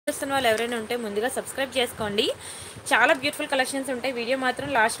చూస్తున్న వాళ్ళు ఎవరైనా ఉంటే ముందుగా సబ్స్క్రైబ్ చేసుకోండి. చాలా బ్యూటిఫుల్ కలెక్షన్స్ ఉంటాయి. వీడియో మాత్రం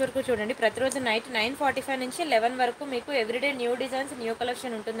లాస్ట్ వరకు చూడండి. ప్రతిరోజు నైట్ 9:45 నుంచి 11 వరకు మీకు everyday new designs new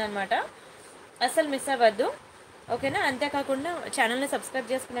collection ఉంటుందన్నమాట. అస్సలు మిస్ అవ్వద్దు. ఓకేనా? అంతేకాకుండా ఛానల్ని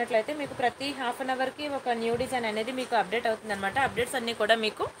సబ్స్క్రైబ్ చేసుకున్నట్లయితే మీకు ప్రతి హాఫ్ అన్ అవర్కి ఒక న్యూ డిజైన్ అనేది మీకు అప్డేట్ అవుతుందన్నమాట. అప్డేట్స్ అన్నీ కూడా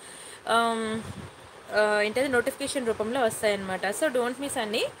మీకు ఏంటది నోటిఫికేషన్ రూపంలో వస్తాయన్నమాట. సో డోంట్ మిస్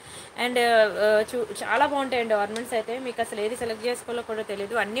అండి. అండ్ చాలా బాగుంటాయండి ఆర్నమెంట్స్ అయితే. మీకు అసలు ఏది సెలెక్ట్ చేసుకోవాలో కూడా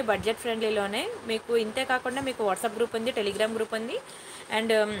తెలియదు. అన్నీ బడ్జెట్ ఫ్రెండ్లీలోనే మీకు. ఇంతే కాకుండా మీకు వాట్సాప్ గ్రూప్ ఉంది, టెలిగ్రామ్ గ్రూప్ ఉంది,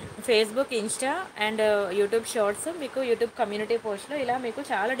 and Facebook, Insta and YouTube shorts, మీకు యూట్యూబ్ కమ్యూనిటీ పోస్ట్లో ఇలా మీకు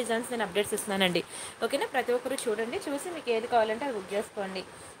చాలా డిజైన్స్ నేను అప్డేట్స్ ఇస్తున్నానండి. ఓకేనా? ప్రతి ఒక్కరు చూడండి, చూసి మీకు ఏది కావాలంటే అది బుక్ చేసుకోండి.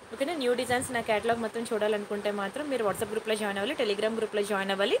 ఓకేనా? న్యూ డిజైన్స్ నా క్యాటలాగ్ మొత్తం చూడాలనుకుంటే మాత్రం మీరు వాట్సాప్ గ్రూప్లో జాయిన్ అవ్వాలి, టెలిగ్రామ్ గ్రూప్లో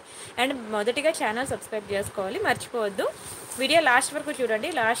జాయిన్ అవ్వాలి, అండ్ మొదటిగా ఛానల్ సబ్స్క్రైబ్ చేసుకోవాలి. మర్చిపోవద్దు. వీడియో లాస్ట్ వరకు చూడండి.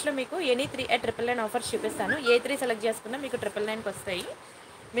 లాస్ట్లో మీకు ఎనీ 3 at 999 ఆఫర్స్ చూపిస్తాను. ఏ 3 సెలెక్ట్ చేసుకున్నా మీకు 999కి వస్తాయి.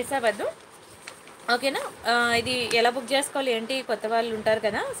 మిస్ అవ్వద్దు. ఓకేనా? ఇది ఎలా బుక్ చేసుకోవాలి ఏంటి, కొత్త వాళ్ళు ఉంటారు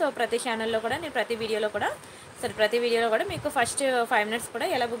కదా. సో ప్రతి ఛానల్లో కూడా నేను ప్రతి వీడియోలో కూడా మీకు ఫస్ట్ 5 minutes కూడా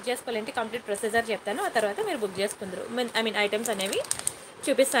ఎలా బుక్ చేసుకోవాలి ఏంటి కంప్లీట్ ప్రొసీజర్ చెప్తాను. ఆ తర్వాత మీరు బుక్ చేసుకుందరు. ఐటమ్స్ అనేవి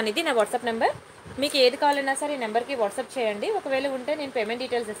చూపిస్తాను. ఇది నా వాట్సాప్ నెంబర్. మీకు ఏది కావాలన్నా సరే ఈ నెంబర్కి వాట్సాప్ చేయండి. ఒకవేళ ఉంటే నేను పేమెంట్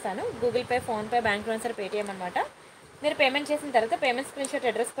డీటెయిల్స్ ఇస్తాను. Google pay, PhonePe, bank transfer, Paytm అనమాట. మీరు పేమెంట్ చేసిన తర్వాత పేమెంట్ స్క్రీన్షాట్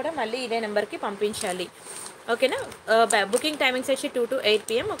అడ్రస్ కూడా మళ్ళీ ఇదే నెంబర్కి పంపించాలి. ఓకేనా? బుకింగ్ టైమింగ్స్ వచ్చి 2 to 8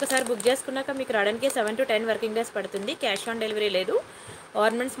 PM. ఒకసారి బుక్ చేసుకున్నాక మీకు రావడానికి 7 to 10 వర్కింగ్ డేస్ పడుతుంది. క్యాష్ ఆన్ డెలివరీ లేదు.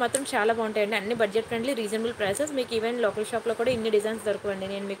 ఆర్నమెంట్స్ మాత్రం చాలా బాగుంటాయండి. అన్ని బడ్జెట్ ఫ్రెండ్లీ, రీజనబుల్ ప్రైసెస్. మీకు ఈవెన్ లోకల్ షాప్లో కూడా ఇన్ని డిజైన్స్ దొరకవండి.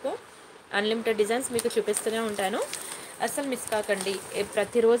 నేను మీకు అన్లిమిటెడ్ డిజైన్స్ మీకు చూపిస్తూనే ఉంటాను. అస్సలు మిస్ కాకండి.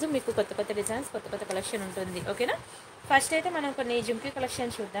 ప్రతిరోజు మీకు కొత్త కొత్త డిజైన్స్, కొత్త కొత్త కలెక్షన్ ఉంటుంది. ఓకేనా? ఫస్ట్ అయితే మనం కొన్ని జుంకీ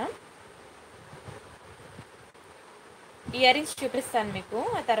కలెక్షన్ చూద్దాం. ఇయర్ రింగ్స్ చూపిస్తాను మీకు.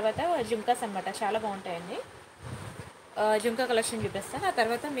 ఆ తర్వాత జుంకాస్ అనమాట, చాలా బాగుంటాయండి. జుంకా కలెక్షన్ చూపిస్తాను. ఆ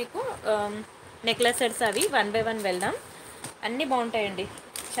తర్వాత మీకు నెక్లెస్ సెట్స్ అవి 1 by 1 వెళ్దాం. అన్నీ బాగుంటాయండి,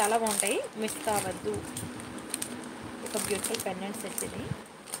 చాలా బాగుంటాయి. మిస్ కావద్దు. ఒక బ్యూటిఫుల్ పెండెంట్ సెట్ ఇది.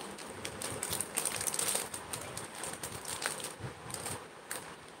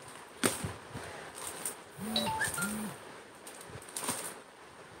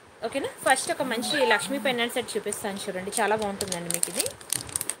 ఓకేనా? ఫస్ట్ ఒక మంచి లక్ష్మీ పెండెంట్ సెట్ చూపిస్తాను చూడండి, చాలా బాగుంటుందండి మీకు ఇది.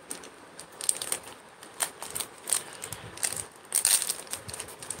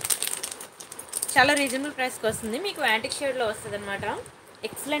 చాలా రీజనబుల్ ప్రైస్కి వస్తుంది. మీకు యాంటిక్ షేడ్లో వస్తుంది అనమాట.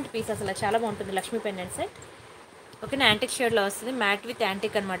 ఎక్సలెంట్ పీస్, అసలు చాలా బాగుంటుంది లక్ష్మీ పెండెంట్ సెట్. ఓకేనా? యాంటిక్ షేడ్లో వస్తుంది, మ్యాట్ విత్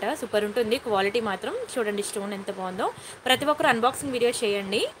యాంటిక్ అనమాట. సూపర్ ఉంటుంది. క్వాలిటీ మాత్రం చూడండి, స్టోన్ ఎంత బాగుందో. ప్రతి ఒక్కరు అన్బాక్సింగ్ వీడియో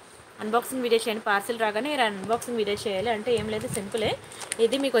చేయండి. పార్సిల్ రాగానే అన్బాక్సింగ్ వీడియో చేయాలి. అంటే ఏం లేదు, సింపులే.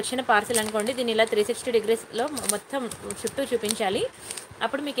 ఇది మీకు వచ్చిన పార్సిల్ అనుకోండి, దీన్ని ఇలా 360 degreesలో మొత్తం చుట్టూ చూపించాలి.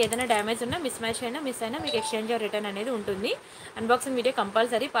 అప్పుడు మీకు ఏదైనా డ్యామేజ్ ఉన్నా, మిస్ అయినా మీకు ఎక్స్చేంజ్ ఆర్ రిటర్న్ అనేది ఉంటుంది. Unboxing video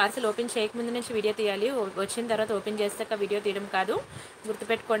compulsory. Parcel open చేయకముందు నుంచి వీడియో తీయాలి. వచ్చిన తర్వాత ఓపెన్ చేస్తాక వీడియో తీయడం కాదు,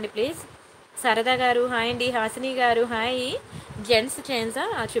 గుర్తుపెట్టుకోండి ప్లీజ్. సరదా గారు హాయ్ అండి. హాసిని గారు హాయ్. జెంట్స్ చైన్సా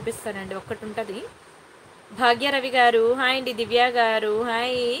చూపిస్తానండి, ఒక్కటి ఉంటుంది. భాగ్యరవి గారు హాయ్ అండి. దివ్య గారు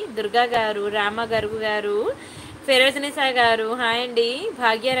హాయ్. దుర్గా గారు, రామ గారు, ఫెరోజనిసా గారు హాయ్ అండి.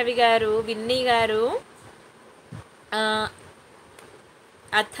 భాగ్యరవి గారు, విన్నీ గారు,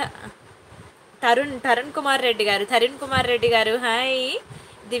 తరుణ్ కుమార్ రెడ్డి గారు హాయ్.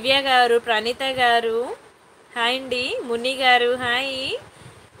 దివ్య గారు, ప్రణీత గారు హాయ్ అండి. ముని గారు హాయ్.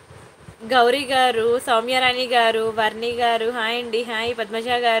 గౌరీ గారు, సౌమ్యరాణి గారు, వర్ణి గారు హాయ్ అండి. హాయ్. పద్మజ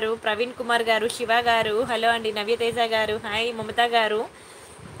గారు, ప్రవీణ్ కుమార్ గారు, శివ గారు హలో అండి. నవ్యతేజ గారు హాయ్. మమత గారు,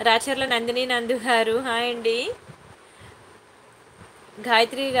 రాచర్ల నందిని నందు గారు హాయ్ అండి.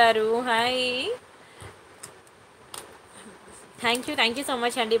 గాయత్రి గారు hi. Thank you so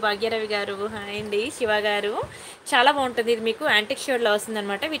much అండి. భాగ్యరవి గారు హాయ్ అండి. శివ గారు, చాలా బాగుంటుంది. ఇది మీకు యాంటిక్ షేడ్లో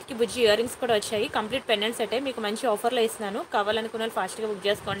వస్తుందన్నమాట. వీటికి బుజ్జి ఇయర్ రింగ్స్ కూడా వచ్చాయి. కంప్లీట్ పెండెంట్ సెట్ మీకు మంచి ఆఫర్లో ఇస్తున్నాను. కావాలనుకున్న వాళ్ళు ఫాస్ట్గా బుక్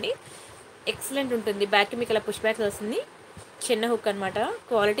చేసుకోండి. ఎక్సలెంట్ ఉంటుంది. బ్యాక్ మీకు ఇలా పుష్ బ్యాక్ వస్తుంది. చిన్న హుక్ అనమాట.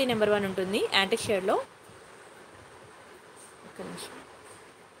 క్వాలిటీ నెంబర్ 1 ఉంటుంది యాంటిక్ షేడ్లో.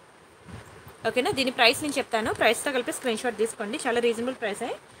 ఓకేనా? దీని ప్రైస్ నేను చెప్తాను. ప్రైస్తో కలిపి స్క్రీన్ షాట్ తీసుకోండి. చాలా రీజనబుల్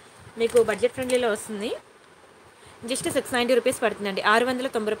ప్రైసే, మీకు బడ్జెట్ ఫ్రెండ్లీలో వస్తుంది. జస్ట్ 690 రూపీస్ పడుతుందండి.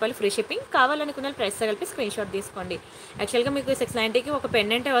 690 రూపాయలు ఫ్రీ షిప్పింగ్. కావాలనుకున్న ప్రైస్తో కలిపి స్క్రీన్ షాట్ తీసుకోండి. యాక్చువల్గా మీకు 690కి ఒక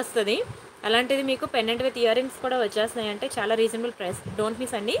పెండెంటే వస్తుంది. అలాంటిది మీకు పెండెంట్ విత్ ఇయర్ రింగ్స్ కూడా వచ్చేస్తున్నాయి. అంటే చాలా రీజనబుల్ ప్రైస్. డోంట్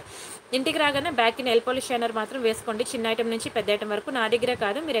మిస్ అండి. ఇంటికి రాగానే బ్యాక్కి నెయిల్ పాలిష్ షైనర్ మాత్రం వేసుకోండి. చిన్న ఐటమ్ నుంచి పెద్ద ఐటమ్ వరకు. నా దగ్గర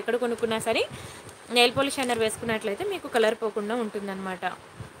కాదు, మీరు ఎక్కడ కొనుక్కున్నా సరే నెయిల్ పాలిష్ షైనర్ వేసుకున్నట్లయితే మీకు కలర్ పోకుండా ఉంటుందన్నమాట.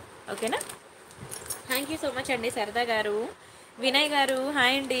 ఓకేనా? థ్యాంక్ యూ సో మచ్ అండి. సరదా గారు, వినయ్ గారు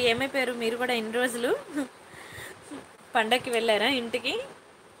హాయ్ అండి. ఏమైపోయారు మీరు కూడా ఇన్ని రోజులు? పండగకి వెళ్ళారా ఇంటికి?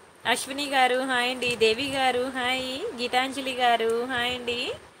 అశ్విని గారు హాయ్ అండి. దేవి గారు హాయ్. గీతాంజలి గారు హాయ్ అండి.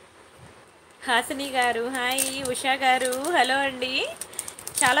 హాసిని గారు హాయ్, ఉషా గారు హలో అండి.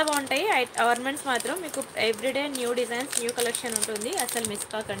 చాలా బాగుంటాయి ఆర్నమెంట్స్ మాత్రం. మీకు everyday new designs, new collection ఉంటుంది, అసలు మిస్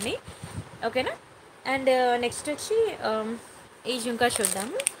కాకండి. ఓకేనా. అండ్ నెక్స్ట్ వచ్చి ఈ జుంకా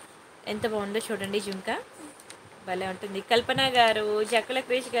చూద్దాము. ఎంత బాగుందో చూడండి జుంకా, భలే ఉంటుంది. కల్పన గారు, జక్కల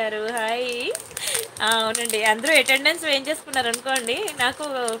క్రిష్ గారు హాయ్. అవునండి, అందరూ అటెండెన్స్ వేయించేసుకున్నారు అనుకోండి. నాకు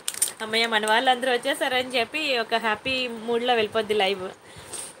అమ్మయ్య మన వాళ్ళు అందరూ వచ్చేసారని చెప్పి ఒక హ్యాపీ మూడ్లో వెళ్ళిపోద్ది లైవ్.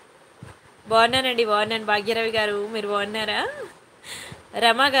 బాగున్నానండి, బాగున్నాను. భాగ్యరవి గారు మీరు బాగున్నారా?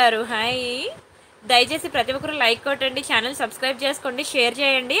 రమ గారు హాయ్. దయచేసి ప్రతి ఒక్కరు లైక్ కొట్టండి, ఛానల్ సబ్స్క్రైబ్ చేసుకోండి, షేర్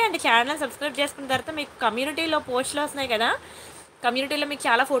చేయండి. అండ్ ఛానల్ సబ్స్క్రైబ్ చేసుకున్న తర్వాత మీకు కమ్యూనిటీలో పోస్టులు వస్తున్నాయి కదా, కమ్యూనిటీలో మీకు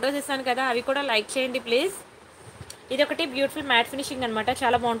చాలా ఫొటోస్ ఇస్తాను కదా, అవి కూడా లైక్ చేయండి ప్లీజ్. ఇది ఒకటి బ్యూటిఫుల్ మ్యాట్ ఫినిషింగ్ అనమాట,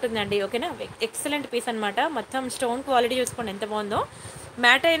 చాలా బాగుంటుందండి. ఓకేనా, ఎక్సలెంట్ పీస్ అనమాట. మొత్తం స్టోన్ క్వాలిటీ చూసుకోండి ఎంత బాగుందో.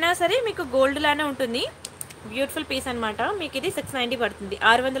 మ్యాట్ అయినా సరే మీకు గోల్డ్ లానే ఉంటుంది. బ్యూటిఫుల్ పీస్ అనమాట. మీకు ఇది 690 పడుతుంది,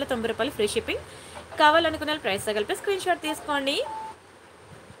 690 రూపాయలు ఫ్రీ షిప్పింగ్. కావాలనుకున్న ప్రైస్ తగిలిపి స్క్రీన్ షాట్ తీసుకోండి.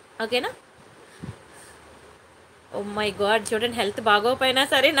 ఓకేనా. ఓ మై గాడ్, చూడండి హెల్త్ బాగోపోయినా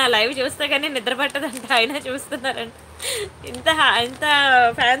సరే నా లైవ్ చూస్తే కానీ నిద్ర పట్టదంట, ఆయన చూస్తున్నారంట. ఇంత ఇంత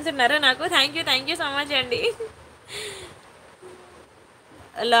ఫ్యాన్స్ ఉన్నారా నాకు. థ్యాంక్ యూ సో మచ్ అండి.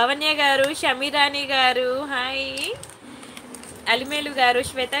 లావణ్య గారు, షమీరాణి గారు హాయ్. అలిమేలు గారు,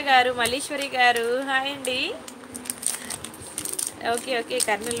 శ్వేత గారు, మల్లీశ్వరి గారు హాయ్ అండి. ఓకే ఓకే,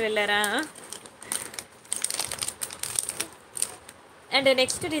 కర్నూలు వెళ్ళారా. అండ్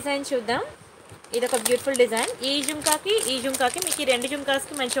నెక్స్ట్ డిజైన్ చూద్దాం. ఇది ఒక బ్యూటిఫుల్ డిజైన్. ఈ జుంకాకి మీకు ఈ రెండు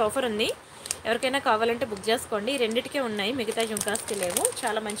జుంకాస్కి మంచి ఆఫర్ ఉంది. ఎవరికైనా కావాలంటే బుక్ చేసుకోండి. రెండిటికే ఉన్నాయి, మిగతా జుంకాస్కి లేవు.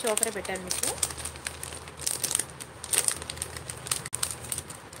 చాలా మంచి ఆఫరే పెట్టాను మీకు.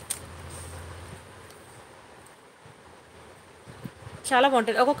 చాలా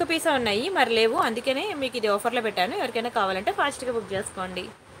బాగుంటుంది. ఒక్కొక్క పీసే ఉన్నాయి, మరి లేవు, అందుకనే మీకు ఇది ఆఫర్లో పెట్టాను. ఎవరికైనా కావాలంటే ఫాస్ట్గా బుక్ చేసుకోండి.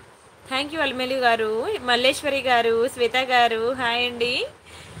 థ్యాంక్ యూ అల్మేలి గారు, మల్లేశ్వరి గారు, శ్వేత గారు హాయ్ అండి.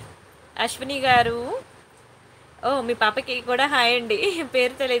 అశ్విని గారు, ఓ మీ పాపకి కూడా హాయ్ అండి.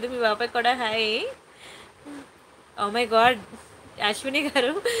 పేరు తెలియదు, మీ పాపకి కూడా hi. Oh my God, Ashwini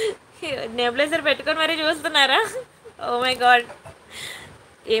గారు నెబ్లైజర్ పెట్టుకొని మరీ చూస్తున్నారా? ఓ మై గాడ్,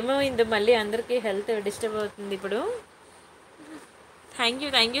 ఏమైంది మళ్ళీ అందరికీ హెల్త్ డిస్టర్బ్ అవుతుంది ఇప్పుడు. థ్యాంక్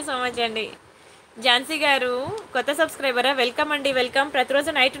యూ సో మచ్ అండి. ఝాన్సీ గారు కొత్త సబ్స్క్రైబరా, వెల్కమ్ అండి, వెల్కమ్. ప్రతిరోజు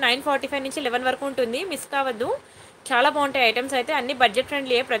నైట్ 9:45 నుంచి 11 వరకు ఉంటుంది, మిస్ కావద్దు. చాలా బాగుంటాయి ఐటమ్స్ అయితే, అన్ని బడ్జెట్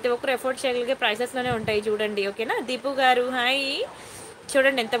ఫ్రెండ్లీ, ప్రతి ఒక్కరు ఎఫోర్డ్ చేయగలిగే ప్రైసెస్లోనే ఉంటాయి చూడండి. ఓకేనా. దీపు గారు హాయ్.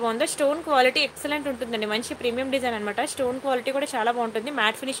 చూడండి ఎంత బాగుందో, స్టోన్ క్వాలిటీ ఎక్సలెంట్ ఉంటుందండి, మంచి ప్రీమియం డిజైన్ అనమాట. స్టోన్ క్వాలిటీ కూడా చాలా బాగుంటుంది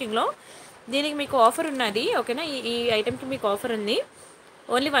మ్యాట్ ఫినిషింగ్లో. దీనికి మీకు ఆఫర్ ఉన్నది. ఓకేనా, ఈ ఐటెంకి మీకు ఆఫర్ ఉంది.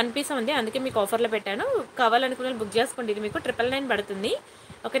 ఓన్లీ 1 పీస్ ఉంది, అందుకే మీకు ఆఫర్లో పెట్టాను. కావాలనుకున్న బుక్ చేసుకోండి. ఇది మీకు 999 పడుతుంది.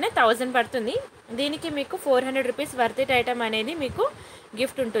 ఓకేనా, 1000 పడుతుంది. దీనికి మీకు 400 రూపీస్ వర్త్ ఇట్ ఐటమ్ అనేది మీకు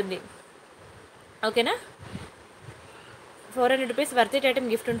గిఫ్ట్ ఉంటుంది. ఓకేనా, 400 rupees worth it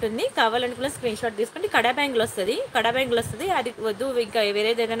item gift ఉంటుంది. కావాలనుకున్న స్క్రీన్ షాట్ తీసుకోండి. కడా బ్యాంగిల్ వస్తుంది. అది వద్దు, ఇంకా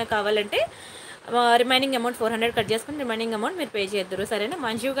వేరేది ఏదైనా కావాలంటే రిమైనింగ్ అమౌంట్ 400 కట్ చేసుకుని రిమైనింగ్ అమౌంట్ మీరు పే చేద్దరు, సరేనా.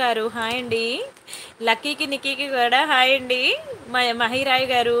 మంజు గారు హాయ్ అండి. లక్కీకి నిక్కీకి కూడా హాయ్ అండి. మహిరాయ్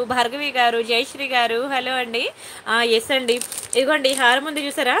గారు, భార్గవి గారు, జయశ్రీ గారు హలో అండి. ఎస్ అండి, ఇదిగోండి హారం ఉంది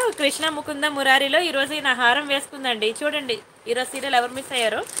చూసారా, కృష్ణ ముకుంద మురారిలో ఈరోజు నా హారం వేసుకుందండి. చూడండి ఈరోజు సీరియల్ ఎవరు మిస్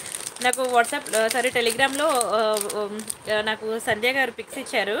అయ్యారో నాకు వాట్సాప్ టెలిగ్రామ్లో నాకు సంధ్య గారు పిక్స్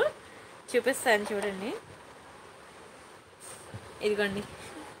ఇచ్చారు, చూపిస్తాను చూడండి. ఇదిగోండి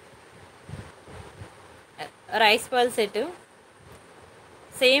rice pearl set,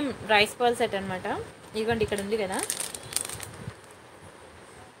 same rice pearl set అనమాట. ఇదిగోండి ఇక్కడ ఉంది కదా,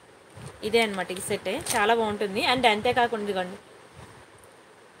 ఇదే అనమాట ఈ సెట్, చాలా బాగుంటుంది. అండ్ అంతేకాకుండా ఇదిగోండి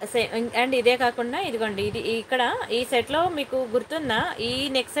సేమ్, అండ్ ఇదే కాకుండా ఇదిగోండి ఇది ఇక్కడ ఈ సెట్లో మీకు గుర్తుందా, ఈ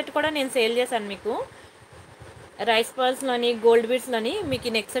నెక్ సెట్ కూడా నేను సేల్ చేశాను మీకు. రైస్ పర్ల్స్లోని గోల్డ్ బీడ్స్లోని మీకు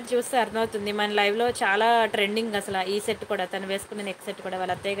ఈ నెక్ సెట్ చూస్తే అర్థమవుతుంది. మన లైవ్లో చాలా ట్రెండింగ్ అసలు ఈ సెట్ కూడా, తను వేసుకున్న నెక్ సెట్ కూడా,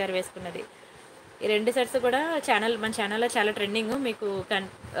 వాళ్ళ అత్తయ్య గారు వేసుకున్నది. ఈ 2 సెట్స్ కూడా మన ఛానల్లో చాలా ట్రెండింగ్. మీకు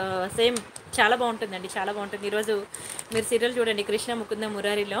సేమ్ చాలా బాగుంటుందండి, చాలా బాగుంటుంది. ఈరోజు మీరు సీరియల్ చూడండి కృష్ణ ముకుంద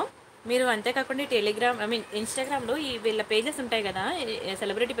మురారిలో. మీరు అంతేకాకుండా టెలిగ్రామ్ ఇన్స్టాగ్రామ్లో ఈ వీళ్ళ పేజెస్ ఉంటాయి కదా,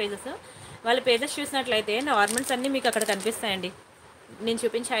 సెలబ్రిటీ పేజెస్, వాళ్ళ పేజెస్ చూసినట్లయితే నా ఆర్నమెంట్స్ అన్నీ మీకు అక్కడ కనిపిస్తాయండి. నేను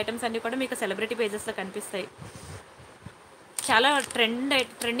చూపించే ఐటమ్స్ అన్నీ కూడా మీకు సెలబ్రిటీ పేజెస్లో కనిపిస్తాయి. చాలా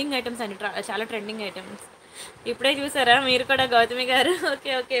ట్రెండింగ్ ఐటమ్స్ అండి, చాలా ట్రెండింగ్ ఐటమ్స్. ఇప్పుడే చూసారా మీరు కూడా గౌతమి గారు?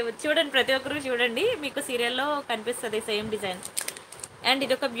 ఓకే ఓకే, చూడండి ప్రతి ఒక్కరు చూడండి, మీకు సీరియల్లో కనిపిస్తుంది సేమ్ డిజైన్. అండ్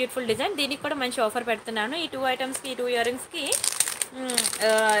ఇది ఒక బ్యూటిఫుల్ డిజైన్, దీనికి కూడా మంచి ఆఫర్ పెడుతున్నాను. ఈ 2 ఐటమ్స్కి, ఈ 2 ఇయర్ రింగ్స్కి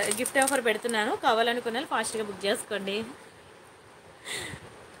గిఫ్ట్ ఆఫర్ పెడుతున్నాను. కావాలనుకున్న ఫాస్ట్గా బుక్ చేసుకోండి.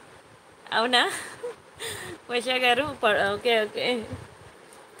 అవునా ఉషా గారు? ఓకే ఓకే,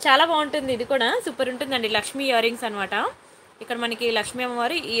 చాలా బాగుంటుంది, ఇది కూడా సూపర్ ఉంటుందండి. లక్ష్మీ ఇయర్ రింగ్స్ అనమాట. ఇక్కడ మనకి లక్ష్మీ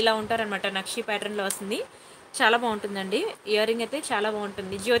అమ్మవారు ఇలా ఉంటారనమాట, నక్షి ప్యాటర్న్లో వస్తుంది. చాలా బాగుంటుందండి. ఇయర్ రింగ్ అయితే చాలా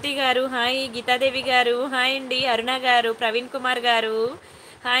బాగుంటుంది. జ్యోతి గారు హాయ్, గీతాదేవి గారు హాయ్ అండి, అరుణ గారు, ప్రవీణ్ కుమార్ గారు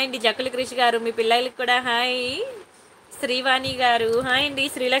హాయ్ అండి, జక్కుల క్రిష్ గారు మీ పిల్లలకి కూడా హాయ్, శ్రీవాణి గారు హాయ్ అండి,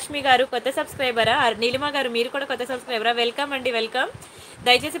 శ్రీలక్ష్మి గారు కొత్త సబ్స్క్రైబరా, నీలిమ గారు మీరు కూడా కొత్త సబ్స్క్రైబరా, వెల్కమ్ అండి, వెల్కమ్.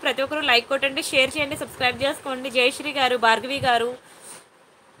 దయచేసి ప్రతి ఒక్కరు లైక్ కొట్టండి, షేర్ చేయండి, సబ్స్క్రైబ్ చేసుకోండి. జయశ్రీ గారు, భార్గవి గారు,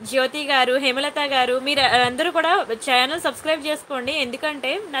 జ్యోతి గారు, హేమలత గారు, మీరు అందరూ కూడా ఛానల్ సబ్స్క్రైబ్ చేసుకోండి.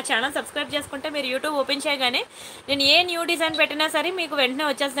 ఎందుకంటే నా ఛానల్ సబ్స్క్రైబ్ చేసుకుంటే మీరు యూట్యూబ్ ఓపెన్ చేయగానే నేను ఏ న్యూ డిజైన్ పెట్టినా సరే మీకు వెంటనే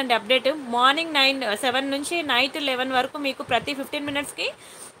వచ్చేస్తుందండి అప్డేట్. మార్నింగ్ 7 నుంచి నైట్ 11 వరకు మీకు ప్రతి 15 మినిట్స్కి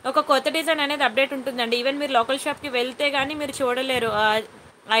ఒక కొత్త డిజైన్ అనేది అప్డేట్ ఉంటుందండి. ఈవెన్ మీరు లోకల్ షాప్కి వెళ్తే కానీ మీరు చూడలేరు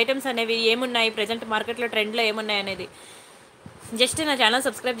ఐటమ్స్ అనేవి ఏమున్నాయి, ప్రజెంట్ మార్కెట్లో ట్రెండ్లో ఏమున్నాయి అనేది. జస్ట్ నా ఛానల్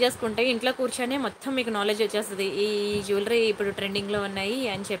సబ్స్క్రైబ్ చేసుకుంటే ఇంట్లో కూర్చొని మొత్తం మీకు నాలెడ్జ్ వచ్చేస్తుంది, ఈ జ్యువెలరీ ఇప్పుడు ట్రెండింగ్లో ఉన్నాయి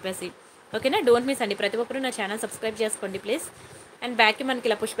అని చెప్పేసి. ఓకేనా, డోంట్ మిస్ అండి, ప్రతి ఒక్కరు నా ఛానల్ సబ్స్క్రైబ్ చేసుకోండి ప్లీజ్. అండ్ బ్యాక్కి మనకి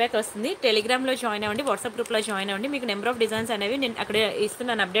ఇలా పుష్ బ్యాక్ వస్తుంది. టెలిగ్రామ్లో జాయిన్ అవ్వండి, వాట్సాప్ గ్రూప్లో జాయిన్ అవ్వండి. మీకు నెంబర్ ఆఫ్ డిజైన్స్ అనేవి నేను అక్కడ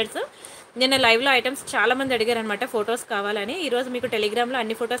ఇస్తున్నాను అప్డేట్స్. నేను లైవ్లో ఐటమ్స్ చాలామంది అడిగారు అనమాట ఫొటోస్ కావాలని. ఈరోజు మీకు టెలిగ్రామ్లో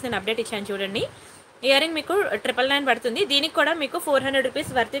అన్ని ఫొటోస్ నేను అప్డేట్ ఇచ్చాను చూడండి. ఇయర్ రింగ్ మీకు 999 పడుతుంది. దీనికి కూడా మీకు 400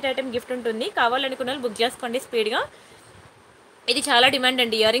 rupees worth it item gift ఉంటుంది. కావాలనుకున్న వాళ్ళు బుక్ చేసుకోండి స్పీడ్గా. ఇది చాలా డిమాండ్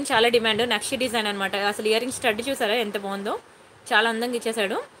అండి, ఇయర్ రింగ్ చాలా డిమాండ్. నక్షి డిజైన్ అనమాట. అసలు ఇయర్ రింగ్ స్టడ్ చూసారా ఎంత బాగుందో, చాలా అందంగా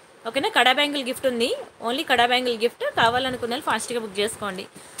ఇచ్చేసాడు. ఓకేనా, కడా బ్యాంగిల్ గిఫ్ట్ ఉంది, ఓన్లీ కడా బ్యాంగిల్ గిఫ్ట్. కావాలనుకున్న వాళ్ళు ఫాస్ట్గా బుక్ చేసుకోండి.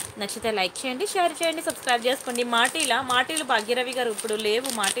 నచ్చితే లైక్ చేయండి, షేర్ చేయండి, సబ్స్క్రైబ్ చేసుకోండి. మాటీలు భాగ్యరవి గారు ఇప్పుడు లేవు,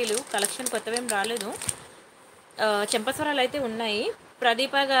 మాటీలు కలెక్షన్ కొత్తవేం రాలేదు. చెంపస్వరాలు అయితే ఉన్నాయి.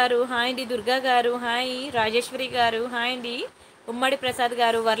 ప్రదీప గారు హాయ్ అండి, దుర్గా గారు హాయ్, రాజేశ్వరి గారు హాయ్ అండి, ఉమ్మడి ప్రసాద్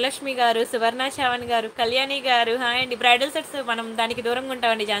గారు, వరలక్ష్మి గారు, సువర్ణ చావన్ గారు, కళ్యాణి గారు హాయ్ అండి. బ్రైడల్ సెట్స్ మనం దానికి దూరంగా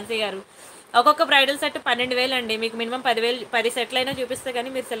ఉంటామండి ఝాన్సీ గారు. ఒక్కొక్క బ్రైడల్ సెట్ 12,000 అండి. మీకు మినిమం 10 సెట్లు అయినా చూపిస్తే కానీ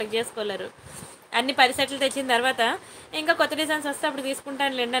మీరు సెలెక్ట్ చేసుకోలేరు. అన్ని 10 సెట్లు తెచ్చిన తర్వాత ఇంకా కొత్త డిజైన్స్ వస్తే అప్పుడు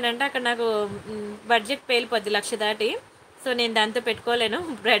తీసుకుంటాను లేండి అని అంటే అక్కడ నాకు బడ్జెట్ పేలిపోద్ది 1,00,000 దాటి. సో నేను దాంతో పెట్టుకోలేను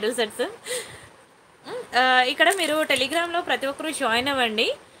బ్రైడల్ సెట్స్. ఇక్కడ మీరు టెలిగ్రామ్లో ప్రతి ఒక్కరూ జాయిన్ అవ్వండి.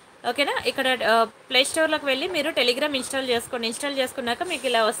 ఓకేనా, ఇక్కడ ప్లే స్టోర్లోకి వెళ్ళి మీరు టెలిగ్రామ్ ఇన్స్టాల్ చేసుకోండి. ఇన్స్టాల్ చేసుకున్నాక మీకు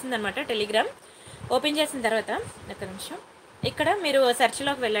ఇలా వస్తుందన్నమాట టెలిగ్రామ్. ఓపెన్ చేసిన తర్వాత ఒక నిమిషం, ఇక్కడ మీరు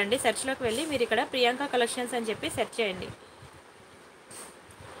సెర్చ్లోకి వెళ్ళండి. సెర్చ్లోకి వెళ్ళి మీరు ఇక్కడ ప్రియాంక కలెక్షన్స్ అని చెప్పి సెర్చ్ చేయండి.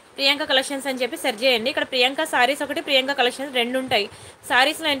 ప్రియాంక కలెక్షన్స్ అని చెప్పి సెర్చ్ చేయండి. ఇక్కడ ప్రియాంక సారీస్ ఒకటి, ప్రియాంక కలెక్షన్స్ 2 ఉంటాయి.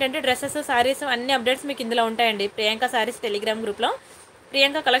 సారీస్లో ఏంటంటే డ్రెస్సెస్, సారీస్ అన్ని అప్డేట్స్ మీకు ఇందులో ఉంటాయండి. ప్రియాంక సారీస్ టెలిగ్రామ్ గ్రూప్లో,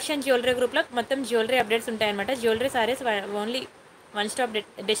 ప్రియాంక కలెక్షన్ జ్యువెలరీ గ్రూప్లో మొత్తం జ్యువెలరీ అప్డేట్స్ ఉంటాయన్నమాట. Jewellery saris only one stop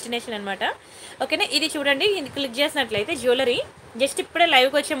destination అనమాట. ఓకేనా, ఇది చూడండి, ఇది క్లిక్ చేసినట్లయితే జ్యువెలరీ జస్ట్ ఇప్పుడే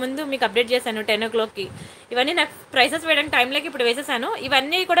లైవ్కి వచ్చే ముందు మీకు అప్డేట్ చేశాను 10 o'clockకి. ఇవన్నీ నాకు ప్రైసెస్ వేయడానికి టైంలోకి ఇప్పుడు వేసేసాను.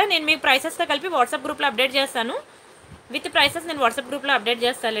 ఇవన్నీ కూడా నేను మీకు ప్రైసెస్తో కలిపి వాట్సాప్ గ్రూప్లో అప్డేట్ చేస్తాను. విత్ ప్రైసెస్ నేను వాట్సాప్ గ్రూప్లో అప్డేట్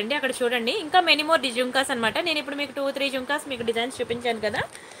చేస్తానండి. అక్కడ చూడండి, ఇంకా మెనీ మోర్ జుంకాస్ అనమాట. నేను ఇప్పుడు మీకు 2-3 జుంకాస్ మీకు డిజైన్స్ చూపించాను కదా,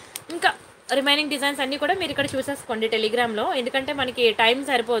 ఇంకా రిమైనింగ్ డిజైన్స్ అన్నీ కూడా మీరు ఇక్కడ చూసేసుకోండి టెలిగ్రామ్లో. ఎందుకంటే మనకి టైం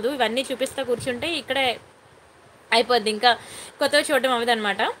సరిపోదు, ఇవన్నీ చూపిస్తూ కూర్చుంటే ఇక్కడే అయిపోద్ది, ఇంకా కొత్తగా చూడడం అవ్వదు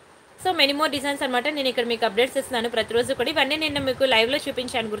అనమాట. సో మెనీ మోర్ డిజైన్స్ అనమాట. నేను ఇక్కడ మీకు అప్డేట్స్ ఇస్తున్నాను ప్రతిరోజు కూడా. ఇవన్నీ నేను మీకు లైవ్లో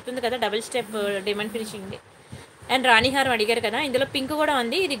చూపించాను, గుర్తుంది కదా, double step demand finishing and రాణిహారం అడిగారు కదా. ఇందులో పింక్ కూడా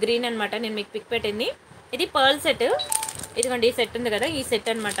ఉంది, ఇది గ్రీన్ అనమాట. నేను మీకు పిక్ పెట్టింది ఇది పర్ల్ సెట్. ఇదిగోండి ఈ సెట్ ఉంది కదా, ఈ సెట్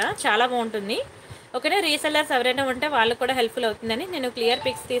అనమాట, చాలా బాగుంటుంది. ఓకేనా, రీసెల్లర్స్ ఎవరైనా ఉంటే వాళ్ళకు కూడా హెల్ప్ఫుల్ అవుతుందని నేను క్లియర్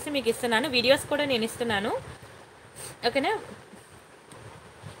పిక్స్ తీసి మీకు ఇస్తున్నాను. వీడియోస్ కూడా నేను ఇస్తున్నాను. ఓకేనా,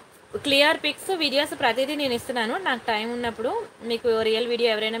 క్లియర్ పిక్స్, వీడియోస్ ప్రతిదీ నేను ఇస్తున్నాను. నాకు టైం ఉన్నప్పుడు మీకు రియల్ వీడియో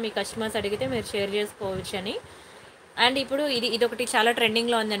ఎవరైనా మీ కస్టమర్స్ అడిగితే మీరు షేర్ చేసుకోవచ్చు అని. అండ్ ఇప్పుడు ఇదొకటి చాలా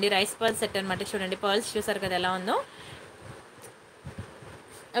ట్రెండింగ్లో ఉందండి, రైస్ పర్ల్ సెట్ అనమాట. చూడండి పర్ల్స్ చూసారు కదా ఎలా ఉందో.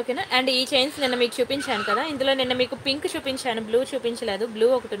 ఓకేనా, అండ్ ఈ చైన్స్ నిన్న మీకు చూపించాను కదా, ఇందులో నిన్న మీకు పింక్ చూపించాను, బ్లూ చూపించలేదు. బ్లూ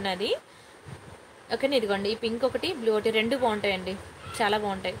ఒకటి ఉన్నది. ఓకేనా, ఇదిగోండి ఈ పింక్ ఒకటి, బ్లూ ఒకటి, 2 బాగుంటాయండి, చాలా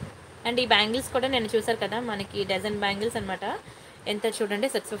బాగుంటాయి. అండ్ ఈ బ్యాంగిల్స్ కూడా నేను చూసారు కదా, మనకి డజన్ బ్యాంగిల్స్ అనమాట. ఎంత చూడండి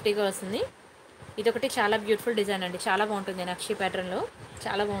 650గా వస్తుంది. ఇదొకటి చాలా బ్యూటిఫుల్ డిజైన్ అండి, చాలా బాగుంటుంది, నక్షి ప్యాటర్న్లో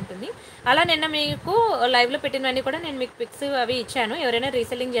చాలా బాగుంటుంది. అలా నిన్న మీకు లైవ్లో పెట్టినవన్నీ కూడా నేను మీకు పిక్స్ అవి ఇచ్చాను. ఎవరైనా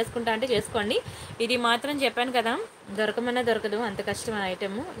రీసెల్లింగ్ చేసుకుంటా అంటే చేసుకోండి. ఇది మాత్రం చెప్పాను కదా, దొరకమన్నా దొరకదు, అంత కష్టం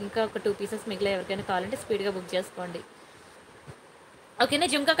ఐటమ్. ఇంకా ఒక 2 పీసెస్ మిగిలిన ఎవరికైనా కావాలంటే స్పీడ్గా బుక్ చేసుకోండి. ఓకేనా,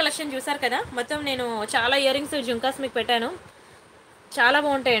 జుంకా కలెక్షన్ చూసారు కదా, మొత్తం నేను చాలా ఇయర్ రింగ్స్ జుంకాస్ మీకు పెట్టాను, చాలా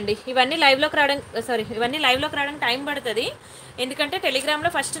బాగుంటాయండి. ఇవన్నీ లైవ్లోకి రావడానికి టైం పడుతుంది. ఎందుకంటే టెలిగ్రామ్లో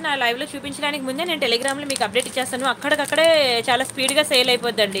ఫస్ట్ నా లైవ్లో చూపించడానికి ముందే నేను టెలిగ్రామ్లో మీకు అప్డేట్ ఇచ్చేస్తాను. అక్కడికక్కడే చాలా స్పీడ్గా సేల్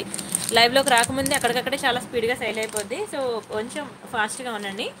అయిపోద్దండి. లైవ్లోకి రాకముందే అక్కడికక్కడే చాలా స్పీడ్గా సేల్ అయిపోద్ది. సో కొంచెం ఫాస్ట్గా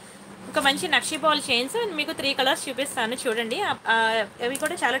ఉండండి. ఒక మంచి నక్షి బాల్ చైన్స్ మీకు 3 కలర్స్ చూపిస్తాను చూడండి. అవి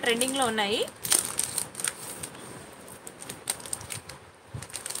కూడా చాలా ట్రెండింగ్లో ఉన్నాయి.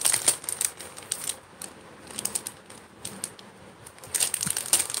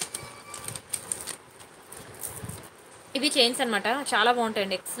 ఇవి చైన్స్ అనమాట, చాలా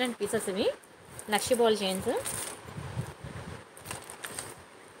బాగుంటాయండి, ఎక్సలెంట్ పీసెస్ ఇవి, నక్షి బాల్ చైన్స్.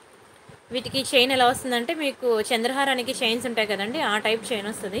 వీటికి చైన్ ఎలా వస్తుందంటే మీకు చంద్రహారానికి చైన్స్ ఉంటాయి కదండి, ఆ టైప్ చైన్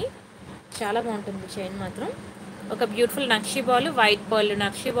వస్తుంది. చాలా బాగుంటుంది చైన్ మాత్రం. ఒక బ్యూటిఫుల్ నక్షి బాల్, వైట్ బాల్,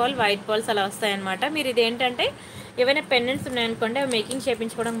 నక్షి బాల్, వైట్ బాల్స్ అలా వస్తాయన్నమాట. మీరు ఇది ఏంటంటే ఏవైనా పెండెంట్స్ ఉన్నాయనుకోండి, అవి మేకింగ్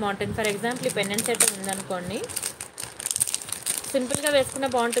చేయించుకోవడం బాగుంటుంది. ఫర్ ఎగ్జాంపుల్ ఈ పెండెంట్ సెట్ ఉందనుకోండి, సింపుల్గా వేసుకున్న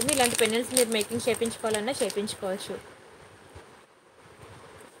బాగుంటుంది. ఇలాంటి పెండెంట్స్ మీరు మేకింగ్ చేయించుకోవాలన్నా చేయించుకోవచ్చు.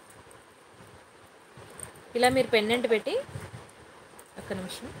 ఇలా మీరు పెండెంట్ పెట్టి, ఒక్క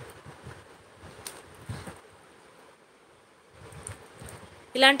నిమిషం,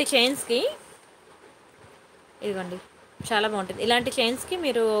 ఇలాంటి చైన్స్కి ఇదిగోండి చాలా బాగుంటుంది. ఇలాంటి చైన్స్కి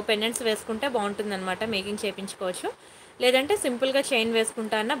మీరు పెండెంట్స్ వేసుకుంటే బాగుంటుంది అనమాట, మేకింగ్ చేయించుకోవచ్చు. లేదంటే సింపుల్గా చైన్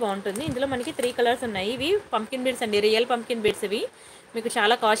వేసుకుంటా అన్న బాగుంటుంది. ఇందులో మనకి 3 కలర్స్ ఉన్నాయి. ఇవి పంకిన్ బీడ్స్ అండి, రియల్ పంకిన్ బీడ్స్. ఇవి మీకు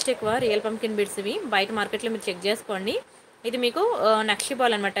చాలా కాస్ట్ ఎక్కువ, రియల్ పంకిన్ బీడ్స్ ఇవి. బయట మార్కెట్లో మీరు చెక్ చేసుకోండి. ఇది మీకు నక్షి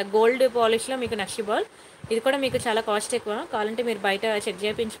బాల్ అనమాట, గోల్డ్ పాలిష్లో మీకు నక్షి బాల్. ఇది కూడా మీకు చాలా కాస్ట్ ఎక్కువ, కావాలంటే మీరు బయట చెక్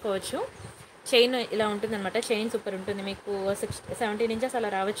చేయించుకోవచ్చు. చైన్ ఇలా ఉంటుందన్నమాట, చైన్ సూపర్ ఉంటుంది, మీకు 17 ఇంచెస్ అలా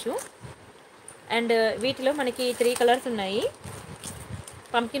రావచ్చు. అండ్ వీటిలో మనకి 3 కలర్స్ ఉన్నాయి.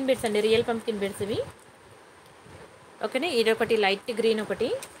 పంకిన్ బీడ్స్ అండి, రియల్ పంకిన్ బీడ్స్ ఇవి. ఓకేనా, ఇదొకటి లైట్ గ్రీన్, ఒకటి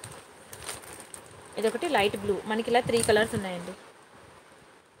ఇదొకటి లైట్ బ్లూ. మనకి ఇలా 3 కలర్స్ ఉన్నాయండి.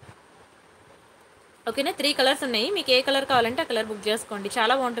 ఓకేనా, 3 కలర్స్ ఉన్నాయి. మీకు ఏ కలర్ కావాలంటే ఆ కలర్ బుక్ చేసుకోండి.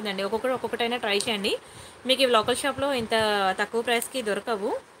 చాలా బాగుంటుందండి, ఒక్కొక్కటైనా ట్రై చేయండి. మీకు ఇవి లోకల్ షాప్లో ఇంత తక్కువ ప్రైస్కి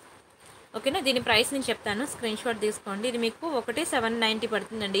దొరకవు. ఓకేనా, దీని ప్రైస్ నేను చెప్తాను, స్క్రీన్ షాట్ తీసుకోండి. ఇది మీకు ఒకటి 790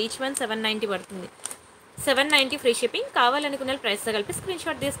 పడుతుందండి, ఈచ్ వన్ 790 పడుతుంది. 790 ఫ్రీ షిప్పింగ్. కావాలనుకున్న ప్రైస్తో కలిపి స్క్రీన్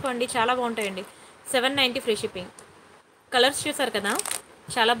షాట్ తీసుకోండి. చాలా బాగుంటాయండి, 790 ఫ్రీ షిప్పింగ్. కలర్స్ చూసారు కదా,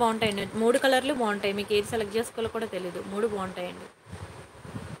 చాలా బాగుంటాయండి. 3 కలర్లు బాగుంటాయి, మీకు ఏది సెలెక్ట్ చేసుకోవాలో కూడా తెలీదు, 3 బాగుంటాయండి.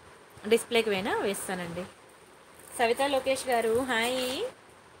 డిస్ప్లేకి వేస్తానండి. సవితా లోకేష్ గారు hi,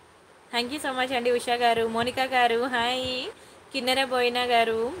 thank you so much అండి. ఉషా గారు, మోనికా గారు హాయ్, కిన్నెర బోయినా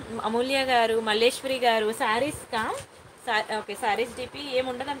గారు, అమూల్య గారు, మల్లేశ్వరి గారు. శారీస్కా? ఓకే, శారీస్ డిపి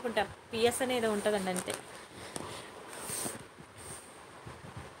ఏముండదు అనుకుంటా, పిఎస్ అనేది ఉంటుందండి అంతే.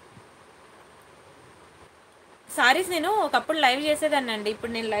 సారీస్ నేను ఒకప్పుడు లైవ్ చేసేదాన్ని అండి,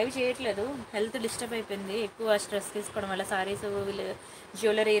 ఇప్పుడు నేను లైవ్ చేయట్లేదు, హెల్త్ డిస్టర్బ్ అయిపోయింది, ఎక్కువ స్ట్రెస్ తీసుకోవడం వల్ల. సారీస్,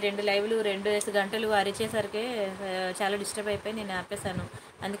 జ్యువెలరీ 2 లైవ్లు 2 గంటలు అరిచేసరికి చాలా డిస్టర్బ్ అయిపోయి నేను ఆపేసాను.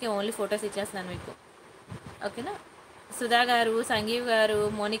 అందుకే ఓన్లీ ఫొటోస్ ఇచ్చేస్తున్నాను మీకు. ఓకేనా, సుధా గారు, సంగీవ్ గారు,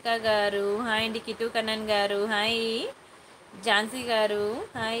 మోనికా గారు హాయ్ అండి, కిటు కన్నన్ గారు హాయ్, ఝాన్సీ గారు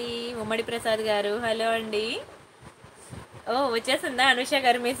హాయ్, ఉమ్మడి ప్రసాద్ గారు హలో అండి. ఓ వచ్చేసిందా అనుష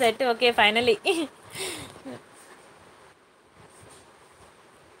గారు మీ సెట్? Okay, finally.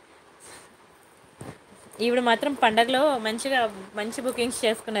 ఈవిడ మాత్రం పండగలో మంచి బుకింగ్స్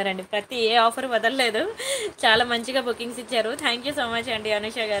చేసుకున్నారండి, ప్రతి ఏ ఆఫర్ వదలలేదు, చాలా మంచిగా బుకింగ్స్ ఇచ్చారు. థ్యాంక్ యూ సో మచ్ అండి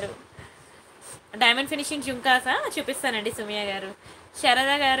అనుష గారు. డైమండ్ ఫినిషింగ్ జుంకాసా చూపిస్తానండి సుమియా గారు.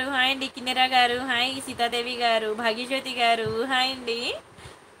 శరద గారు హాయ్ అండి, కిన్నెరా గారు హాయ్, సీతాదేవి గారు, భాగ్యజ్యోతి గారు హాయ్ అండి.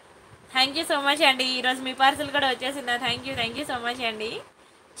 థ్యాంక్ యూ సో మచ్ అండి, ఈరోజు మీ పార్సల్ కూడా వచ్చేసిందా? థ్యాంక్ యూ సో మచ్ అండి.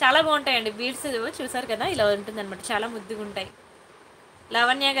 చాలా బాగుంటాయండి బీడ్స్, చూసారు కదా, ఇలా ఉంటుందన్నమాట, చాలా ముద్దుగా ఉంటాయి.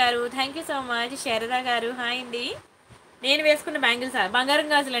 లావణ్య గారు thank you so much. Sharada గారు హాయ్ అండి. నేను వేసుకున్న బ్యాంగిల్స్ బంగారం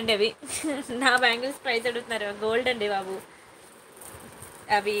గాజులు అండి అవి. నా బ్యాంగిల్స్ ప్రైస్ అడుగుతున్నారు, గోల్డ్ అండి బాబు.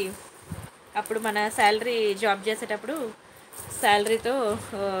 అవి అప్పుడు మన శాలరీ జాబ్ చేసేటప్పుడు శాలరీతో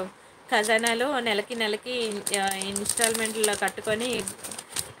ఖజానాలో నెలకి ఇన్స్టాల్మెంట్లో కట్టుకొని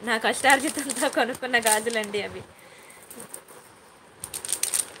నా కష్టార్జితంతో కొనుక్కున్న గాజులండి అవి.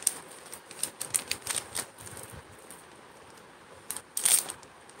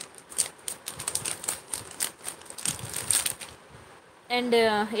 అండ్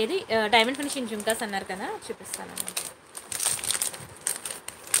ఇది డైమండ్ ఫినిషింగ్ జుంకాస్ అన్నారు కదా, చూపిస్తానండి.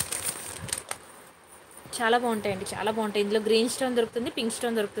 చాలా బాగుంటాయండి, చాలా బాగుంటాయి. ఇందులో గ్రీన్ స్టోన్ దొరుకుతుంది, పింక్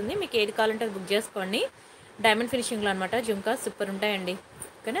స్టోన్ దొరుకుతుంది, మీకు ఏది కావాలంటే అది బుక్ చేసుకోండి. డైమండ్ ఫినిషింగ్లో అనమాట, జుంకాస్ సూపర్ ఉంటాయండి.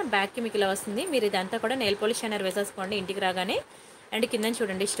 ఓకేనా, బ్యాక్కి మీకు ఇలా వస్తుంది. మీరు ఇదంతా కూడా నెయిల్ పాలిష్ షైనర్ వేసేసుకోండి ఇంటికి రాగానే. అండ్ కింద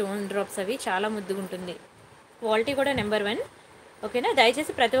చూడండి స్టోన్ డ్రాప్స్, అవి చాలా ముద్దుగా ఉంటుంది, క్వాలిటీ కూడా నెంబర్ 1. ఓకేనా,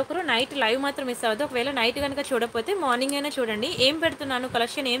 దయచేసి ప్రతి ఒక్కరూ నైట్ లైవ్ మాత్రం మిస్ అవ్వద్దు. ఒకవేళ నైట్ కనుక చూడకపోతే మార్నింగ్ అయినా చూడండి, ఏం పెడుతున్నాను,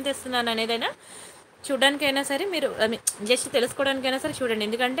 కలెక్షన్ ఏం తెస్తున్నాను అనేదైనా చూడడానికైనా సరే, మీరు జస్ట్ తెలుసుకోవడానికైనా సరే చూడండి.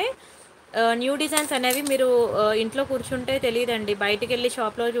 ఎందుకంటే న్యూ డిజైన్స్ అనేవి మీరు ఇంట్లో కూర్చుంటే తెలియదండి, బయటికి వెళ్ళి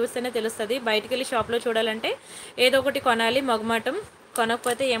షాప్లో చూస్తేనే తెలుస్తుంది. బయటికి వెళ్ళి షాప్లో చూడాలంటే ఏదో ఒకటి కొనాలి, మొగమాటం,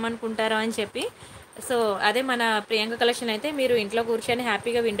 కొనకపోతే ఏమనుకుంటారో అని చెప్పి. సో అదే మన ప్రియాంక కలెక్షన్ అయితే మీరు ఇంట్లో కూర్చొని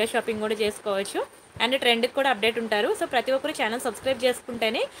హ్యాపీగా విండో షాపింగ్ కూడా చేసుకోవచ్చు. అండ్ ట్రెండ్కి కూడా అప్డేట్ ఉంటారు. సో ప్రతి ఒక్కరు ఛానల్ సబ్స్క్రైబ్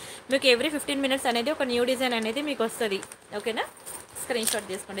చేసుకుంటేనే మీకు ఎవ్రీ 15 మినిట్స్ అనేది ఒక న్యూ డిజైన్ అనేది మీకు వస్తుంది. ఓకేనా, స్క్రీన్ షాట్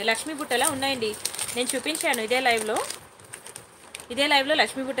తీసుకోండి. లక్ష్మీ బుట్టలా ఉన్నాయండి, నేను చూపించాను ఇదే లైవ్లో. ఇదే లైవ్లో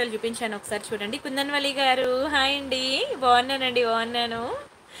లక్ష్మీ బుట్టలు చూపించాను, ఒకసారి చూడండి. కుందన్వలి గారు హాయ్ అండి, బాగున్నానండి, బాగున్నాను.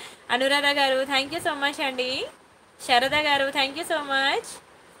 అనురాధ గారు థ్యాంక్ యూ సో మచ్ అండి. శారద గారు thank you so much.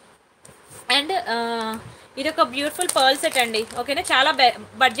 And ఇది ఒక బ్యూటిఫుల్ పర్ల్ సెట్ అండి, ఓకేనా. చాలా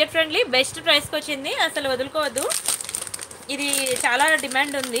బడ్జెట్ ఫ్రెండ్లీ, బెస్ట్ ప్రైస్కి వచ్చింది, అసలు వదులుకోవద్దు. ఇది చాలా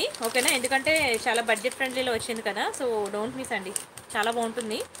డిమాండ్ ఉంది, ఓకేనా, ఎందుకంటే చాలా బడ్జెట్ ఫ్రెండ్లీలో వచ్చింది కదా, సో డోంట్ మిస్ అండి, చాలా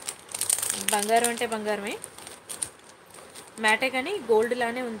బాగుంటుంది. బంగారం అంటే బంగారమే, మ్యాటే కానీ గోల్డ్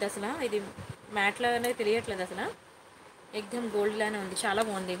లానే ఉంది అసలు. ఇది మ్యాట్ లానే తెలియట్లేదు అసలు, ఎగ్దమ్ గోల్డ్ లానే ఉంది, చాలా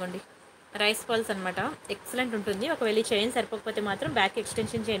బాగుంది. ఇవ్వండి రైస్ పర్ల్స్ అనమాట, ఎక్సలెంట్ ఉంటుంది. ఒకవేళ ఈ చైన్ సరిపోకపోతే మాత్రం బ్యాక్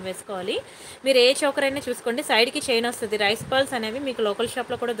ఎక్స్టెన్షన్ చైన్ వేసుకోవాలి. మీరు ఏ చోకర్ అయినా చూసుకోండి, సైడ్కి చైన్ వస్తుంది. రైస్ పర్ల్స్ అనేవి మీకు లోకల్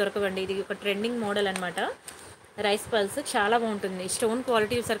షాప్లో కూడా దొరకవండి, ఇది ఒక ట్రెండింగ్ మోడల్ అనమాట. రైస్ పర్ల్స్ చాలా బాగుంటుంది, స్టోన్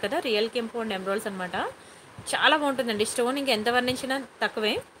క్వాలిటీ చూసారు కదా, రియల్ కెంపు అండ్ ఎమ్రాల్స్ అనమాట, చాలా బాగుంటుందండి. స్టోన్ ఇంక ఎంత వర్ణించినా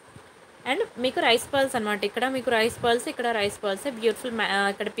తక్కువే. అండ్ మీకు రైస్ పర్ల్స్ అనమాట, ఇక్కడ మీకు రైస్ పర్ల్స్, ఇక్కడ రైస్ పర్ల్స్, బ్యూటిఫుల్.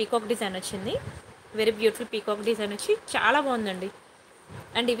 ఇక్కడ పీకాక్ డిజైన్ వచ్చింది, వెరీ బ్యూటిఫుల్ పీకాక్ డిజైన్ వచ్చి చాలా బాగుందండి.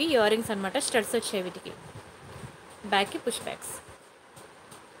 అండ్ ఇవి ఇయర్ రింగ్స్ అనమాట, స్టడ్స్ వచ్చాయి వీటికి, బ్యాక్కి పుష్ బ్యాక్స్,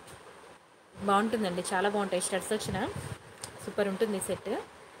 బాగుంటుందండి, చాలా బాగుంటాయి. స్టడ్స్ వచ్చిన సూపర్ ఉంటుంది సెట్,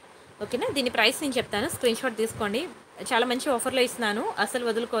 ఓకేనా. దీని ప్రైస్ నేను చెప్తాను, స్క్రీన్ షాట్ తీసుకోండి. చాలా మంచి ఆఫర్లో ఇస్తున్నాను, అసలు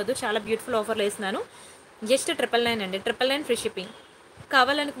వదులుకోవద్దు, చాలా బ్యూటిఫుల్ ఆఫర్లో ఇస్తున్నాను. జస్ట్ 999 అండి, 999 ఫ్రీ షిప్పింగ్.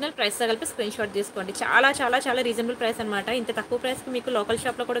 కావాలనుకున్న ప్రైస్తో కలిపి స్క్రీన్ షాట్ తీసుకోండి. చాలా చాలా చాలా రీజనబుల్ ప్రైస్ అనమాట, ఇంత తక్కువ ప్రైస్కి మీకు లోకల్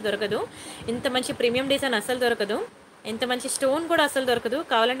షాప్లో కూడా దొరకదు. ఇంత మంచి ప్రీమియం డిజైన్ అసలు దొరకదు, ఇంత మంచి స్టోన్ కూడా అసలు దొరకదు.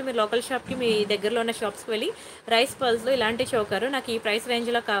 కావాలంటే మీరు లోకల్ షాప్కి, మీ దగ్గరలో ఉన్న షాప్స్కి వెళ్ళి రైస్ పర్ల్స్లో ఇలాంటి చౌకరు నాకు ఈ ప్రైస్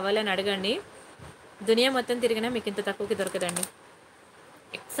రేంజ్లో కావాలి అని అడగండి. దునియా మొత్తం తిరిగినా మీకు ఇంత తక్కువకి దొరకదండి.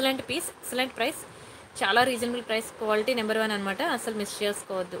 ఎక్సలెంట్ పీస్, ఎక్సలెంట్ ప్రైస్, చాలా రీజనబుల్ ప్రైస్, క్వాలిటీ నెంబర్ 1 అనమాట, అసలు మిస్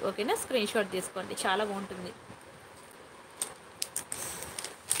చేసుకోవద్దు, ఓకేనా. స్క్రీన్ షాట్ తీసుకోండి, చాలా బాగుంటుంది.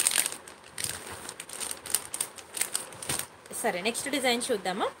 సరే నెక్స్ట్ డిజైన్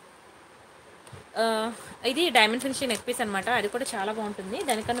చూద్దామా. ఇది డైమండ్ ఫినిషింగ్ నెక్ పీస్ అనమాట, అది కూడా చాలా బాగుంటుంది.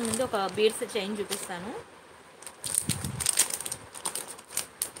 దానికన్నా ముందు ఒక బీడ్స్ చైన్ చూపిస్తాను.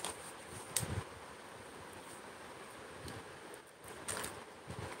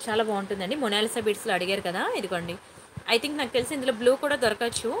 చాలా బాగుంటుందండి, మొనాలిసా బీడ్స్లో అడిగారు కదా, ఇదిగోండి. ఐ థింక్ నాకు తెలిసి ఇందులో బ్లూ కూడా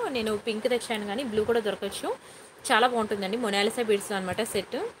దొరకచ్చు, నేను పింక్ తెచ్చాను కానీ బ్లూ కూడా దొరకచ్చు. చాలా బాగుంటుందండి, మొనాలిసా బీడ్స్లో అనమాట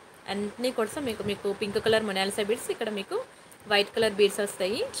సెట్ అన్నీ కూడా మీకు మీకు పింక్ కలర్ మొనాలిసా బీడ్స్, ఇక్కడ మీకు వైట్ కలర్ బీడ్స్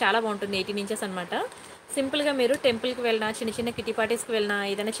వస్తాయి. చాలా బాగుంటుంది, 18 ఇంచెస్ అనమాట. సింపుల్గా మీరు టెంపుల్కి వెళ్ళినా, చిన్న చిన్న కిటీ పార్టీస్కి వెళ్ళినా,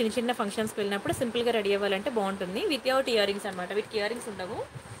 ఏదైనా చిన్న చిన్న ఫంక్షన్స్కి వెళ్ళినప్పుడు సింపుల్గా రెడీ అవ్వాలంటే బాగుంటుంది. వితౌట్ ఇయర్ రింగ్స్ అనమాట, వీటికి ఇయర్ రింగ్స్ ఉండవు.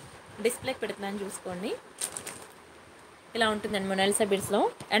 డిస్ప్లేకి పెడుతున్నాను చూసుకోండి, ఇలా ఉంటుందండి మొనాలిసా బీడ్స్లో.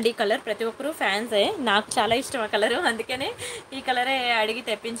 అండ్ ఈ కలర్ ప్రతి ఒక్కరూ ఫ్యాన్సే, నాకు చాలా ఇష్టం ఆ కలరు, అందుకనే ఈ కలరే అడిగి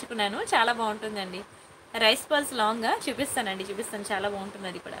తెప్పించుకున్నాను. చాలా బాగుంటుందండి. రైస్ పర్ల్స్ లాంగ్గా చూపిస్తాను, చాలా బాగుంటుంది.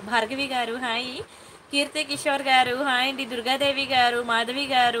 అది కూడా భార్గవి గారు హాయ్, కీర్తి కిషోర్ గారు హాయ్ అండి, దుర్గాదేవి గారు, మాధవి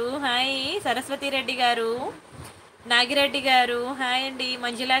గారు హాయ్, సరస్వతి రెడ్డి గారు, నాగిరెడ్డి గారు హాయ్ అండి,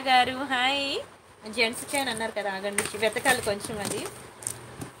 మంజుల గారు హాయ్. జెంట్స్ చైన్ అన్నారు కదా, ఆగండి వెతకాలి కొంచెం అది.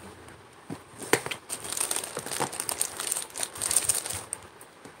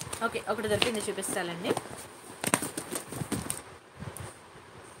 ఓకే ఒకటి దొరికింది, చూపిస్తానండి.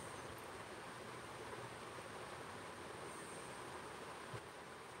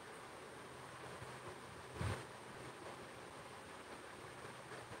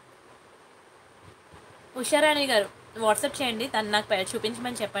 ఉషారాణి గారు వాట్సాప్ చేయండి, తను నాకు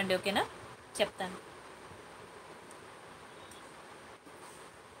చూపించమని చెప్పండి, ఓకేనా, చెప్తాను.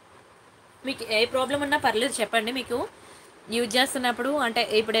 మీకు ఏ ప్రాబ్లం ఉన్నా పర్లేదు చెప్పండి, మీకు యూజ్ చేస్తున్నప్పుడు అంటే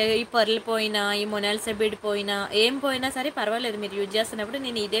ఇప్పుడు ఈ పర్లు పోయినా, ఈ మొనాలిసా బీడ్ పోయినా, ఏం పోయినా సరే పర్వాలేదు, మీరు యూజ్ చేస్తున్నప్పుడు.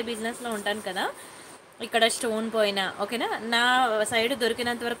 నేను ఇదే బిజినెస్లో ఉంటాను కదా, ఇక్కడ స్టోన్ పోయినా ఓకేనా, నా సైడ్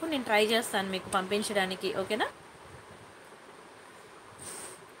దొరికినంత వరకు నేను ట్రై చేస్తాను మీకు పంపించడానికి, ఓకేనా.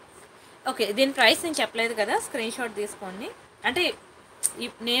 ఓకే దీని ప్రైస్ నేను చెప్పలేదు కదా, స్క్రీన్ షాట్ తీసుకోండి. అంటే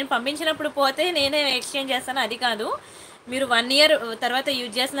నేను పంపించినప్పుడు పోతే నేనే ఎక్స్చేంజ్ చేస్తాను అది కాదు, మీరు 1 ఇయర్ తర్వాత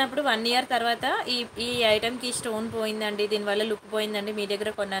యూజ్ చేసినప్పుడు 1 ఇయర్ తర్వాత ఈ ఈ ఐటెంకి స్టోన్ పోయిందండి, దీనివల్ల లుక్ పోయిందండి, మీ దగ్గర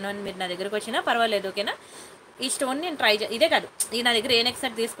కొన్నాను అని మీరు నా దగ్గరకు వచ్చినా పర్వాలేదు, ఓకేనా. ఈ స్టోన్ నేను ఇదే కాదు, ఈ నా దగ్గర ఏ నెక్స్ట్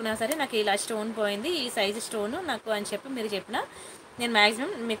సెట్ తీసుకున్నా సరే నాకు ఇలా స్టోన్ పోయింది, ఈ సైజు స్టోను నాకు అని చెప్పి మీరు చెప్పినా నేను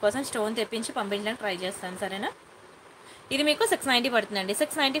మ్యాక్సిమం మీకోసం స్టోన్ తెప్పించి పంపించడానికి ట్రై చేస్తాను, సరేనా. ఇది మీకు 690 పడుతుందండి,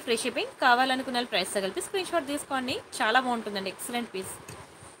 690 ఫ్రీ షిప్పింగ్. కావాలనుకున్న ప్రైస్ కలిపి స్క్రీన్ షాట్ తీసుకోండి, చాలా బాగుంటుందండి, ఎక్సలెంట్ పీస్,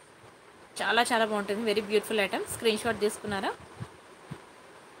 చాలా చాలా బాగుంటుంది, very beautiful item. Screen shot తీసుకున్నారా.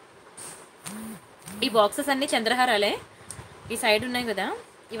 ఈ బాక్సెస్ అన్నీ చంద్రహారాలే, ఈ సైడ్ ఉన్నాయి కదా,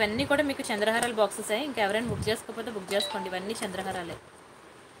 ఇవన్నీ కూడా మీకు చంద్రహారాల బాక్సెసే. ఇంకెవరైనా బుక్ చేసుకోకపోతే బుక్ చేసుకోండి, ఇవన్నీ చంద్రహారాలే.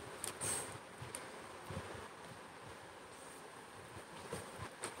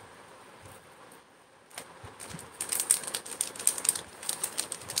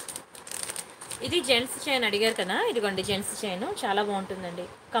 ఇది జెంట్స్ చైన్ అడిగారు కదా, ఇదిగోండి జెంట్స్ చైన్ చాలా బాగుంటుందండి.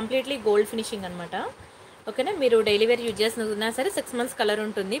 కంప్లీట్లీ గోల్డ్ ఫినిషింగ్ అనమాట. ఓకేనా, మీరు డైలీ వేర్ యూజ్ చేస్తున్నా సరే 6 మంత్స్ కలర్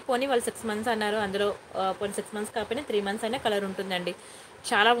ఉంటుంది. పోనీ వాళ్ళు 6 మంత్స్ అన్నారు, అందులో పోనీ 6 మంత్స్ కాకపోయినా 3 మంత్స్ అయినా కలర్ ఉంటుందండి.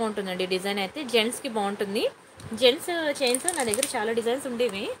 చాలా బాగుంటుందండి డిజైన్ అయితే. జెంట్స్కి బాగుంటుంది. జెంట్స్ చైన్స్ నా దగ్గర చాలా డిజైన్స్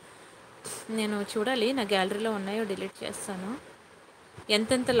ఉండేవి. నేను చూడాలి నా గ్యాలరీలో ఉన్నాయో డిలీట్ చేస్తాను.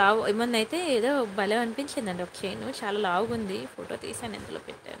 ఎంతెంత లావు ఏమన్నా అయితే ఏదో భలే అనిపించిందండి. ఒక చైన్ చాలా లావుగా ఉంది, ఫోటో తీసాను, ఎంతలో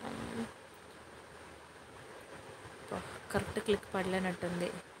పెట్టాను. కరెక్ట్ క్లిక్ పడలేనట్టుంది,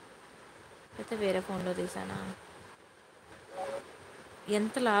 అయితే వేరే ఫోన్లో తీసానా.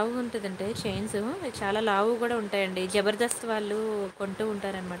 ఎంత లావుగా ఉంటుందంటే చైన్స్, చాలా లావు కూడా ఉంటాయండి. జబర్దస్త్ వాళ్ళు కొంటూ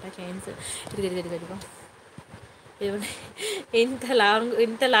ఉంటారనమాట చైన్స్. ఇదిగో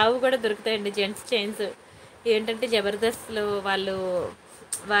ఇంత లావు కూడా దొరుకుతాయండి జెంట్స్ చైన్స్. ఏంటంటే జబర్దస్త్లో వాళ్ళు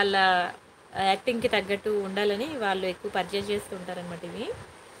వాళ్ళ యాక్టింగ్కి తగ్గట్టు ఉండాలని వాళ్ళు ఎక్కువ పర్చేజ్ చేస్తూ ఉంటారనమాట.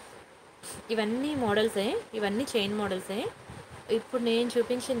 ఇవన్నీ మోడల్సే, ఇవన్నీ చైన్ మోడల్సే. ఇప్పుడు నేను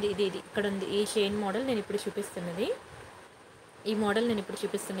చూపించింది ఇది ఇక్కడ ఉంది. ఈ చైన్ మోడల్ నేను ఇప్పుడు చూపిస్తున్నది, ఈ మోడల్ నేను ఇప్పుడు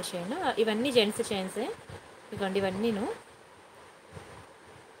చూపిస్తున్న చైన్. ఇవన్నీ జెంట్స్ చైన్సే. ఇదిగోండి ఇవన్నీను,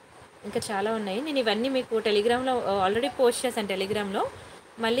 ఇంకా చాలా ఉన్నాయి. నేను ఇవన్నీ మీకు టెలిగ్రామ్లో ఆల్రెడీ పోస్ట్ చేశాను. టెలిగ్రామ్లో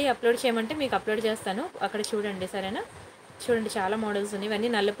మళ్ళీ అప్లోడ్ చేయమంటే మీకు అప్లోడ్ చేస్తాను, అక్కడ చూడండి సరేనా. చూడండి చాలా మోడల్స్ ఉన్నాయి. ఇవన్నీ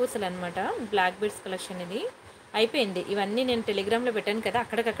నల్లపూసలు అనమాట, బ్లాక్ బీడ్స్ కలెక్షన్. ఇది అయిపోయింది. ఇవన్నీ నేను టెలిగ్రామ్లో పెట్టాను కదా,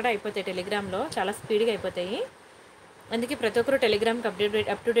 అక్కడికక్కడ అయిపోతాయి. టెలిగ్రామ్లో చాలా స్పీడ్గా అయిపోతాయి. అందుకే ప్రతి ఒక్కరు టెలిగ్రామ్కి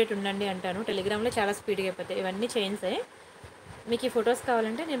అప్ టు డేట్ ఉండండి అంటాను. టెలిగ్రామ్లో చాలా స్పీడ్గా అయిపోతాయి. ఇవన్నీ చైన్సే. మీకు ఈ ఫొటోస్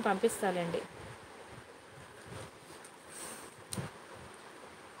కావాలంటే నేను పంపిస్తానండి.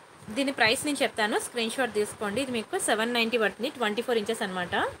 దీని ప్రైస్ నేను చెప్తాను, స్క్రీన్ షాట్ తీసుకోండి. ఇది మీకు 790 పడుతుంది. 24 ఇంచెస్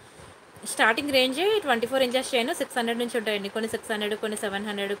అనమాట. స్టార్టింగ్ రేంజ్ 24 ఇంచెస్ చైన్ 600 నుంచి ఉంటాయండి. కొన్ని 600, కొన్ని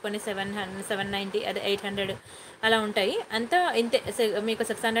 700, కొన్ని 790, అదే 800 అలా ఉంటాయి. అంతా ఇంతే, మీకు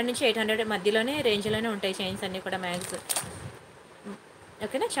 600 నుంచి 800 మధ్యలోనే రేంజ్లోనే ఉంటాయి చైన్స్ అన్నీ కూడా మ్యాక్స్.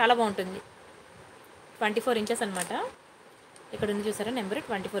 ఓకేనా, చాలా బాగుంటుంది. 24 ఇంచెస్ అనమాట. ఇక్కడ ఉంది చూసారా నెంబర్,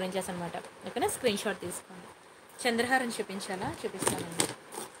 24 ఇంచెస్ అనమాట. ఓకేనా, స్క్రీన్ షాట్ తీసుకోండి. చంద్రహారం చూపించాలా, చూపిస్తానండి.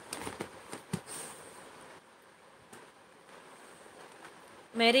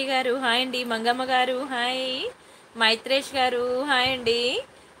 మేరీ గారు హాయ్ అండి. మంగమ్మ గారు హాయ్. మైత్రేష్ గారు హాయ్ అండి.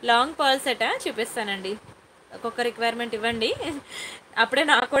 లాంగ్ పర్ల్ సెట్ చూపిస్తానండి. ఒక్కొక్క రిక్వైర్మెంట్ ఇవ్వండి, అప్పుడే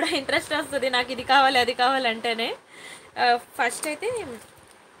నాకు కూడా ఇంట్రెస్ట్ వస్తుంది. నాకు ఇది కావాలి అది కావాలంటేనే. ఫస్ట్ అయితే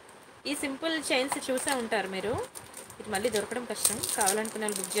ఈ సింపుల్ చైన్స్ చూసే ఉంటారు మీరు, ఇది మళ్ళీ దొరకడం కష్టం. కావాలనుకున్న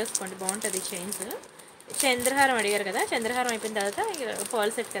వాళ్ళు బుక్ చేసుకోండి, బాగుంటుంది చైన్స్. చంద్రహారం అడిగారు కదా, చంద్రహారం అయిపోయిన తర్వాత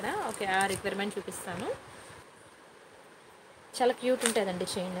పర్ల్ సెట్ కదా, ఓకే ఆ రిక్వైర్మెంట్ చూపిస్తాను. చాలా క్యూట్ ఉంటుందండి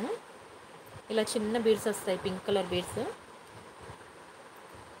చైన్. ఇలా చిన్న బీడ్స్ వస్తాయి, పింక్ కలర్ బీడ్స్.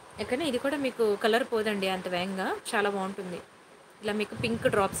 ఎక్కడైనా ఇది కూడా మీకు కలర్ పోదండి అంత వేగంగా, చాలా బాగుంటుంది. ఇలా మీకు పింక్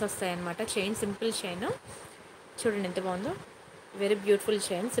డ్రాప్స్ వస్తాయి అన్నమాట. చైన్ సింపుల్ చైన్, చూడండి ఎంత బాగుందో. వెరీ బ్యూటిఫుల్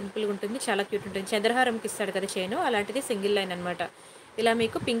చైన్, సింపుల్గా ఉంటుంది, చాలా క్యూట్ ఉంటుంది. చంద్రహారంకి ఇస్తాడు కదా చైన్, అలాంటిది సింగిల్ లైన్ అనమాట. ఇలా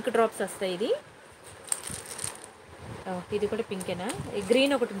మీకు పింక్ డ్రాప్స్ వస్తాయి. ఇది కూడా పింకేనా,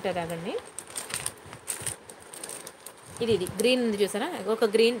 గ్రీన్ ఒకటి ఉంటుంది అదండి. ఇది గ్రీన్ ఉంది చూసారా, ఒక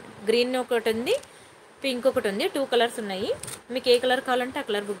గ్రీన్ ఒకటి ఉంది, పింక్ ఒకటి ఉంది. 2 కలర్స్ ఉన్నాయి. మీకు ఏ కలర్ కావాలంటే ఆ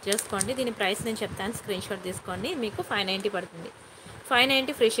కలర్ బుక్ చేసుకోండి. దీని ప్రైస్ నేను చెప్తాను, స్క్రీన్ షాట్ తీసుకోండి. మీకు 590 పడుతుంది.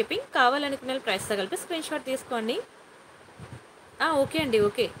 590 ఫ్రీ షిప్పింగ్. కావాలనుకున్న ప్రైస్తో కలిపి స్క్రీన్ షాట్ తీసుకోండి. ఓకే అండి,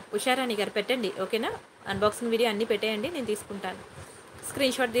 ఓకే ఉషారాణి గారు పెట్టండి, ఓకేనా. అన్బాక్సింగ్ వీడియో అన్నీ పెట్టేయండి, నేను తీసుకుంటాను.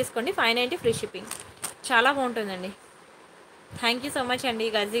 స్క్రీన్ షాట్ తీసుకోండి. 590 ఫ్రీ షిప్పింగ్. చాలా బాగుంటుందండి. థ్యాంక్ యూ సో మచ్ అండి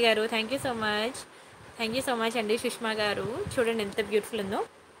గజీ గారు, థ్యాంక్ యూ సో మచ్ అండి. సుష్మా గారు చూడండి ఎంత బ్యూటిఫుల్ ఉందో,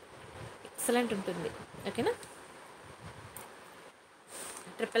 ఎక్సలెంట్ ఉంటుంది. ఓకేనా.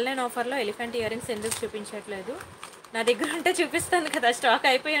 999 ఆఫర్లో ఎలిఫెంట్ ఇయర్ రింగ్స్ ఎందుకు చూపించట్లేదు, నా దగ్గర ఉంటే చూపిస్తాను కదా, స్టాక్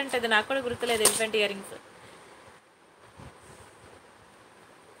అయిపోయి ఉంటుంది. నాకు కూడా గుర్తులేదు ఎలిఫెంట్ ఇయర్ రింగ్స్.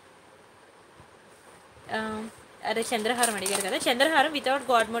 అదే చంద్రహారం అడిగారు కదా, చంద్రహారం వితౌట్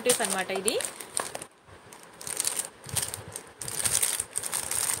గాడ్ మోటివ్స్ అనమాట. ఇది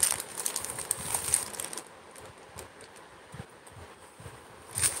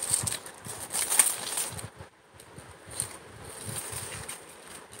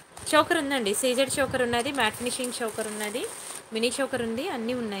చోకర్ ఉందండి, సీజెడ్ చోకర్ ఉన్నది, మ్యాట్ ఫినిషింగ్ చోకర్ ఉన్నది, మినీ చోకర్ ఉంది,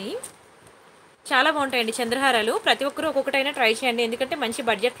 అన్నీ ఉన్నాయి. చాలా బాగుంటాయండి చంద్రహారాలు. ప్రతి ఒక్కరూ ఒక్కొక్కటైనా ట్రై చేయండి, ఎందుకంటే మంచి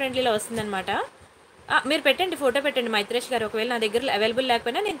బడ్జెట్ ఫ్రెండ్లీలో వస్తుందన్నమాట. మీరు పెట్టండి, ఫోటో పెట్టండి మైత్రేష్ గారు. ఒకవేళ నా దగ్గర అవైలబుల్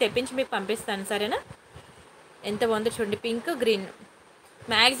లేకపోయినా నేను తెప్పించి మీకు పంపిస్తాను, సరేనా. ఎంత బాగుందో చూడండి, పింక్ గ్రీన్.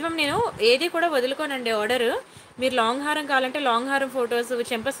 మ్యాక్సిమం నేను ఏది కూడా వదులుకోనండి ఆర్డర్. మీరు లాంగ్ హారం కావాలంటే లాంగ్ హారం ఫొటోస్,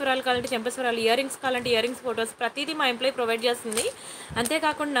 చెంపస్వరాలు కావాలంటే చెంపస్వరాలు, ఇయర్ రింగ్స్ కావాలంటే ఇయర్ రింగ్స్ ఫొటోస్, ప్రతిదీ మా ఎంప్లాయీ ప్రొవైడ్ చేస్తుంది.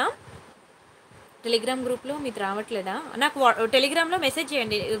 అంతేకాకుండా టెలిగ్రామ్ గ్రూప్లో మీకు రావట్లేదా? నాకు టెలిగ్రామ్లో మెసేజ్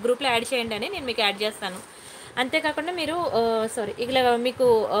చేయండి, గ్రూప్లో యాడ్ చేయండి అని నేను మీకు యాడ్ చేస్తాను. అంతేకాకుండా మీరు సారీ, ఇలా మీకు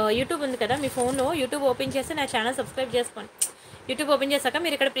యూట్యూబ్ ఉంది కదా, మీ ఫోన్లో యూట్యూబ్ ఓపెన్ చేసి నా ఛానల్ సబ్స్క్రైబ్ చేసుకోండి. యూట్యూబ్ ఓపెన్ చేశాక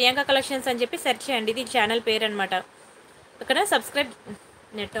మీరు ఇక్కడ ప్రియాంక కలెక్షన్స్ అని చెప్పి సెర్చ్ చేయండి, ఇది ఛానల్ పేరు అనమాట. ఇక్కడ సబ్స్క్రైబ్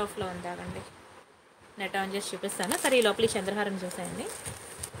నెట్ ఆఫ్లో ఉందాగండి, నెట్ ఆన్ చేసి చూపిస్తాను. సరే, ఈ లోపల ఈ చంద్రహారం చూసేయండి.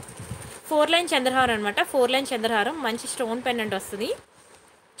 4 లైన్ చంద్రహారం అనమాట. 4 లైన్ చంద్రహారం, మంచి స్టోన్ పెండెంట్ వస్తుంది,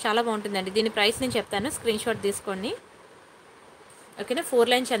 చాలా బాగుంటుందండి. దీని ప్రైస్ నేను చెప్తాను, స్క్రీన్ షాట్ తీసుకోండి. ఓకేనా, 4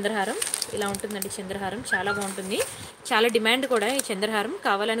 లైన్ చంద్రహారం ఇలా ఉంటుందండి. చంద్రహారం చాలా బాగుంటుంది, చాలా డిమాండ్ కూడా ఈ చంద్రహారం.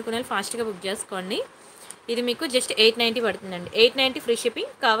 కావాలనుకునే వాళ్ళు ఫాస్ట్గా బుక్ చేసుకోండి. ఇది మీకు జస్ట్ 890 పడుతుందండి. 890 ఫ్రీ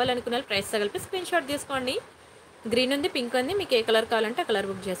షిప్పింగ్. కావాలనుకునే వాళ్ళు ప్రైస్ తగిలిపి స్క్రీన్ షాట్ తీసుకోండి. గ్రీన్ ఉంది, పింక్ ఉంది, మీకు ఏ కలర్ కావాలంటే ఆ కలర్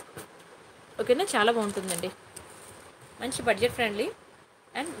బుక్ చేసుకోండి. ఓకేనా, చాలా బాగుంటుందండి, మంచి budget friendly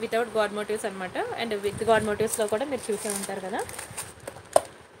and without God motifs అనమాట. అండ్ విత్ గాడ్ మోటివ్స్లో కూడా మీరు చూసే ఉంటారు కదా.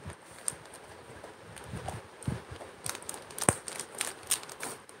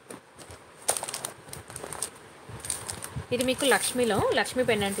 ఇది మీకు లక్ష్మీలో, లక్ష్మీ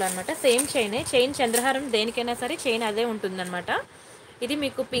పెండెంట్లో అనమాట. సేమ్ చైన్ చంద్రహారం దేనికైనా సరే చైన్ అదే ఉంటుందన్నమాట. ఇది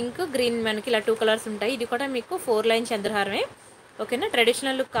మీకు పింక్ గ్రీన్, మనకి ఇలా 2 కలర్స్ ఉంటాయి. ఇది కూడా మీకు 4 లైన్ చంద్రహారమే. ఓకేనా,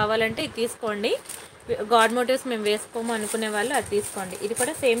 ట్రెడిషనల్ లుక్ కావాలంటే ఇది తీసుకోండి. గాడ్ మోటివ్స్ మేము వేసుకోము అనుకునే వాళ్ళు అది తీసుకోండి. ఇది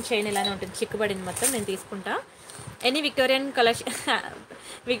కూడా సేమ్ చైన్ ఇలానే ఉంటుంది, చిక్కుబడింది మొత్తం. నేను తీసుకుంటా. Any Victorian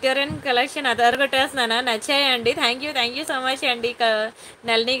collection అదరగొట్టేస్తున్నానా, నచ్చాయండి. Thank you so much అండి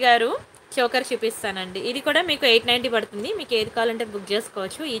నళిని గారు. చోకర్ చూపిస్తానండి. ఇది కూడా మీకు 890 పడుతుంది. మీకు ఏది కావాలంటే బుక్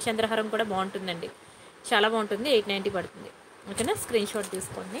చేసుకోవచ్చు. ఈ చంద్రహారం కూడా బాగుంటుందండి, చాలా బాగుంటుంది. 890 పడుతుంది. ఓకేనా, స్క్రీన్ షాట్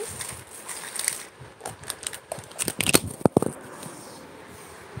తీసుకోండి.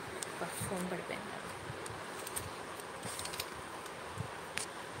 ఫోన్ పడిపోయింది.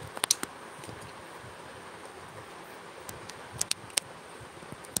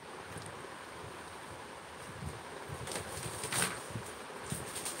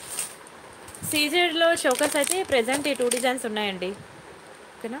 సీజెడ్లో చోకర్స్ అయితే ప్రెజెంట్ ఈ 2 డిజైన్స్ ఉన్నాయండి.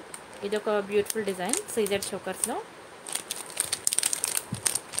 ఓకేనా, ఇది ఒక బ్యూటిఫుల్ డిజైన్ సీజెడ్ చోకర్స్లో.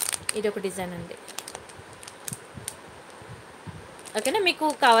 ఇది ఒక డిజైన్ అండి. ఓకేనా, మీకు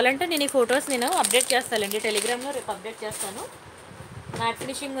కావాలంటే నేను ఈ ఫొటోస్ నేను అప్డేట్ చేస్తానండి టెలిగ్రామ్లో, రేపు అప్డేట్ చేస్తాను. మ్యాట్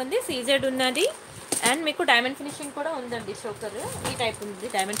ఫినిషింగ్ ఉంది, సీజెడ్ ఉన్నది, అండ్ మీకు డైమండ్ ఫినిషింగ్ కూడా ఉందండి. చోకర్ ఈ టైప్ ఉంది,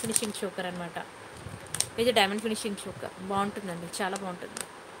 డైమండ్ ఫినిషింగ్ చోకర్ అనమాట. ఇది డైమండ్ ఫినిషింగ్ చోకర్, బాగుంటుందండి, చాలా బాగుంటుంది.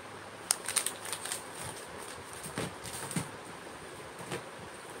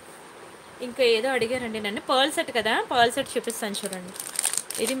 ఇంకా ఏదో అడిగారండి నన్ను, పర్ల్ సెట్ కదా, పర్ల్ సెట్ చూపిస్తాను చూడండి.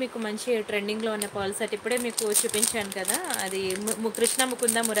 ఇది మీకు మంచి ట్రెండింగ్లో ఉన్న పర్ల్ సెట్, ఇప్పుడే మీకు చూపించాను కదా. అది కృష్ణ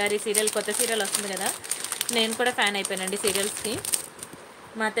ముకుంద మురారి సీరియల్, కొత్త సీరియల్ వస్తుంది కదా, నేను కూడా ఫ్యాన్ అయిపోయానండి సీరియల్స్కి.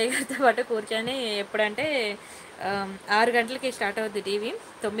 మా అత్తయ్య గారితో పాటు కూర్చొని ఎప్పుడంటే 6 గంటలకి స్టార్ట్ అవుద్ది టీవీ,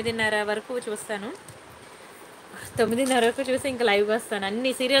 9:30 వరకు చూస్తాను. 9:30 వరకు చూసి ఇంకా లైవ్గా వస్తాను.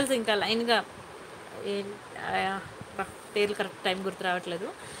 అన్ని సీరియల్స్ ఇంకా లైన్గా, పేర్లు కరెక్ట్ టైం గుర్తు రావట్లేదు,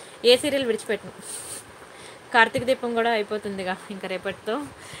 ఏ సీరియల్ విడిచిపెట్టను. కార్తీక దీపం కూడా అయిపోతుందిగా ఇంకా రేపటితో.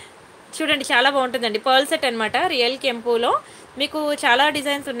 చూడండి, చాలా బాగుంటుందండి. పర్ల్ సెట్ అనమాట, రియల్ కెంపులో మీకు చాలా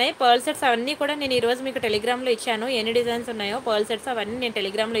డిజైన్స్ ఉన్నాయి. పర్ల్ సెట్స్ అవన్నీ కూడా నేను ఈరోజు మీకు టెలిగ్రామ్లో ఇచ్చాను. ఎన్ని డిజైన్స్ ఉన్నాయో పర్ల్ సెట్స్ అవన్నీ నేను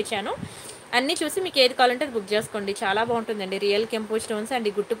టెలిగ్రామ్లో ఇచ్చాను. అన్నీ చూసి మీకు ఏది కావాలంటే అది బుక్ చేసుకోండి. చాలా బాగుంటుందండి. రియల్ కెంపు స్టోన్స్ అండ్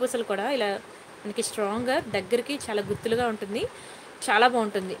ఈ గుట్టు పూసలు కూడా ఇలా మనకి స్ట్రాంగ్గా దగ్గరికి చాలా గుత్తులుగా ఉంటుంది, చాలా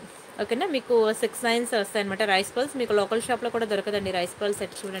బాగుంటుంది. ఓకేనా, మీకు 6 లైన్స్ వస్తాయి అనమాట. రైస్ పర్ల్స్ మీకు లోకల్ షాప్లో కూడా దొరకదండి. రైస్ పర్ల్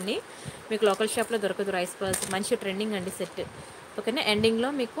సెట్ చూడండి, మీకు లోకల్ షాప్లో దొరకదు రైస్ పర్ల్స్. మంచి ట్రెండింగ్ అండి సెట్. ఓకేనా, ఎండింగ్లో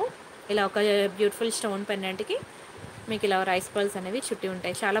మీకు ఇలా ఒక బ్యూటిఫుల్ స్టోన్ పెండెంట్కి మీకు ఇలా రైస్ పర్ల్స్ అనేవి చుట్టి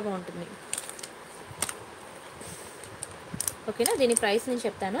ఉంటాయి, చాలా బాగుంటుంది. ఓకేనా, దీని ప్రైస్ నేను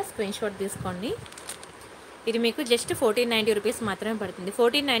చెప్తాను, స్క్రీన్ షాట్ తీసుకోండి. ఇది మీకు జస్ట్ 1490 రూపీస్ మాత్రమే పడుతుంది.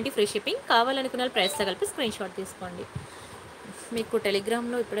 1490 ఫ్రీ షిప్పింగ్. కావాలనుకున్న ప్రైస్తో కలిపి స్క్రీన్ షాట్ తీసుకోండి. మీకు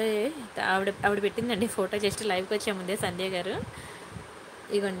టెలిగ్రామ్లో ఇప్పుడే ఆవిడ పెట్టిందండి ఫోటో, జస్ట్ లైవ్కి వచ్చే ముందే సంధ్య గారు.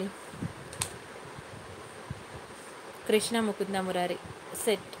 ఇవ్వండి, కృష్ణ ముకుంద మురారి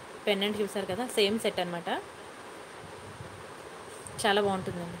సెట్ పెండెంట్ చూసారు కదా, సేమ్ సెట్ అనమాట, చాలా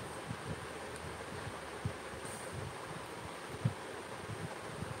బాగుంటుందండి.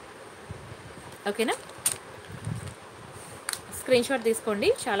 ఓకేనా, స్క్రీన్ షాట్ తీసుకోండి,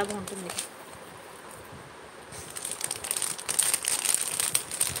 చాలా బాగుంటుంది.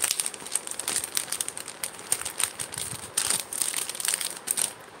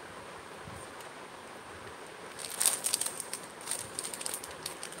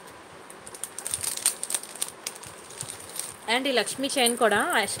 అండ్ ఈ లక్ష్మీ చైన్ కూడా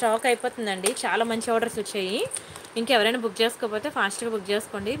స్టాక్ అయిపోతుందండి, చాలా మంచి ఆర్డర్స్ వచ్చాయి. ఇంకెవరైనా బుక్ చేసుకోకపోతే ఫాస్ట్గా బుక్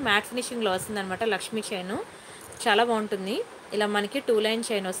చేసుకోండి. మ్యాట్ ఫినిషింగ్లో వస్తుందన్నమాట లక్ష్మీ చైన్, చాలా బాగుంటుంది. ఇలా మనకి 2 లైన్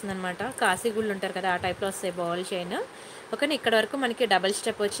చైన్ వస్తుందనమాట. కాశీగుళ్ళు ఉంటారు కదా, ఆ టైప్‌లో వస్తాయి బాల్ చైన్. ఓకేనా. ఇక్కడ వరకు మనకి డబుల్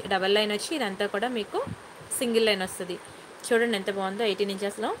స్టెప్ వచ్చి డబుల్ లైన్ వచ్చి ఇదంతా కూడా మీకు సింగిల్ లైన్ వస్తది. చూడండి ఎంత బాగుందో. 18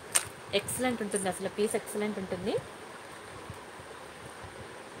 ఇంచెస్‌లో ఎక్సలెంట్ ఉంటుంది, అసలు పీస్ ఎక్సలెంట్ ఉంటుంది.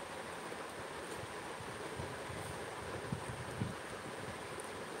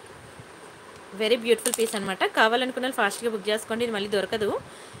 వెరీ బ్యూటిఫుల్ పీస్ అనమాట. కావాలనుకున్న వాళ్ళు ఫాస్ట్‌గా బుక్ చేసుకోండి. ఇది మళ్ళీ దొరకదు.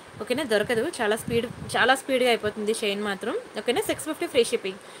 ఓకేనా, దొరకదు. చాలా స్పీడ్‌గా అయిపోతుంది చైన్ మాత్రం. ఓకేనా. 650 ఫ్రీ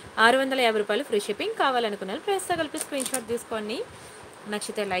షిప్పింగ్. ₹650 free shipping. కావాలనుకున్న వాళ్ళు ప్రైస్‌తో కలిపి స్క్రీన్‌షాట్ తీసుకోండి.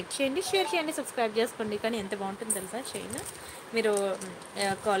 నచ్చితే లైక్ చేయండి, షేర్ చేయండి, సబ్స్క్రైబ్ చేసుకోండి. కానీ ఎంత బాగుంటుందో తెలుసా చైన్. మీరు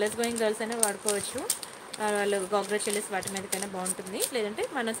కాలేజ్ గోయింగ్ గర్ల్స్ అయినా వాడుకోవచ్చు. వాళ్ళు గోగ్రా చిల్లీస్ వాటి మీదకైనా బాగుంటుంది, లేదంటే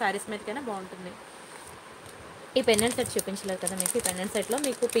మన శారీస్ మీదకైనా బాగుంటుంది. ఈ పెండెంట్ సెట్ చూపించలేదు కదా మీకు. ఈ పెండెంట్ సెట్లో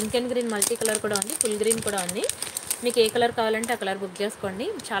మీకు pink and green multi colour కూడా ఉంది, ఫుల్ గ్రీన్ కూడా ఉంది. మీకు ఏ కలర్ కావాలంటే ఆ కలర్ బుక్ చేసుకోండి.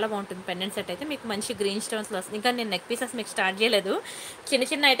 చాలా బాగుంటుంది పెండెంట్ సెట్ అయితే. మీకు మంచి గ్రీన్ స్టోన్స్లో వస్తుంది. ఇంకా నేను నెక్ పీసెస్ మీకు స్టార్ట్ చేయలేదు. చిన్న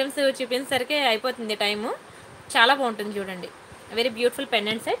చిన్న ఐటమ్స్ చూపించేసరికి అయిపోతుంది టైము. చాలా బాగుంటుంది చూడండి. Very beautiful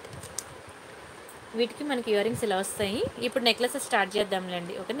pendant set. వీటికి మనకి ఇయర్ రింగ్స్ ఇలా వస్తాయి. ఇప్పుడు necklaces start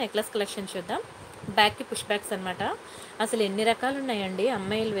చేద్దాంలేండి. Okay, necklace collection చూద్దాం. బ్యాక్కి పుష్ బ్యాక్స్ అనమాట. అసలు ఎన్ని రకాలు ఉన్నాయండి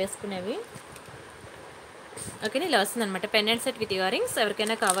అమ్మాయిలు వేసుకునేవి. ఓకేనా, ఇలా వస్తుంది అనమాట pendant set with ear rings.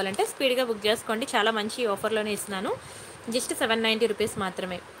 ఎవరికైనా కావాలంటే స్పీడ్గా బుక్ చేసుకోండి. చాలా మంచి ఆఫర్లోనే ఇస్తున్నాను. జస్ట్ ₹790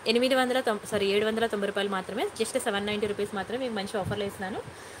 మాత్రమే. 790 రూపాయలు మాత్రమే. జస్ట్ ₹790 మాత్రమే. మీకు మంచి ఆఫర్లో ఇస్తున్నాను.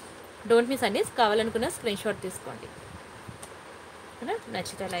 డోంట్ మిస్ అండి. కావాలనుకున్న స్క్రీన్ షాట్ తీసుకోండి. ఓకేనా,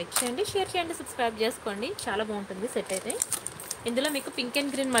 నచ్చితే లైక్ చేయండి, షేర్ చేయండి, సబ్స్క్రైబ్ చేసుకోండి. చాలా బాగుంటుంది సెట్ అయితే. ఇందులో మీకు pink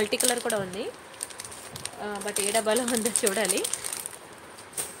and green multi colour కూడా ఉంది. బట్ ఏ డబ్బాలో ఉందో చూడాలి.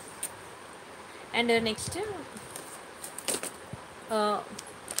 అండ్ నెక్స్ట్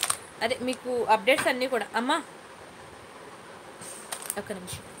అదే మీకు అప్డేట్స్ అన్నీ కూడా. అమ్మా ఒక్క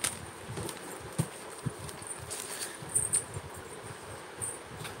నిమిషం.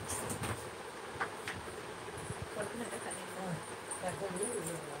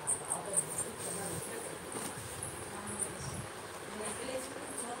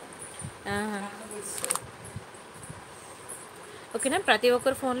 ఓకేనా, ప్రతి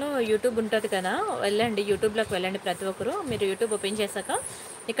ఒక్కరు ఫోన్లో యూట్యూబ్ ఉంటుంది కదా, వెళ్ళండి యూట్యూబ్లోకి వెళ్ళండి. ప్రతి ఒక్కరు మీరు యూట్యూబ్ ఓపెన్ చేశాక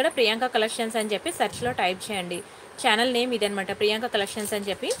ఇక్కడ ప్రియాంక కలెక్షన్స్ అని చెప్పి సెర్చ్లో టైప్ చేయండి. ఛానల్ నేమ్ ఇదనమాట, ప్రియాంక కలెక్షన్స్ అని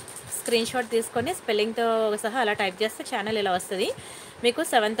చెప్పి స్క్రీన్ షాట్ తీసుకొని స్పెల్లింగ్తో సహా అలా టైప్ చేస్తే ఛానల్ ఇలా వస్తుంది. మీకు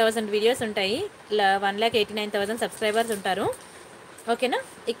 7,000 వీడియోస్ ఉంటాయి. 1,89,000 సబ్స్క్రైబర్స్ ఉంటారు. ఓకేనా.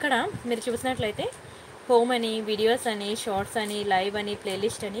 ఇక్కడ మీరు చూసినట్లయితే హోమ్ అని, వీడియోస్ అని, షార్ట్స్ అని, లైవ్ అని,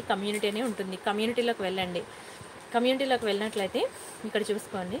 ప్లేలిస్ట్ అని, కమ్యూనిటీ అని ఉంటుంది. కమ్యూనిటీలోకి వెళ్ళండి. కమ్యూనిటీలోకి వెళ్ళినట్లయితే ఇక్కడ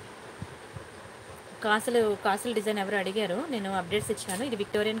చూసుకోండి. కాసులు డిజైన్ ఎవరు అడిగారు, నేను అప్డేట్స్ ఇచ్చాను. ఇది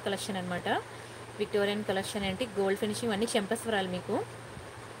విక్టోరియన్ కలెక్షన్ అనమాట. విక్టోరియన్ కలెక్షన్ ఏంటి, గోల్డ్ ఫినిషింగ్ అన్నీ చెంపస్వరాలు మీకు.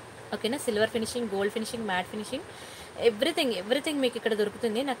 ఓకేనా, silver finishing, gold finishing, matte finishing, everything మీకు ఇక్కడ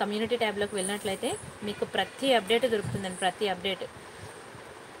దొరుకుతుంది. నా కమ్యూనిటీ ట్యాబ్లోకి వెళ్ళినట్లయితే మీకు ప్రతి అప్డేట్ దొరుకుతుందండి, ప్రతి అప్డేట్.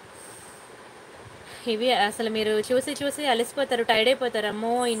 ఇవి అసలు మీరు చూసి అలసిపోతారు, టైర్డ్ అయిపోతారు.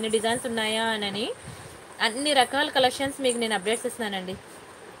 అమ్మో ఇన్ని డిజైన్స్ ఉన్నాయా అని. అన్ని రకాల కలెక్షన్స్ మీకు నేను అప్డేట్స్ ఇస్తున్నానండి.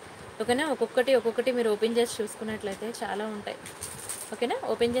 ఓకేనా, ఒక్కొక్కటి మీరు ఓపెన్ చేసి చూసుకున్నట్లయితే చాలా ఉంటాయి. ఓకేనా,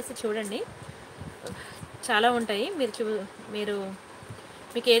 ఓపెన్ చేసి చూడండి, చాలా ఉంటాయి. మీరు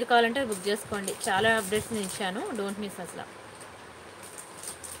మీకు ఏది కావాలంటే అది బుక్ చేసుకోండి. చాలా అప్డేట్స్ నేను ఇచ్చాను, డోంట్ మిస్ అసలు.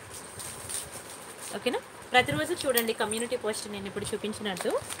 ఓకేనా, ప్రతిరోజు చూడండి కమ్యూనిటీ పోస్ట్ నేను ఇప్పుడు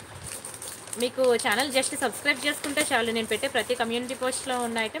చూపించినట్టు. మీకు ఛానల్ జస్ట్ సబ్స్క్రైబ్ చేసుకుంటే చాలు. నేను పెట్టే ప్రతి కమ్యూనిటీ పోస్ట్లో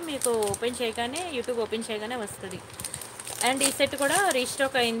ఉన్న ఐటమ్ మీకు ఓపెన్ చేయగానే, యూట్యూబ్ ఓపెన్ చేయగానే వస్తుంది. అండ్ ఈ సెట్ కూడా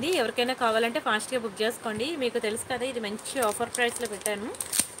రీస్టాక్ అయింది. ఎవరికైనా కావాలంటే ఫాస్ట్గా బుక్ చేసుకోండి. మీకు తెలుసు కదా, ఇది మంచి ఆఫర్ ప్రైస్లో పెట్టాను.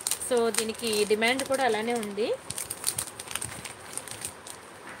 సో దీనికి డిమాండ్ కూడా అలానే ఉంది.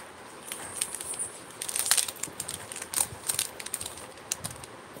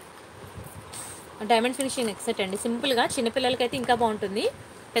 డైమండ్ ఫినిషింగ్ నెక్ సెట్ అండి. సింపుల్గా చిన్నపిల్లలకైతే ఇంకా బాగుంటుంది.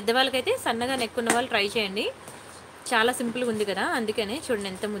 పెద్దవాళ్ళకైతే సన్నగా నెక్ ఉన్న వాళ్ళు ట్రై చేయండి. చాలా సింపుల్గా ఉంది కదా, అందుకనే చూడండి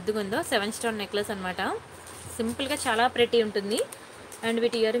ఎంత ముద్దుగా ఉందో. 7 స్టోన్ నెక్లెస్ అనమాట. సింపుల్గా చాలా ప్రెటీ ఉంటుంది. అండ్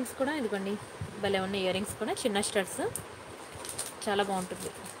వీటి ఇయర్ రింగ్స్ కూడా ఇదిగోండి, భలే ఉన్న ఇయర్ రింగ్స్ కూడా చిన్న స్టడ్స్, చాలా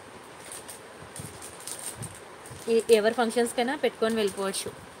బాగుంటుంది. ఎవరి ఫంక్షన్స్కైనా పెట్టుకొని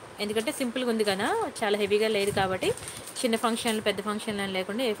వెళ్ళిపోవచ్చు. ఎందుకంటే సింపుల్గా ఉంది కదా, చాలా హెవీగా లేదు కాబట్టి చిన్న ఫంక్షన్లు పెద్ద ఫంక్షన్లు అని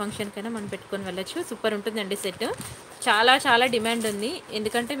లేకుండా ఏ ఫంక్షన్కైనా మనం పెట్టుకొని వెళ్ళొచ్చు. సూపర్ ఉంటుందండి సెట్. చాలా డిమాండ్ ఉంది.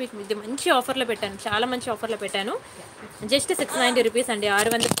 ఎందుకంటే మీకు ఇది మంచి ఆఫర్లో పెట్టాను, చాలా మంచి ఆఫర్లో పెట్టాను. జస్ట్ ₹690 అండి.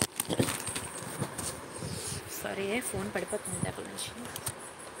 600. సారీ, ఫోన్ పడిపోతుంది అక్కడ నుంచి.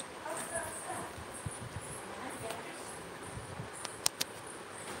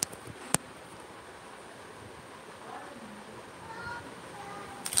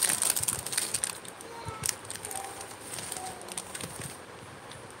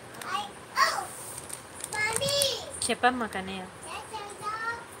 చెప్పమ్మా కన్నయ్య.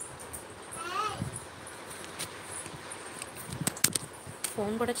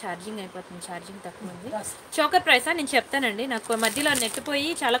 ఫోన్ కూడా ఛార్జింగ్ అయిపోతుంది, ఛార్జింగ్ తక్కువ ఉంది. చోకర్ ప్రైసా నేను చెప్తానండి. నాకు మధ్యలో నెట్ పోయి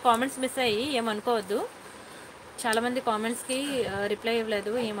చాలా కామెంట్స్ మిస్ అయ్యి ఏమనుకోవద్దు. చాలామంది కామెంట్స్కి రిప్లై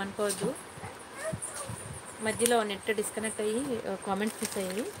ఇవ్వలేదు, ఏమనుకోవద్దు. మధ్యలో నెట్ డిస్కనెక్ట్ అయ్యి కామెంట్స్ మిస్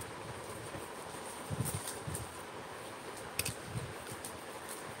అయ్యాయి.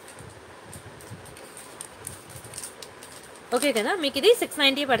 ఓకే కదా, మీకు ఇది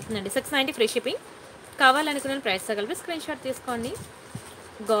 690 పడుతుందండి. 690 ఫ్రీ షిప్పింగ్. కావాలనుకున్న ప్రైస్తో కలిపి స్క్రీన్ షాట్ తీసుకోండి.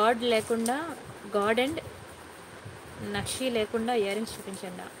 గాడ్ లేకుండా, గాడ్ అండ్ నక్షి లేకుండా ఇయర్ రింగ్స్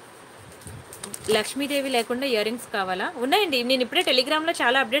చూపించండి. లక్ష్మీదేవి లేకుండా ఇయర్ రింగ్స్ కావాలా? ఉన్నాయండి, నేను ఇప్పుడే టెలిగ్రామ్లో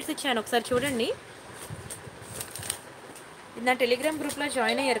చాలా అప్డేట్స్ ఇచ్చాను, ఒకసారి చూడండి. నా టెలిగ్రామ్ గ్రూప్లో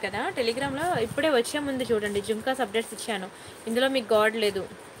జాయిన్ అయ్యారు కదా, టెలిగ్రామ్లో ఇప్పుడే వచ్చే ముందు చూడండి, జుంకాస్ అప్డేట్స్ ఇచ్చాను. ఇందులో మీకు గాడ్ లేదు,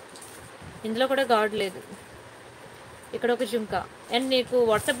 ఇందులో కూడా గాడ్ లేదు. ఇక్కడ ఒక జుంకా. అండ్ మీకు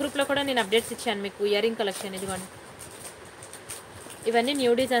వాట్సాప్ గ్రూప్లో కూడా నేను అప్డేట్స్ ఇచ్చాను మీకు ఇయర్ రింగ్ కలెక్షన్. ఇదిగోండి, ఇవన్నీ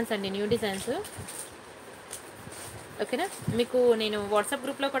న్యూ డిజైన్స్ అండి, న్యూ డిజైన్స్. ఓకేనా, మీకు నేను వాట్సాప్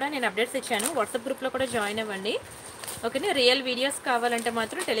గ్రూప్లో కూడా నేను అప్డేట్స్ ఇచ్చాను, వాట్సాప్ గ్రూప్లో కూడా జాయిన్ అవ్వండి. ఓకేనా, రియల్ వీడియోస్ కావాలంటే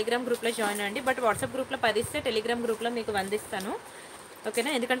మాత్రం టెలిగ్రామ్ గ్రూప్లో జాయిన్ అవ్వండి. బట్ వాట్సాప్ గ్రూప్లో 10 ఇస్తే టెలిగ్రామ్ గ్రూప్లో మీకు 100 ఇస్తాను.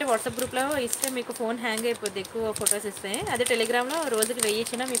 ఓకేనా, ఎందుకంటే వాట్సాప్ గ్రూప్లో ఇస్తే మీకు ఫోన్ హ్యాంగ్ అయిపోద్ది ఎక్కువ ఫొటోస్ ఇస్తే. అదే టెలిగ్రామ్లో రోజుకి 1000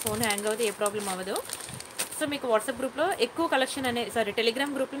 ఇచ్చినా మీ ఫోన్ హ్యాంగ్ అవుతుంది, ఏ ప్రాబ్లం అవ్వదు. సో మీకు వాట్సాప్ గ్రూప్లో ఎక్కువ కలెక్షన్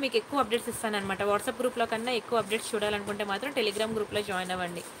టెలిగ్రామ్ గ్రూప్లో మీకు ఎక్కువ అప్డేట్స్ ఇస్తాను అనమాట. వాట్సాప్ గ్రూప్లో కన్నా ఎక్కువ అప్డేట్స్ చూడాలనుకుంటే మాత్రం టెలిగ్రామ్ గ్రూప్లో జాయిన్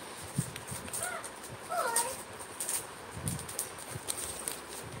అవ్వండి.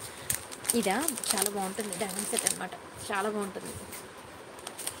 ఇదా చాలా బాగుంటుంది, డైమండ్ సెట్ అనమాట, చాలా బాగుంటుంది.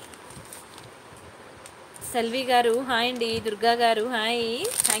 సెల్వి గారు హాయ్ అండి, దుర్గా గారు hi,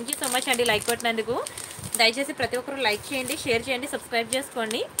 thank you so much అండి లైక్ కొట్టినందుకు. దయచేసి ప్రతి ఒక్కరు లైక్ చేయండి, షేర్ చేయండి, సబ్స్క్రైబ్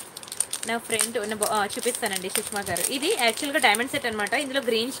చేసుకోండి. నా ఫ్రెండ్ చూపిస్తానండి, సుష్మా గారు. ఇది యాక్చువల్గా డైమండ్ సెట్ అనమాట. ఇందులో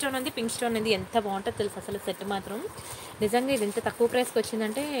గ్రీన్ స్టోన్ ఉంది, పింక్ స్టోన్ ఉంది. ఎంత బాగుంటుందో తెలుసు అసలు సెట్ మాత్రం. నిజంగా ఇది ఇంత తక్కువ ప్రైస్కి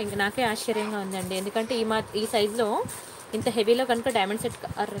వచ్చిందంటే నాకే ఆశ్చర్యంగా ఉందండి. ఎందుకంటే ఈ సైజులో ఇంత హెవీలో కనుక డైమండ్ సెట్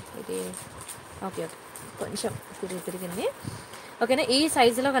ఇది ఓకే కొంచెం తిరిగింది. ఓకేనా, ఈ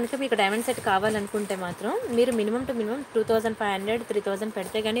సైజులో కనుక మీకు డైమండ్ సెట్ కావాలనుకుంటే మాత్రం మీరు మినిమం టు మినిమం 2500 3000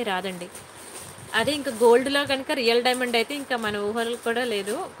 పెడితే కానీ రాదండి. అదే ఇంకా గోల్డ్లో కనుక రియల్ డైమండ్ అయితే ఇంకా మన ఊహలు కూడా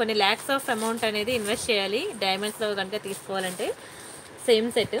లేదు. కొన్ని ల్యాక్స్ ఆఫ్ అమౌంట్ అనేది ఇన్వెస్ట్ చేయాలి డైమండ్స్లో కనుక తీసుకోవాలంటే. సేమ్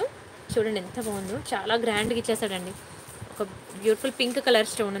సెట్ చూడండి ఎంత బాగుందో, చాలా గ్రాండ్గా ఇచ్చేసాడండి. ఒక బ్యూటిఫుల్ పింక్ కలర్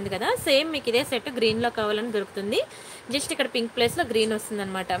స్టోన్ ఉంది కదా, సేమ్ మీకు ఇదే సెట్ గ్రీన్లో కావాలని దొరుకుతుంది. జస్ట్ ఇక్కడ పింక్ ప్లేస్లో గ్రీన్ వస్తుంది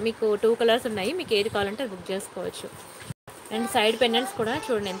అనమాట. మీకు 2 కలర్స్ ఉన్నాయి, మీకు ఏది కావాలంటే అది బుక్ చేసుకోవచ్చు. అండ్ సైడ్ పెండెంట్స్ కూడా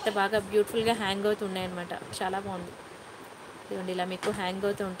చూడండి ఎంత బాగా బ్యూటిఫుల్గా హ్యాంగ్ అవుతూ ఉన్నాయన్నమాట, చాలా బాగుంది. ఇదిగోండి ఇలా మీకు హ్యాంగ్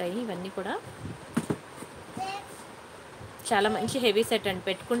అవుతూ ఉంటాయి. ఇవన్నీ కూడా చాలా మంచి హెవీ సెట్ అండి,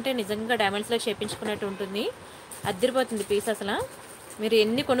 పెట్టుకుంటే నిజంగా డైమండ్స్లో చేయించుకున్నట్టు ఉంటుంది. అద్దరిపోతుంది పీస్ అసలు. మీరు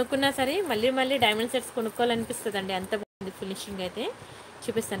ఎన్ని కొనుక్కున్నా సరే మళ్ళీ మళ్ళీ డైమండ్ సెట్స్ కొనుక్కోవాలనిపిస్తుంది అండి, అంత బాగుంది ఫినిషింగ్ అయితే.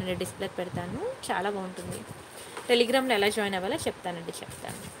 చూపిస్తానండి, డిస్ప్లేకి పెడతాను, చాలా బాగుంటుంది. టెలిగ్రామ్లో ఎలా జాయిన్ అవ్వాలో చెప్తాను.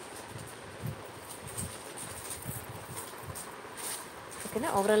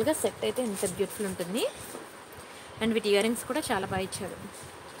 ఓకేనా, ఓవరాల్గా సెట్ అయితే ఇంత బ్యూటిఫుల్ ఉంటుంది. అండ్ వీటి ఇయర్ రింగ్స్ కూడా చాలా బాగా ఇచ్చాడు.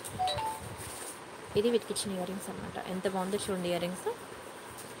 ఇది వీటికి ఇచ్చిన ఇయర్ రింగ్స్ అనమాట, ఎంత బాగుందో చూడండి. ఇయర్ రింగ్స్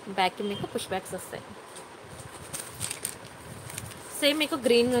బ్యాక్కి మీకు పుష్ బ్యాక్స్ వస్తాయి. సేమ్ మీకు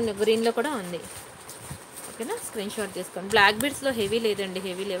గ్రీన్లో కూడా ఉంది. ఓకేనా, స్క్రీన్ షాట్ తీసుకోండి. బ్లాక్ బీడ్స్లో హెవీ లేదండి,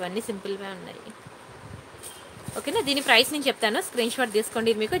 హెవీ లేవు, అన్నీ సింపుల్గా ఉన్నాయి. ఓకేనా, దీని ప్రైస్ నేను చెప్తాను, స్క్రీన్ షాట్ తీసుకోండి.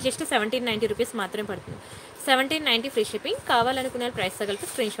 ఇది మీకు జస్ట్ 1790 రూపీస్ మాత్రమే పడుతుంది. 1790 ఫ్రీ షిప్పింగ్. కావాలనుకునే ప్రైస్ తగిలితే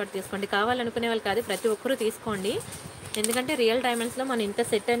స్క్రీన్ షాట్ తీసుకోండి. కావాలనుకునే వాళ్ళు కాదు, ప్రతి ఒక్కరూ తీసుకోండి. ఎందుకంటే రియల్ డైమండ్స్లో మనం ఇంత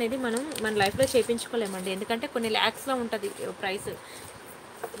సెట్ అనేది మనం మన లైఫ్లో చేయించుకోలేమండి. ఎందుకంటే కొన్ని ల్యాక్స్లో ఉంటుంది ప్రైస్,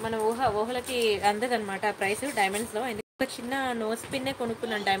 మన ఊహలకి అందదనమాట ఆ ప్రైస్ డైమండ్స్లో. ఒక చిన్న నోస్ పిన్నే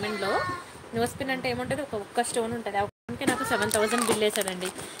కొనుక్కున్నాను డైమండ్లో. నోస్ పిన్ అంటే ఏముంటుంది, ఒక్క స్టోన్ ఉంటుంది. ఆ ఒక్కకి నాకు 7000 బిల్ వేసాడండి.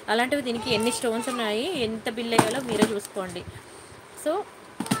 అలాంటివి దీనికి ఎన్ని స్టోన్స్ ఉన్నాయి, ఎంత బిల్ అయ్యాలో మీరే చూసుకోండి. సో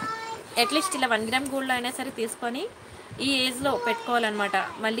అట్లీస్ట్ ఇలా 1 గ్రామ్ గోల్డ్లో అయినా సరే తీసుకొని ఈ ఏజ్లో పెట్టుకోవాలన్నమాట.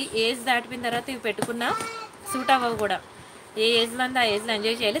 మళ్ళీ ఏజ్ దాటిపోయిన తర్వాత ఇవి పెట్టుకున్నా సూట్ అవ్వవు కూడా. ఏ ఏజ్లో అంతా ఆ ఏజ్లో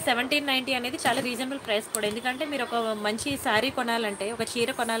ఎంజాయ్ చేయాలి. 1790 అనేది చాలా రీజనబుల్ ప్రైస్ కూడా. ఎందుకంటే మీరు ఒక మంచి శారీ కొనాలంటే, ఒక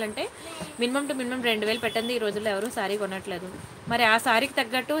చీర కొనాలంటే మినిమం టు మినిమం 2000 పెట్టండి. ఈ రోజుల్లో ఎవరు శారీ కొనట్లేదు. మరి ఆ శారీకి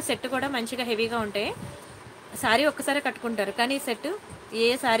తగ్గట్టు సెట్ కూడా మంచిగా హెవీగా ఉంటే శారీ ఒక్కసారి కట్టుకుంటారు, కానీ సెట్ ఏ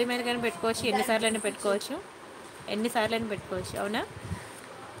శారీ మీద కానీ పెట్టుకోవచ్చు, ఎన్నిసార్లు పెట్టుకోవచ్చు. అవునా,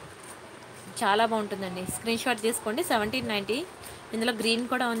 చాలా బాగుంటుందండి. స్క్రీన్ షాట్ తీసుకోండి. 1790. ఇందులో గ్రీన్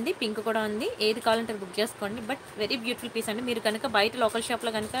కూడా ఉంది, పింక్ కూడా ఉంది. ఏది కావాలంటే బుక్ చేసుకోండి. బట్ వెరీ బ్యూటిఫుల్ పీస్ అండి. మీరు కనుక బయట లోకల్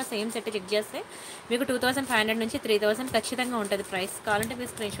షాప్లో కనుక సేమ్ సెట్ చెక్ చేస్తే మీకు 2500 నుంచి 3000 ఖచ్చితంగా ఉంటుంది ప్రైస్. కావాలంటే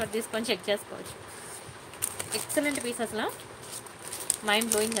మీరు స్క్రీన్ షాట్ తీసుకొని చెక్ చేసుకోవచ్చు. ఎక్సలెంట్ పీస్ అసలు, మైండ్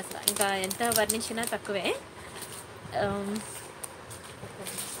బ్లోయింగ్ అసలు, ఇంకా ఎంత వర్ణించినా తక్కువే.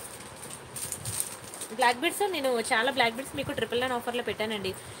 బ్లాక్ బీడ్స్ నేను చాలా బ్లాక్ బీడ్స్ మీకు 999 ఆఫర్లో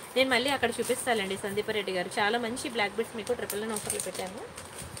పెట్టానండి. నేను మళ్ళీ అక్కడ చూపిస్తానండి సందీపారెడ్డి గారు, చాలా మంచి బ్లాక్ బీడ్స్ మీకు 999 ఆఫర్లో పెట్టాను.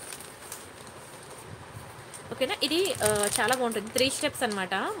 ఓకేనా, ఇది చాలా బాగుంటుంది. 3 స్టెప్స్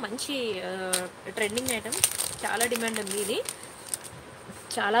అనమాట, మంచి ట్రెండింగ్ ఐటమ్, చాలా డిమాండ్ ఉంది ఇది,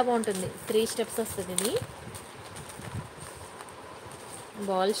 చాలా బాగుంటుంది. 3 స్టెప్స్ వస్తుంది ఇది,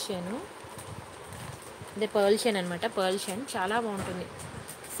 బాల్ షేను, ఇది పర్ల్ షేన్ అనమాట, పర్ల్ షేన్ చాలా బాగుంటుంది.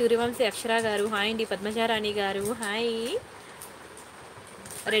 సూర్యవంశీ అక్షర గారు హాయ్ అండి, పద్మజారాణి గారు హాయ్,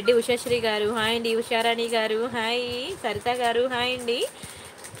 రెడ్డి ఉషాశ్రీ గారు హాయ్ అండి, ఉషారాణి గారు హాయ్, సరిత గారు హాయ్ అండి.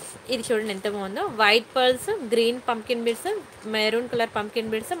 ఇది చూడండి ఎంత బాగుందో, white pearls, green pumpkin bids, maroon colour pumpkin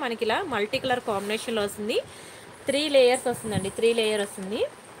bids, మనకి ఇలా మల్టీ కలర్ కాంబినేషన్లో వస్తుంది. 3 లేయర్స్ వస్తుందండి, 3 లేయర్ వస్తుంది,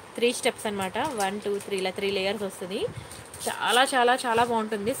 3 స్టెప్స్ అనమాట, 1 2 3 ఇలా 3 లేయర్స్ వస్తుంది. చాలా చాలా చాలా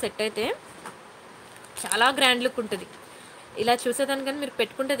బాగుంటుంది సెట్ అయితే, చాలా గ్రాండ్ లుక్ ఉంటుంది. ఇలా చూసేదానికని మీరు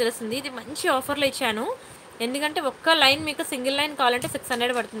పెట్టుకుంటే తెలుస్తుంది. ఇది మంచి ఆఫర్లో ఇచ్చాను, ఎందుకంటే ఒక్క లైన్ మీకు సింగిల్ లైన్ కావాలంటే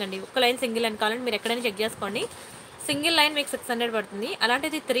 600 పడుతుందండి. ఒక్క లైన్ సింగిల్ లైన్ కావాలంటే మీరు ఎక్కడైనా చెక్ చేసుకోండి, సింగిల్ లైన్ మీకు 600 పడుతుంది.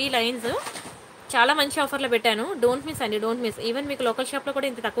 అలాంటిది 3 లైన్స్ చాలా మంచి ఆఫర్లో పెట్టాను, డోంట్ మిస్ అండి, డోంట్ మిస్. ఈవెన్ మీకు లోకల్ షాప్లో కూడా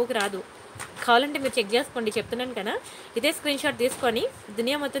ఇంత తక్కువకి రాదు, కావాలంటే మీరు చెక్ చేసుకోండి, చెప్తున్నాను కదా. ఇదే స్క్రీన్ షాట్ తీసుకొని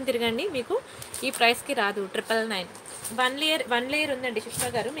దునియా మొత్తం తిరగండి, మీకు ఈ ప్రైస్కి రాదు. 999 వన్ లేయర్ ఉందండి సుష్మా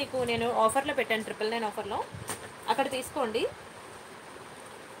గారు, మీకు నేను ఆఫర్లో పెట్టాను 999 ఆఫర్లో, అక్కడ తీసుకోండి.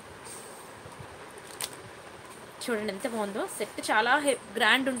 చూడండి ఎంత బాగుందో సెట్, చాలా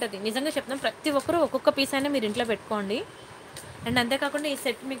గ్రాండ్ ఉంటుంది నిజంగా చెప్తాను. ప్రతి ఒక్కరూ ఒక్కొక్క పీస్ అయినా మీరు ఇంట్లో పెట్టుకోండి. అండ్ అంతేకాకుండా ఈ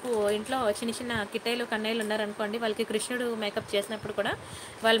సెట్ మీకు ఇంట్లో చిన్న చిన్న కిట్టైలు కన్నయ్యలు ఉన్నారనుకోండి, వాళ్ళకి కృష్ణుడు మేకప్ చేసినప్పుడు కూడా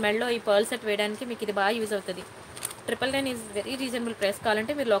వాళ్ళ మెడలో ఈ పర్ల్ సెట్ వేయడానికి మీకు ఇది బాగా యూజ్ అవుతుంది. 999 ఈజ్ వెరీ రీజనబుల్ ప్రైస్,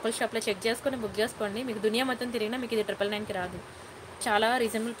 కావాలంటే మీరు లోకల్ షాప్లో చెక్ చేసుకొని బుక్ చేసుకోండి. మీకు దునియా మొత్తం తిరిగినా మీకు ఇది 999కి రాదు. చాలా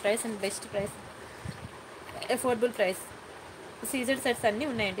reasonable price and best price, affordable price. Caesar sets అన్నీ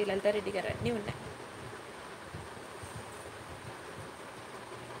ఉన్నాయండి లలితారెడ్డి గారు, అన్నీ ఉన్నాయి.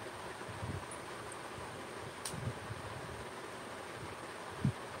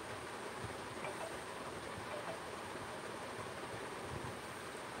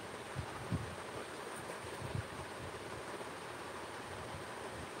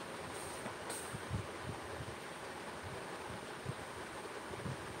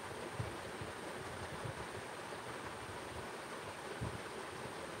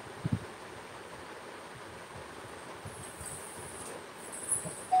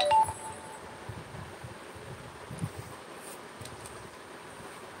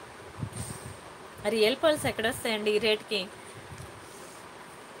 రియల్ పర్ల్స్ ఎక్కడ వస్తాయండి ఈ రేట్కి?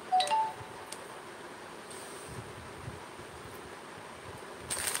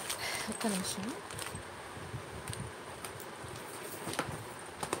 ఒక్క నిమిషం,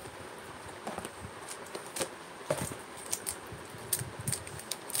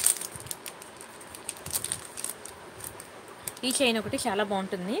 ఈ చైన్ ఒకటి చాలా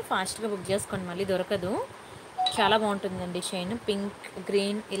బాగుంటుంది, ఫాస్ట్గా బుక్ చేసుకోండి, మళ్ళీ దొరకదు. చాలా బాగుంటుందండి చైన్, పింక్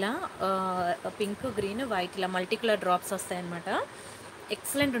గ్రీన్ ఇలా, పింక్ గ్రీన్ వైట్ ఇలా మల్టీ కలర్ డ్రాప్స్ వస్తాయన్నమాట.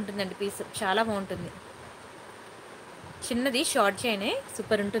 ఎక్సలెంట్ ఉంటుందండి పీస్, చాలా బాగుంటుంది. చిన్నది షార్ట్ చైనే,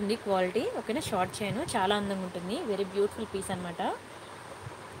 సూపర్ ఉంటుంది క్వాలిటీ. ఓకేనా, షార్ట్ చైన్ చాలా అందంగా ఉంటుంది, వెరీ బ్యూటిఫుల్ పీస్ అనమాట.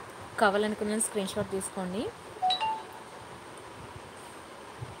 కావాలనుకున్న స్క్రీన్ షాట్ తీసుకోండి.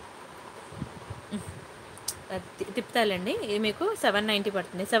 తిప్పుతాలండి, ఇది మీకు 790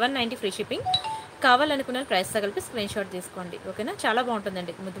 పడుతుంది, 790 ఫ్రీ షిప్పింగ్. కావాలనుకున్న ప్రైస్ తగిలిపి స్క్రీన్ షాట్ తీసుకోండి. ఓకేనా, చాలా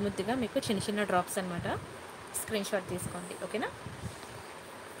బాగుంటుందండి, ముద్దు ముద్దుగా మీకు చిన్న చిన్న డ్రాప్స్ అనమాట. స్క్రీన్ షాట్ తీసుకోండి. ఓకేనా,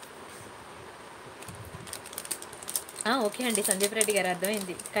 ఓకే అండి సందీప్ రెడ్డి గారు,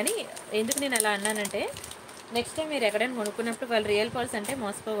 అర్థమైంది. కానీ ఎందుకు నేను అలా అన్నానంటే, నెక్స్ట్ టైం మీరు ఎక్కడైనా కొనుక్కున్నప్పుడు వాళ్ళు రియల్ పర్ల్స్ అంటే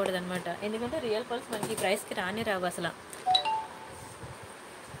మోసపోకూడదు అనమాట. ఎందుకంటే రియల్ పర్ల్స్ మనకి ఈ ప్రైస్కి రానే రావు అసలు.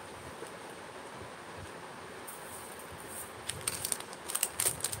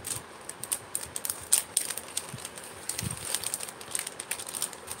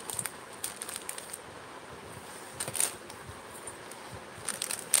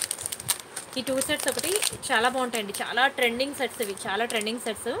 ఈ 2 సెట్స్ ఒకటి చాలా బాగుంటాయండి, చాలా ట్రెండింగ్ సెట్స్ ఇవి, చాలా ట్రెండింగ్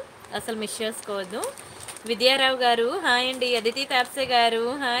సెట్స్, అసలు మిస్ చేసుకోవద్దు. విద్యారావు గారు హాయ్ అండి, అదితి తాప్సే గారు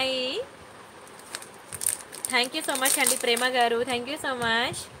hi, thank you so much అండి. ప్రేమ గారు thank you so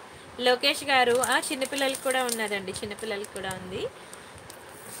much. Lokesh గారు చిన్నపిల్లలకి కూడా ఉన్నదండి, చిన్నపిల్లలకి కూడా ఉంది.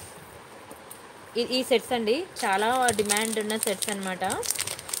 ఈ సెట్స్ అండి చాలా డిమాండ్ ఉన్న సెట్స్ అనమాట.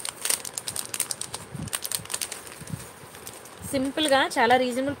 సింపుల్గా చాలా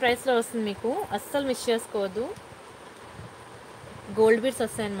రీజనబుల్ ప్రైస్లో వస్తుంది మీకు, అస్సలు మిస్ చేసుకోవద్దు. గోల్డ్ బీడ్స్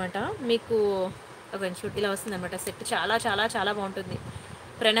వస్తాయన్నమాట మీకు, ఒక షూట్ ఇలా వస్తుందన్నమాట సెట్. చాలా చాలా చాలా బాగుంటుంది.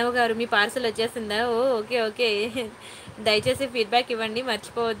 ప్రణవ్ గారు మీ పార్సల్ వచ్చేసిందా? ఓ ఓకే ఓకే. దయచేసి ఫీడ్బ్యాక్ ఇవ్వండి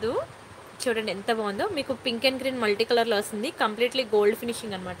మర్చిపోవద్దు. చూడండి ఎంత బాగుందో. మీకు పింక్ అండ్ గ్రీన్ మల్టీ కలర్లో వస్తుంది. కంప్లీట్లీ గోల్డ్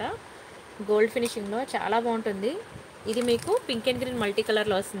ఫినిషింగ్ అనమాట. గోల్డ్ ఫినిషింగ్లో చాలా బాగుంటుంది. ఇది మీకు పింక్ అండ్ గ్రీన్ మల్టీ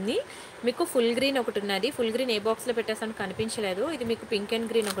కలర్లో వస్తుంది. మీకు ఫుల్ గ్రీన్ ఒకటి ఉన్నది. ఫుల్ గ్రీన్ ఏ బాక్స్లో పెట్టేసాను కనిపించలేదు. ఇది మీకు పింక్ అండ్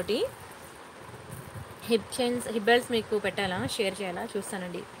గ్రీన్ ఒకటి. హిప్ బెల్ట్స్ మీకు పెట్టాలా, షేర్ చేయాలా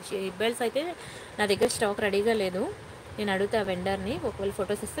చూస్తానండి. హిప్ బెల్ట్స్ అయితే నా దగ్గర స్టాక్ రెడీగా లేదు. నేను అడుగుతా వెండర్ని, ఒకవేళ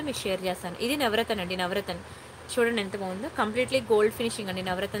ఫొటోస్ ఇస్తే మీకు షేర్ చేస్తాను. ఇది నవరత్న అండి, నవరత్న. చూడండి ఎంత బాగుందో. కంప్లీట్లీ గోల్డ్ ఫినిషింగ్ అండి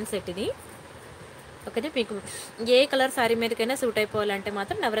నవరత్న సెట్ ఇది. ఓకేనా, మీకు ఏ కలర్ శారీ మీదకైనా సూట్ అయిపోవాలంటే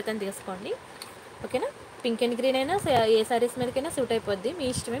మాత్రం నవరత్న తీసుకోండి. ఓకేనా, పింక్ అండ్ గ్రీన్ అయినా ఏ శారీస్ మీదకైనా సూట్ అయిపోద్ది. మీ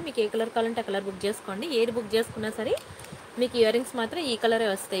ఇష్టమే, మీకు ఏ కలర్ కావాలంటే ఆ కలర్ బుక్ చేసుకోండి. ఏది బుక్ చేసుకున్నా సరే మీకు ఇయర్ రింగ్స్ మాత్రం ఈ కలరే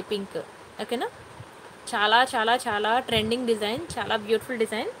వస్తాయి, పింక్. ఓకేనా, చాలా చాలా చాలా ట్రెండింగ్ డిజైన్, చాలా బ్యూటిఫుల్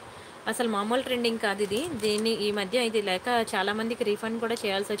డిజైన్. అసలు మామూలు ట్రెండింగ్ కాదు ఇది. దీన్ని ఈ మధ్య ఇది లేక చాలామందికి రీఫండ్ కూడా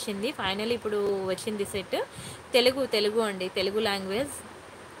చేయాల్సి వచ్చింది. ఫైనల్ ఇప్పుడు వచ్చింది సెట్. తెలుగు అండి, తెలుగు లాంగ్వేజ్.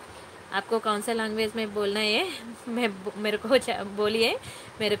 आपको कौन सा लैंग्वेज में बोलना है? मैं मेरे को बोलिए,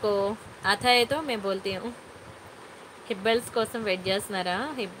 मेरे को आता है तो मैं बोलती हूँ. హిప్ బెల్ట్స్ కోసం వెయిట్ చేస్తున్నారా?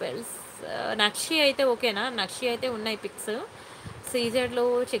 హిప్ బెల్ట్స్ నక్షి అయితే ఓకేనా? నక్షి అయితే ఉన్నాయి పిక్స్. సీజెడ్లో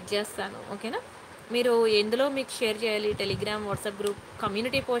చెక్ చేస్తాను. ఓకేనా, మీరు ఎందులో మీకు షేర్ చేయాలి? టెలిగ్రామ్, వాట్సాప్ గ్రూప్,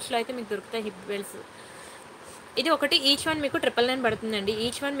 కమ్యూనిటీ పోస్ట్లో అయితే మీకు దొరుకుతాయి హిప్ బెల్ట్స్. ఇది ఒకటి ఈచ్ వన్ మీకు 999 పడుతుందండి.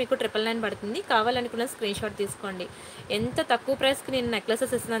 ఈచ్ వన్ మీకు 999 పడుతుంది. కావాలనుకున్న స్క్రీన్ షాట్ తీసుకోండి. ఎంత తక్కువ ప్రైస్కి నేను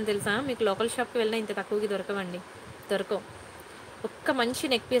నెక్లెసెస్ ఇస్తున్నాను తెలుసా? మీకు లోకల్ షాప్కి వెళ్ళినా ఇంత తక్కువకి దొరకవు. ఒక్క మంచి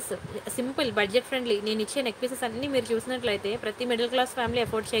neck piece, simple budget friendly. నేను ఇచ్చే నెక్ పీసెస్ అన్నీ మీరు చూసినట్లయితే ప్రతి మిడిల్ క్లాస్ ఫ్యామిలీ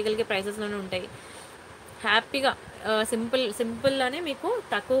అఫోర్డ్ చేయగలిగే ప్రైసెస్లోనే ఉంటాయి. హ్యాపీగా సింపుల్లోనే మీకు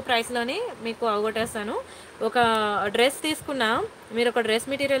తక్కువ ప్రైస్లోనే మీకు అవగొట్టేస్తాను. ఒక డ్రెస్ తీసుకున్నా, మీరు ఒక డ్రెస్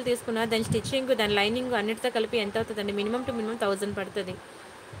మెటీరియల్ తీసుకున్నా, దాని స్టిచ్చింగ్, దాని లైనింగ్ అన్నిటితో కలిపి ఎంత అవుతుందండి? మినిమం టు మినిమం 1000 పడుతుంది.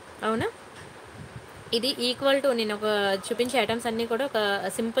 అవునా, ఇది ఈక్వల్ టు నేను ఒక చూపించే ఐటమ్స్ అన్నీ కూడా ఒక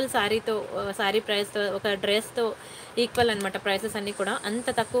సింపుల్ శారీ ప్రైస్తో, ఒక డ్రెస్తో ఈక్వల్ అనమాట. ప్రైసెస్ అన్నీ కూడా అంత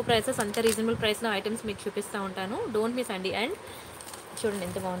తక్కువ ప్రైసెస్, అంత రీజనబుల్ ప్రైస్లో ఐటమ్స్ మీకు చూపిస్తూ ఉంటాను. డోంట్ మిస్ అండి. అండ్ చూడండి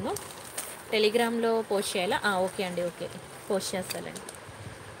ఎంత బాగుందో. టెలిగ్రామ్లో పోస్ట్ చేయాలా? ఓకే అండి, ఓకే పోస్ట్ చేస్తానండి.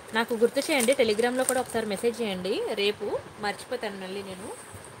 నాకు గుర్తు చేయండి, టెలిగ్రామ్లో కూడా ఒకసారి మెసేజ్ చేయండి. రేపు మర్చిపోతాను మళ్ళీ నేను,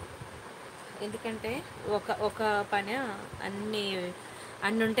 ఎందుకంటే ఒక పని అన్ని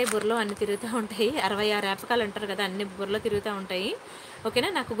ఉంటాయి బుర్రలో, అన్ని తిరుగుతూ ఉంటాయి. 66 యాపకాలు అంటారు కదా, అన్ని బుర్రలో తిరుగుతూ ఉంటాయి. ఓకేనా,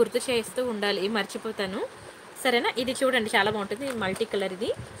 నాకు గుర్తు చేస్తూ ఉండాలి, మర్చిపోతాను. సరేనా, ఇది చూడండి చాలా బాగుంటుంది. మల్టీ కలర్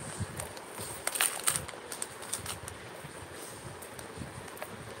ఇది.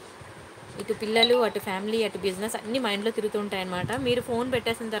 ఇటు పిల్లలు, అటు ఫ్యామిలీ, అటు బిజినెస్ అన్నీ మైండ్లో తిరుగుతూ ఉంటాయి అన్నమాట. మీరు ఫోన్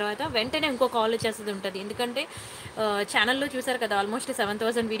పెట్టేసిన తర్వాత వెంటనే ఇంకో కాల్ వచ్చేస్తుంది ఉంటుంది. ఎందుకంటే ఛానల్లో చూసారు కదా, ఆల్మోస్ట్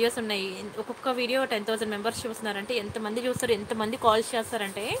 7000 వీడియోస్ ఉన్నాయి. ఒక్కొక్క వీడియో 10,000 మెంబర్స్ చూస్తున్నారంటే ఎంతమంది చూస్తారు, ఎంతమంది కాల్స్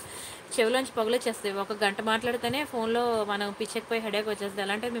చేస్తారంటే చెవిలోంచి పొగలొచ్చేస్తాయి. ఒక గంట మాట్లాడితేనే ఫోన్లో మనం పిచ్చెక్కిపోయి హెడేక్ వచ్చేస్తుంది.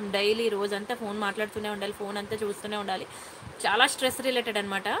 అలాంటి మేము డైలీ రోజంతా ఫోన్ మాట్లాడుతూనే ఉండాలి, ఫోన్ అంతా చూస్తూనే ఉండాలి. చాలా స్ట్రెస్ రిలేటెడ్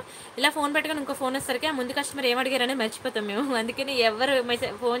అనమాట. ఇలా ఫోన్ పెట్టుకొని ఇంకో ఫోన్ వచ్చేసరికి ఆ ముందు కస్టమర్ ఏమడిగారని మర్చిపోతాం మేము. అందుకని ఎవరు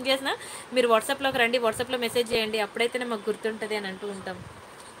ఫోన్ చేసినా మీరు వాట్సాప్లోకి రండి, వాట్సాప్లో మెసేజ్ చేయండి, అప్పుడైతేనే మాకు గుర్తుంటుంది అని అంటూ ఉంటాం.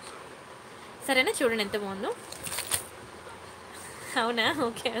 సరేనా, చూడండి ఎంత బాగుందో. అవునా,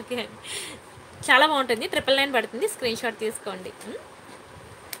 ఓకే ఓకే, చాలా బాగుంటుంది. 999 పడుతుంది. స్క్రీన్ షాట్ తీసుకోండి.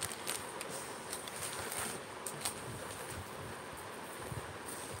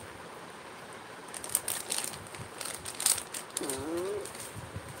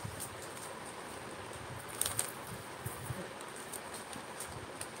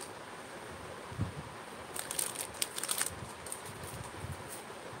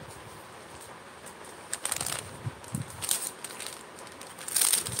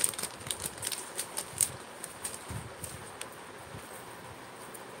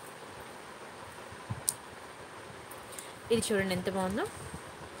 ఇది చూడండి ఎంత బాగుందో.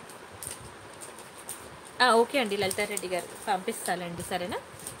 ఓకే అండి, లలితారెడ్డి గారు పంపిస్తానండి. సరేనా,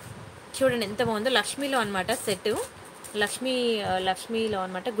 చూడండి ఎంత బాగుందో. లక్ష్మీలో అనమాట సెట్. లక్ష్మీలో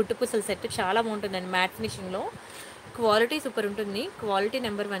అనమాట గుట్టు పూసల సెట్ చాలా బాగుంటుందండి. మ్యాట్ ఫినిషింగ్లో క్వాలిటీ సూపర్ ఉంటుంది. Quality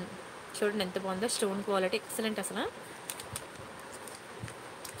number 1. చూడండి ఎంత బాగుందో. స్టోన్ క్వాలిటీ ఎక్సలెంట్, అసలు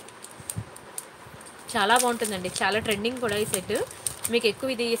చాలా బాగుంటుందండి. చాలా ట్రెండింగ్ కూడా ఈ సెట్. మీకు ఎక్కువ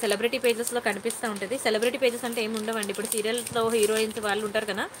ఇది సెలబ్రిటీ పేజెస్లో కనిపిస్తూ ఉంటుంది. సెలబ్రిటీ పేజెస్ అంటే ఏమి ఉండవండి. ఇప్పుడు సీరియల్స్లో హీరోయిన్స్ వాళ్ళు ఉంటారు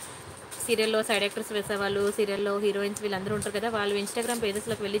కదా, సీరియల్లో సైడ్ యాక్టర్స్ వేసేవాళ్ళు, సీరియల్లో హీరోయిన్స్ వీళ్ళందరూ ఉంటారు కదా, వాళ్ళు ఇన్స్టాగ్రామ్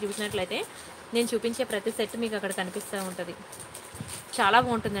పేజెస్లోకి వెళ్ళి చూసినట్లయితే నేను చూపించే ప్రతి సెట్ మీకు అక్కడ కనిపిస్తూ ఉంటుంది. చాలా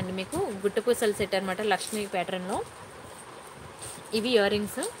బాగుంటుందండి. మీకు గుట్టు పూసల సెట్ అనమాట, లక్ష్మీ ప్యాటర్న్లో. ఇవి ఇయర్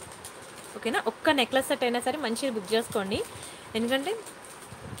రింగ్స్. ఓకేనా, ఒక్క నెక్లెస్ సెట్ అయినా సరే మంచిగా బుక్ చేసుకోండి. ఎందుకంటే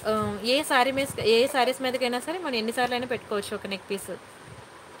ఏ శారీస్ మీదకైనా సరే మనం ఎన్నిసార్లు అయినా పెట్టుకోవచ్చు ఒక neck piece.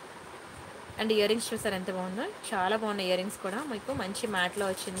 And ear rings చూసారు ఎంత బాగుందో, చాలా బాగున్నాయి ఇయర్ రింగ్స్ కూడా. మీకు మంచి మ్యాట్లో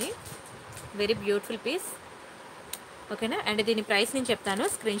వచ్చింది, వెరీ బ్యూటిఫుల్ పీస్. ఓకేనా. అండ్ దీని ప్రైస్ నేను చెప్తాను,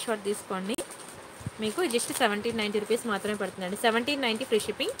 స్క్రీన్ షాట్ తీసుకోండి. మీకు జస్ట్ 1790 రూపీస్ మాత్రమే పడుతుందండి. 1790 ఫ్రీ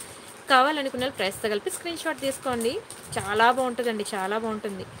షిప్పింగ్. కావాలనుకున్న ప్రైస్తో కలిపి స్క్రీన్ షాట్ తీసుకోండి. చాలా బాగుంటుందండి, చాలా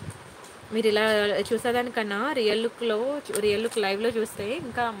బాగుంటుంది. మీరు ఇలా చూసేదానికన్నా రియల్ లుక్ లైవ్లో చూస్తే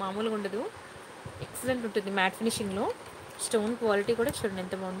ఇంకా మామూలుగా ఉండదు, ఎక్సలెంట్ ఉంటుంది మ్యాట్ ఫినిషింగ్లో. స్టోన్ క్వాలిటీ కూడా చూడండి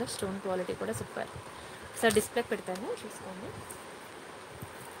ఎంత బాగుందో, స్టోన్ క్వాలిటీ కూడా సూపర్. సార్ డిస్ప్లే పెడతాను చూసుకోండి.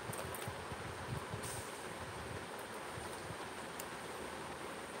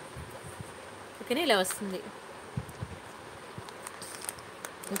 ఓకేనా, ఇలా వస్తుంది.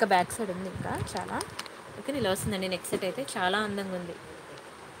 ఇంకా బ్యాక్ సైడ్ ఉంది ఇంకా చాలా. ఓకేనా, ఇలా వస్తుందండి నెక్ సెట్ అయితే చాలా అందంగా ఉంది.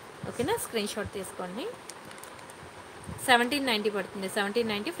 ఓకేనా, స్క్రీన్ షాట్ తీసుకోండి. 1790 పడుతుంది,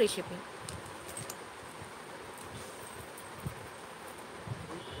 1790 ఫ్రీ షిప్పింగ్.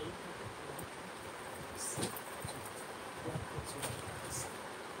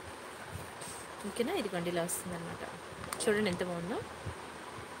 ఓకేనా, ఇదిగోండి ఇలా వస్తుంది అనమాట. చూడండి ఎంత బాగుందో,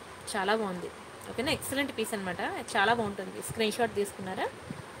 చాలా బాగుంది. ఓకేనా, ఎక్సలెంట్ పీస్ అనమాట, చాలా బాగుంటుంది. స్క్రీన్ షాట్ తీసుకున్నారా?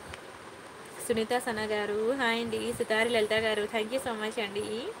 సునీత సనా గారు హాయ్ అండి. సితారి లలిత గారు థ్యాంక్ యూ సో మచ్ అండి,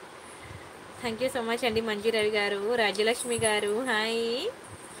 థ్యాంక్ యూ సో మచ్ అండి. మంజు రవి గారు, రాజ్యలక్ష్మి గారు hi.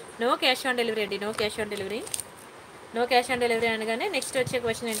 No cash on delivery అండి, no cash on delivery. No cash on delivery అనగానే నెక్స్ట్ వచ్చే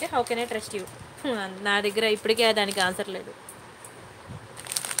క్వశ్చన్ ఏంటి, how can I trust you. నా దగ్గర ఇప్పటికే దానికి ఆన్సర్ లేదు.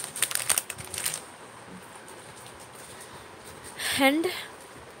 అండ్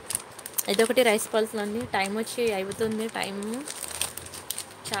ఇదొకటి రైస్ పల్స్లో ఉంది. టైం వచ్చి అయిపోతుంది, టైం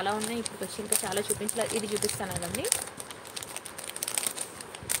చాలా ఉన్నాయి. ఇప్పుడు వచ్చి ఇంకా చాలా చూపించలేదు, ఇది చూపిస్తాను కదండి.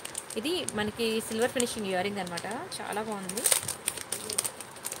 ఇది మనకి సిల్వర్ ఫినిషింగ్ ఇయర్ రింగ్ అనమాట, చాలా బాగుంది.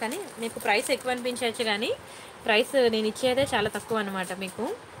 కానీ మీకు ప్రైస్ ఎక్కువ అనిపించవచ్చు, కానీ ప్రైస్ నేను ఇచ్చేదే చాలా తక్కువ అనమాట. మీకు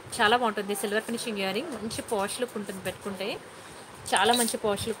చాలా బాగుంటుంది సిల్వర్ ఫినిషింగ్ ఇయర్ రింగ్, మంచి పాష్ లుక్ ఉంటుంది పెట్టుకుంటే, చాలా మంచి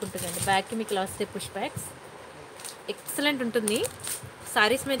పాష్ లుక్ ఉంటుందండి. బ్యాక్కి మీకు ఇలా వస్తే పుష్ బ్యాగ్స్, ఎక్సలెంట్ ఉంటుంది.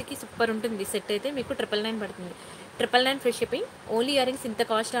 సారీస్ మీదకి సూపర్ ఉంటుంది. సెట్ అయితే మీకు 999 పడుతుంది, 999 free shipping. Only ear rings ఇంత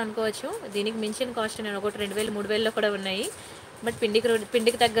కాస్ట్ అనుకోవచ్చు, దీనికి మించిన కాస్ట్ నేను ఒకటి 2000 3000లో కూడా ఉన్నాయి. బట్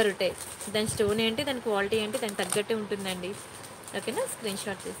పిండికి తగ్గ రొట్టే, దాని స్టోన్ ఏంటి, దాని క్వాలిటీ ఏంటి, దానికి తగ్గట్టే ఉంటుందండి. ఓకేనా, స్క్రీన్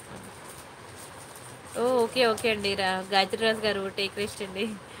షాట్ తీసుకోండి. ఓకే ఓకే అండి, గాయత్రి రాజు గారు టేక్ రెస్ట్ అండి.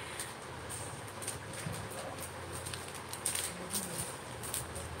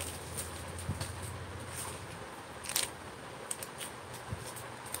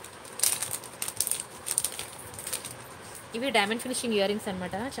 ఇవి డైమండ్ ఫినిషింగ్ ఇయర్ రింగ్స్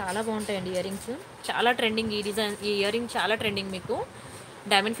అనమాట, చాలా బాగుంటాయండి ఇయర్ రింగ్స్. చాలా ట్రెండింగ్ ఈ డిజైన్, ఈ ఇయర్ రింగ్ చాలా ట్రెండింగ్. మీకు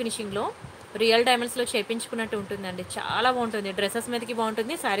డైమండ్ ఫినిషింగ్లో రియల్ డైమండ్స్లో చేపించుకున్నట్టు ఉంటుందండి, చాలా బాగుంటుంది. డ్రెస్సెస్ మీదకి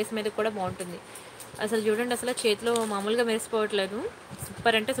బాగుంటుంది, శారీస్ మీదకి కూడా బాగుంటుంది. అసలు చూడండి, అసలు చేతిలో మామూలుగా మెరిసిపోవట్లేదు,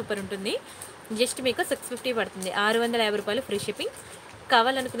 సూపర్ అంటే సూపర్ ఉంటుంది. జస్ట్ మీకు 650 పడుతుంది, 650 రూపాయలు ఫ్రీ షిప్పింగ్.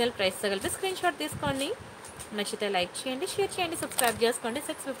 కావాలనుకునే ప్రైస్తో కలిపి స్క్రీన్ షాట్ తీసుకోండి. నచ్చితే లైక్ చేయండి, షేర్ చేయండి, సబ్స్క్రైబ్ చేసుకోండి.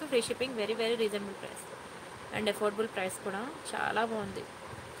 650 free shipping, very very reasonable price and affordable price కూడా, చాలా బాగుంది.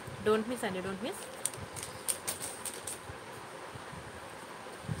 డోంట్ మిస్ అండి, డోంట్ మిస్.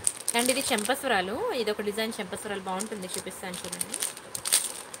 అండ్ ఇది చెంపస్వరాలు, ఇది ఒక డిజైన్ చెంపస్వరాలు బాగుంటుంది, చూపిస్తాను చూడండి.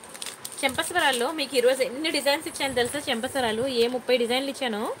 చెంపస్వరాల్లో మీకు ఈరోజు ఎన్ని డిజైన్స్ ఇచ్చాను తెలుసా? చెంపస్వరాలు 30 డిజైన్లు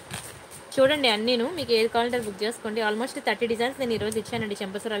ఇచ్చాను చూడండి. అన్నీను మీకు ఏది కావాలంటే బుక్ చేసుకోండి. ఆల్మోస్ట్ 30 డిజైన్స్ నేను ఈరోజు ఇచ్చానండి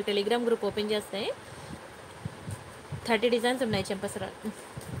చెంపస్వరాలు. టెలిగ్రామ్ గ్రూప్ ఓపెన్ చేస్తే 30 డిజైన్స్ ఉన్నాయి చెంపస్వరాలు.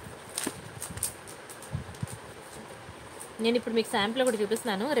 నేను ఇప్పుడు మీకు శాంపుల్ కూడా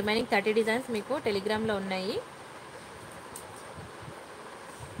చూపిస్తున్నాను. రిమైనింగ్ 30 డిజైన్స్ మీకు టెలిగ్రామ్లో ఉన్నాయి.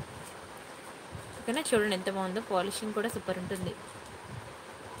 ఓకేనా, చూడండి ఎంత బాగుందో, పాలిషింగ్ కూడా సూపర్ ఉంటుంది.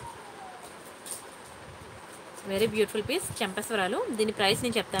 Very beautiful piece చెంపస్వరాలు. దీని ప్రైస్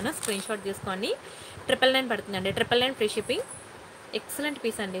నేను చెప్తాను, స్క్రీన్ షాట్ తీసుకోండి. 999 పడుతుందండి, 999 ఫ్రీ షిప్పింగ్. ఎక్సలెంట్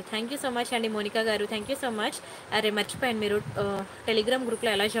పీస్ అండి. థ్యాంక్ యూ సో మచ్ అండి మోనికా గారు, థ్యాంక్ యూ సో మచ్. అరే మర్చిపోయాను, మీరు టెలిగ్రామ్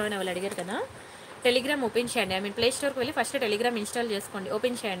గ్రూప్లో ఎలా జాయిన్ అవ్వాలి అడిగారు కదా. టెలిగ్రామ్ ఓపెన్ చేయండి, ప్లే స్టోర్కి వెళ్ళి ఫస్ట్ టెలిగ్రామ్ ఇన్స్టాల్ చేసుకోండి.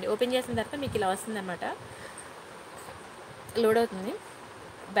 ఓపెన్ చేయండి, ఓపెన్ చేసిన తర్వాత మీకు ఇలా వస్తుందన్నమాట. లోడ్ అవుతుంది,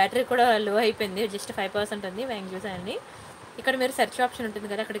 బ్యాటరీ కూడా లో అయిపోయింది, జస్ట్ 5% ఉంది. వ్యాంగ్ చూసాయండి. ఇక్కడ మీరు సెర్చ్ ఆప్షన్ ఉంటుంది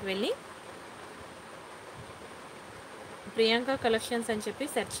కదా, అక్కడికి వెళ్ళి ప్రియాంక కలెక్షన్స్ అని చెప్పి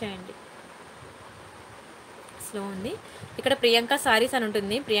సెర్చ్ చేయండి. స్లో ఉంది. ఇక్కడ ప్రియాంక సారీస్ అని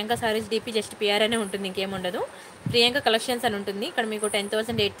ఉంటుంది, Priyanka saris DP just PR అనే ఉంటుంది, ఇంకేం ఉండదు. ప్రియాంక కలెక్షన్స్ అని ఉంటుంది. ఇక్కడ మీకు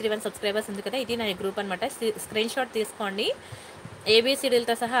 10,831 సబ్స్క్రైబర్స్ ఉంది కదా, ఇది నా గ్రూప్ అనమాట. స్క్రీన్ షాట్ తీసుకోండి.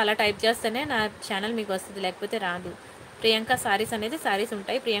 ఏబిసిడీలతో సహా అలా టైప్ చేస్తేనే నా ఛానల్ మీకు వస్తుంది, లేకపోతే రాదు. ప్రియాంక సారీస్ అనేది సారీస్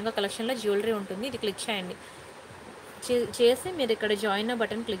ఉంటాయి, ప్రియాంక కలెక్షన్లో జ్యువెలరీ ఉంటుంది, ఇది క్లిక్ చేయండి. చేసి మీరు ఇక్కడ జాయిన్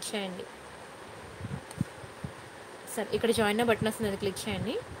బటన్ క్లిక్ చేయండి. సరే, ఇక్కడ జాయిన్ బటన్ వస్తుంది, అది క్లిక్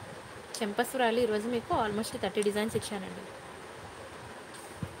చేయండి. చెంపస్వరాలు ఈరోజు మీకు ఆల్మోస్ట్ 30 డిజైన్స్ ఇచ్చానండి.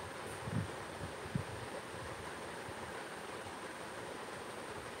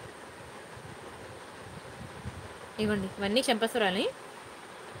 ఇవ్వండి, ఇవన్నీ చెంపస్వరాలే.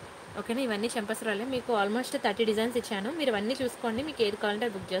 ఓకేనా, ఇవన్నీ చెంపస్వరాలే. మీకు ఆల్మోస్ట్ 30 డిజైన్స్ ఇచ్చాను. మీరు ఇవన్నీ చూసుకోండి, మీకు ఏది కావాలంటే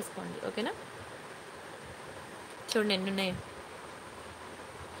అది బుక్ చేసుకోండి. ఓకేనా, చూడండి ఎన్ని ఉన్నాయో.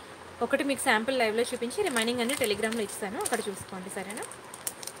 ఒకటి మీకు శాంపుల్ లైవ్లో చూపించి రిమైనింగ్ అన్ని టెలిగ్రామ్లో ఇస్తాను, అక్కడ చూసుకోండి. సరేనా,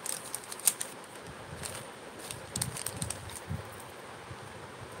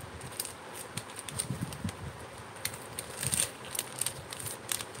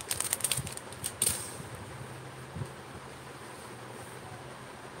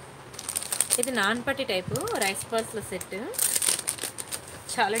 ఇది నాన్ పట్టి టైపు రైస్ పర్స్ల సెట్.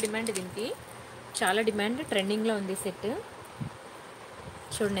 చాలా డిమాండ్ దీనికి, చాలా డిమాండ్, ట్రెండింగ్లో ఉంది సెట్.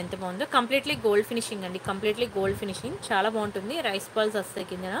 చూడండి ఎంత బాగుందో. కంప్లీట్లీ గోల్డ్ ఫినిషింగ్ అండి, కంప్లీట్లీ గోల్డ్ ఫినిషింగ్. చాలా బాగుంటుంది. రైస్ పర్ల్స్ వస్తాయి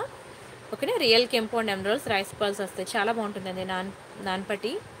కింద. ఓకేనా, రియల్ కెంపు అండ్ ఎమరాల్డ్స్ రైస్ పర్ల్స్ వస్తాయి. చాలా బాగుంటుంది అండి. నాన్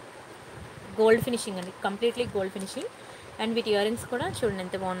పట్టి గోల్డ్ ఫినిషింగ్ అండి, కంప్లీట్లీ గోల్డ్ ఫినిషింగ్. అండ్ వీటి ఇయర్ రింగ్స్ కూడా చూడండి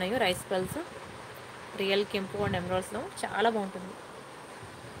ఎంత బాగున్నాయో. రైస్ పర్ల్స్ రియల్ కెంపు అండ్ ఎమరాల్డ్స్లో చాలా బాగుంటుంది.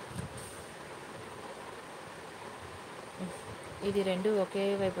 ఇది రెండు ఒకే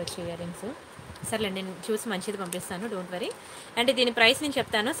వైపు వచ్చే ఇయర్ రింగ్స్. సర్లే, నేను చూసి మంచిది పంపిస్తాను, డోంట్ వరీ. అండ్ దీని ప్రైస్ నేను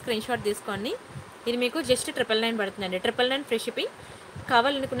చెప్తాను, స్క్రీన్ షాట్ తీసుకోండి. ఇది మీకు జస్ట్ 999 పడుతుందండి. 999 ఫ్రీ షిప్పింగ్.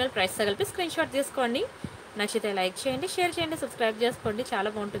 కావాలనుకున్న ప్రైస్ కలిపి స్క్రీన్ షాట్ తీసుకోండి. నచ్చితే లైక్ చేయండి, షేర్ చేయండి, సబ్స్క్రైబ్ చేసుకోండి. చాలా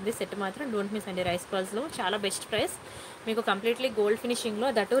బాగుంటుంది సెట్ మాత్రం, డోంట్ మిస్ అండి. రైస్ పర్ల్స్లో చాలా బెస్ట్ ప్రైస్ మీకు, కంప్లీట్లీ గోల్డ్ ఫినిషింగ్లో,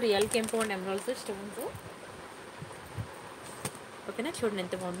 దట్ రియల్ కెంపు అండ్ ఎమరాల్డ్స్ స్టోన్స్. ఓకేనా, చూడండి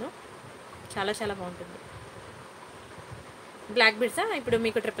ఎంత బాగుందో, చాలా చాలా బాగుంటుంది. బ్లాక్ బీడ్సా, ఇప్పుడు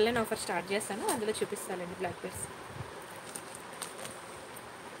మీకు 999 ఆఫర్ స్టార్ట్ చేస్తాను, అందులో చూపిస్తానండి బ్లాక్ బీడ్స్.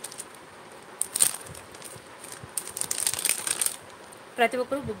 ప్రతి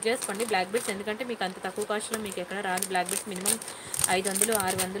ఒక్కరు బుక్ చేసుకోండి బ్లాక్ బీడ్స్, ఎందుకంటే మీకు అంత తక్కువ కాస్ట్లో మీకు ఎక్కడ రాదు. బ్లాక్ బీడ్స్ మినిమం 500,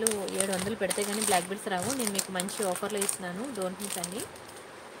 600, 700 పెడితే కానీ బ్లాక్ బీడ్స్ రావు. నేను మీకు మంచి ఆఫర్లో ఇస్తున్నాను, డోంట్ మిస్ అండి.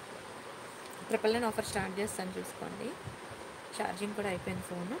 999 ఆఫర్ స్టార్ట్ చేస్తాను, చూసుకోండి. ఛార్జింగ్ కూడా అయిపోయింది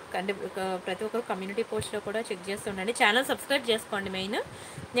ఫోన్. అంటే ప్రతి ఒక్కరు కమ్యూనిటీ పోస్ట్లో కూడా చెక్ చేస్తుండండి. ఛానల్ సబ్స్క్రైబ్ చేసుకోండి మెయిన్.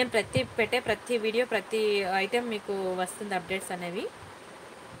 నేను పెట్టే ప్రతి వీడియో, ప్రతి ఐటెం మీకు వస్తుంది అప్డేట్స్ అనేవి.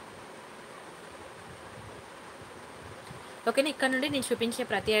 ఓకేనా, ఇక్కడ నుండి నేను చూపించే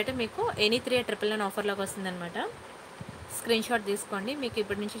ప్రతి ఐటెం మీకు ఎనీ 3 999 ఆఫర్లోకి వస్తుందన్నమాట. స్క్రీన్ షాట్ తీసుకోండి. మీకు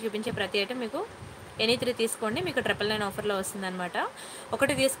ఇప్పటి నుంచి చూపించే ప్రతి ఐటెం మీకు ఎనీ 3 తీసుకోండి, మీకు 999 ఆఫర్లో వస్తుందన్నమాట.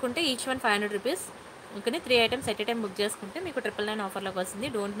 ఒకటి తీసుకుంటే ఈచ్ వన్ 500 రూపీస్. ఓకేనా, 3 items at a time book చేసుకుంటే మీకు 999 ఆఫర్లోకి వస్తుంది,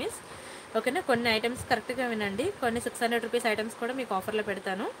 డోంట్ మిస్. ఓకేనా, కొన్ని ఐటమ్స్ కరెక్ట్గా వినండి, కొన్ని 600 రూపీస్ ఐటమ్స్ కూడా మీకు ఆఫర్లో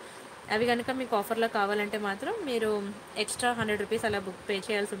పెడతాను. అవి కనుక మీకు ఆఫర్లో కావాలంటే మాత్రం మీరు ఎక్స్ట్రా 100 రూపీస్ అలా పే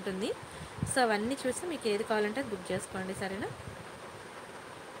చేయాల్సి ఉంటుంది. సో అవన్నీ చూసి మీకు ఏది కావాలంటే అది బుక్ చేసుకోండి. సరేనా,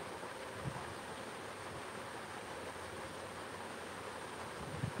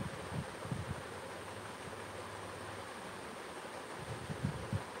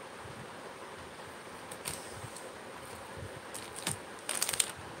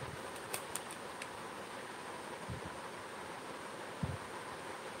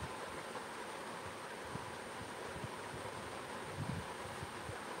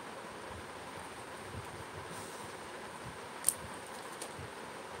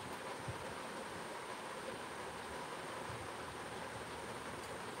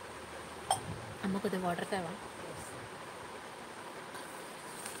 అమ్మ కొద్దిగా వాటర్ తేవా.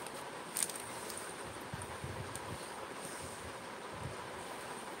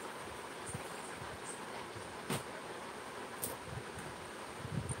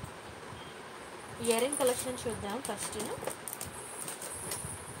 ఇయర్ రింగ్ కలెక్షన్ చూద్దాం ఫస్ట్.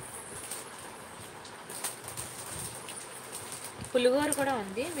 పులిగోరు కూడా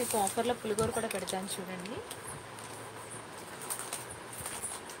ఉంది మీకు ఆఫర్లో, పులిగోరు కూడా పెడతాను చూడండి.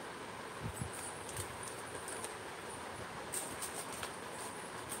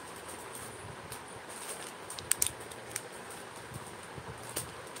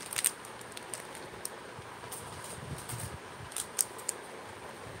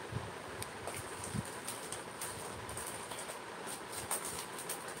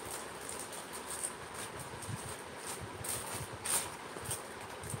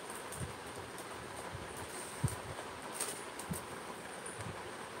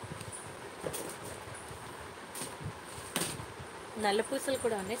 నల్ల పూసలు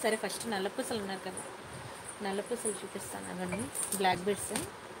కూడా ఉన్నాయి. సరే, ఫస్ట్ నల్ల పూసలు ఉన్నారు కదా, నల్ల పూసలు చూపిస్తాను. అవన్నీ black beads.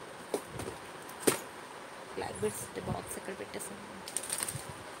 Black beads box ఎక్కడ పెట్టేసాను.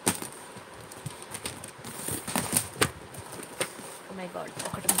 మై గాడ్,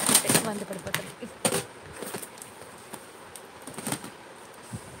 ఒకటి ముట్టుకుంటే 100 పడిపోతుంది.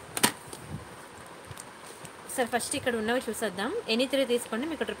 సరే ఫస్ట్ ఇక్కడ ఉన్నవి చూసేద్దాం. ఎనీ 3 తీసుకోండి,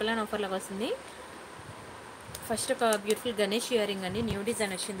 మీకు 999 ఆఫర్లాగా వస్తుంది. ఫస్ట్ ఒక బ్యూటిఫుల్ గణేష్ ఇయర్ రింగ్ అండి, న్యూ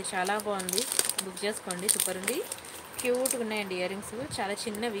డిజైన్ వచ్చింది, చాలా బాగుంది, బుక్ చేసుకోండి. సూపర్ ఉంది, క్యూట్గా ఉన్నాయండి ఇయర్ రింగ్స్, చాలా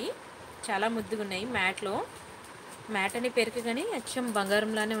చిన్నవి, చాలా ముద్దుగా ఉన్నాయి. మ్యాట్ అని పేరుకి కానీ అచ్చం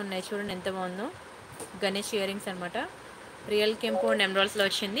బంగారంలానే ఉన్నాయి. చూడండి ఎంత బాగుందో. గణేష్ ఇయర్ రింగ్స్ అనమాట, రియల్ కెంపో అండ్ ఎమరాల్డ్స్లో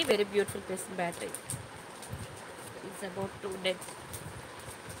వచ్చింది. Very beautiful piece. Battery it's about to dead.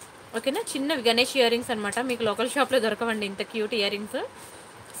 ఓకేనా, చిన్నవి గణేష్ ఇయర్ రింగ్స్ అనమాట, మీకు లోకల్ షాప్లో దొరకవండి ఇంత cute ear rings.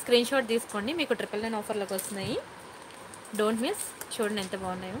 Screen shot తీసుకోండి, మీకు 999 ఆఫర్లోకి వస్తున్నాయి. Don't miss. చూడండి ఎంత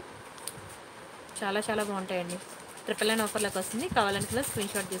బాగున్నాయో, చాలా చాలా బాగుంటాయండి. 999 ఆఫర్లోకి వస్తుంది. కావాలనుకున్న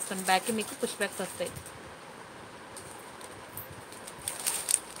స్క్రీన్ షాట్ తీసుకోండి. బ్యాక్కి మీకు పుష్ బ్యాక్స్ వస్తాయి.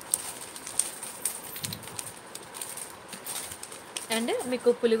 అండ్ మీకు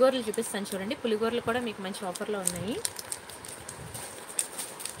పులిగోరలు చూపిస్తాను చూడండి. పులిగోరలు కూడా మీకు మంచి ఆఫర్లో ఉన్నాయి.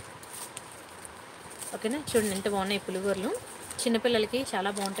 ఓకేనా, చూడండి ఎంత బాగున్నాయి పులిగోరలు. చిన్నపిల్లలకి చాలా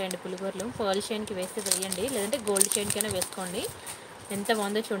బాగుంటాయండి పులిగోరలు. పర్ల్ చైన్కి వేస్తే వేయండి, లేదంటే గోల్డ్ చైన్కైనా వేసుకోండి. ఎంత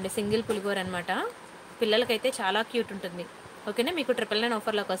బాగుందో చూడండి. సింగిల్ పులిగోర అనమాట, పిల్లలకైతే చాలా క్యూట్ ఉంటుంది. ఓకేనా, మీకు 999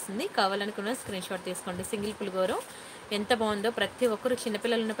 ఆఫర్లోకి వస్తుంది. కావాలనుకున్న స్క్రీన్ షాట్ తీసుకోండి. సింగిల్ పులిగోరు ఎంత బాగుందో, ప్రతి ఒక్కరు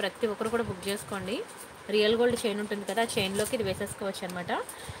చిన్నపిల్లలు ఉన్న ప్రతి ఒక్కరు కూడా బుక్ చేసుకోండి. రియల్ గోల్డ్ చైన్ ఉంటుంది కదా, ఆ చైన్లోకి ఇది వేసేసుకోవచ్చు అనమాట.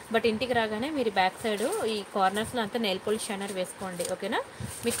 బట్ ఇంటికి రాగానే మీరు బ్యాక్ సైడ్ ఈ కార్నర్స్లో అంతా నెయిల్ పాలిష్ షైనర్ వేసుకోండి. ఓకేనా,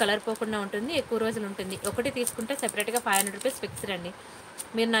 మీకు కలర్ పోకుండా ఉంటుంది, ఎక్కువ రోజులు ఉంటుంది. ఒకటి తీసుకుంటే సెపరేట్గా 500 రూపీస్ ఫిక్స్డ్ అండి.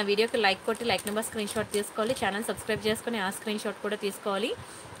 మీరు నా వీడియోకి లైక్ కొట్టి లైక్ నెంబర్ స్క్రీన్ షాట్ తీసుకోవాలి. ఛానల్ సబ్స్క్రైబ్ చేసుకొని ఆ స్క్రీన్ షాట్ కూడా తీసుకోవాలి.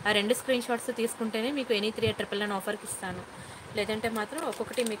 ఆ 2 స్క్రీన్ షాట్స్ తీసుకుంటేనే మీకు ఎనీ 3 999 ఆఫర్కి ఇస్తాను. లేదంటే మాత్రం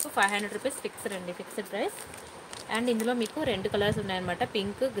ఒక్కొక్కటి మీకు 500 రూపీస్ ఫిక్స్డ్ అండి, ఫిక్స్డ్ ప్రైస్. అండ్ ఇందులో మీకు 2 కలర్స్ ఉన్నాయన్నమాట,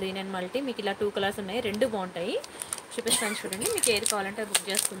 పింక్, గ్రీన్ అండ్ మల్టీ. మీకు ఇలా 2 కలర్స్ ఉన్నాయి, 2 బాగుంటాయి. చూపిస్తాను చూడండి, మీకు ఏది కావాలంటే బుక్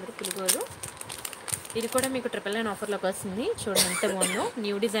చేసుకుందరు. పులిగోరు ఇది కూడా మీకు 999 ఆఫర్లోకి వస్తుంది. చూడండి ఎంత బాగుందో,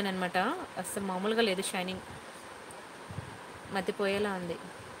 న్యూ డిజైన్ అనమాట, అసలు మామూలుగా లేదు. షైనింగ్ మధ్యపోయేలా ఉంది.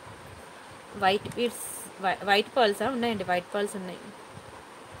 వైట్ బీడ్స్, వైట్ పర్ల్సా ఉన్నాయండి, వైట్ పర్ల్స్ ఉన్నాయి,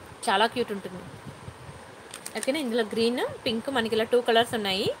 చాలా క్యూట్ ఉంటుంది. ఓకేనా, ఇందులో గ్రీన్, పింక్, మనకి ఇలా 2 కలర్స్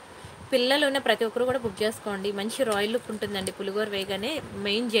ఉన్నాయి. పిల్లలు ఉన్న ప్రతి ఒక్కరు కూడా బుక్ చేసుకోండి. మంచి రాయల్ లుక్ ఉంటుందండి పులిగోర వేయగానే.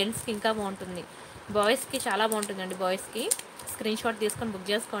 మెయిన్ జెంట్స్కి ఇంకా బాగుంటుంది, బాయ్స్కి చాలా బాగుంటుందండి. బాయ్స్కి స్క్రీన్ షాట్ తీసుకొని బుక్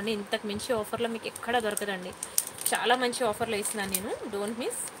చేసుకోండి. ఇంతకు మించి ఆఫర్లో మీకు ఎక్కడ దొరకదండి, చాలా మంచి ఆఫర్లో ఇస్తున్నాను నేను. Don't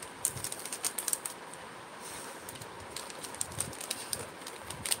miss.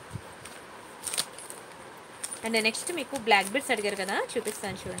 అండ్ నెక్స్ట్ మీకు బ్లాక్ బీడ్స్ అడిగారు కదా,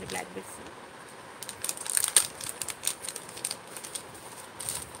 చూపిస్తాను చూడండి. బ్లాక్ బీడ్స్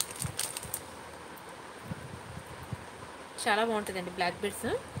చాలా బాగుంటుందండి. బ్లాక్ బీడ్స్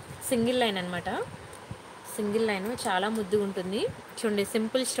సింగిల్ లైన్ అనమాట, సింగిల్ లైన్ చాలా ముద్దుగా ఉంటుంది. చూడండి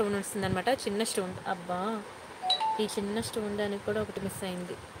సింపుల్ స్టోన్ వస్తుంది అనమాట, చిన్న స్టోన్. అబ్బా, ఈ చిన్న స్టోన్ దానికి కూడా ఒకటి మిస్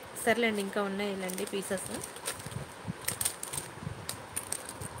అయింది. సర్లేండి, ఇంకా ఉన్నాయి ఇలాంటి పీసెస్.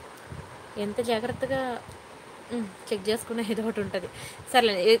 ఎంత జాగ్రత్తగా చెక్ చేసుకున్న ఏదో ఒకటి ఉంటుంది.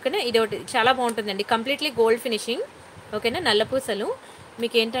 సర్లేండి, ఇక్కడ ఇది ఒకటి చాలా బాగుంటుందండి, కంప్లీట్లీ గోల్డ్ ఫినిషింగ్. ఓకేనా, నల్ల పూసలు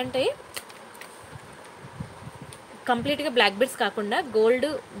మీకు ఏంటంటే కంప్లీట్గా బ్లాక్ బీడ్స్ కాకుండా గోల్డ్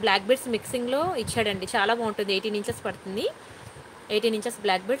బ్లాక్ బీడ్స్ మిక్సింగ్లో ఇచ్చాడండి, చాలా బాగుంటుంది. 18 ఇంచెస్ పడుతుంది, 18 ఇంచెస్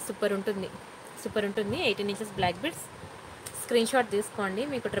బ్లాక్ బీడ్స్. సూపర్ ఉంటుంది, సూపర్ ఉంటుంది. 18 inches black beads. Screen shot తీసుకోండి,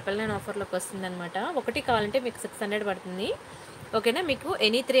 మీకు 999 ఆఫర్లోకి వస్తుందన్నమాట. ఒకటి కావాలంటే మీకు 600 పడుతుంది. ఓకేనా, మీకు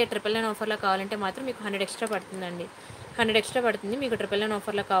ఎనీ 3 999 ఆఫర్లో కావాలంటే మాత్రం మీకు 100 ఎక్స్ట్రా పడుతుందండి, 100 ఎక్స్ట్రా పడుతుంది. మీకు 999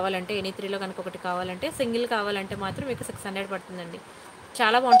 ఆఫర్లో కావాలంటే ఎనీ 3లో కనుక ఒకటి కావాలంటే, సింగిల్ కావాలంటే మాత్రం మీకు 600 పడుతుందండి.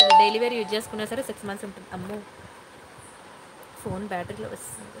 చాలా బాగుంటుంది, డైలీ వేర్ యూజ్ చేసుకున్నా సరే 6 మంత్స్ ఉంటుంది. అమ్మో, ఫోన్ బ్యాటరీలో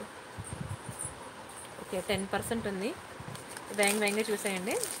వస్తుంది. ఓకే, 10% ఉంది. వేగంగా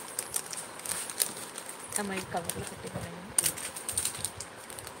చూసేయండి. అమ్మాయి కవర్లో పెట్టిపోయాను.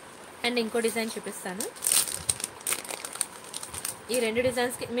 అండ్ ఇంకో డిజైన్ చూపిస్తాను. ఈ 2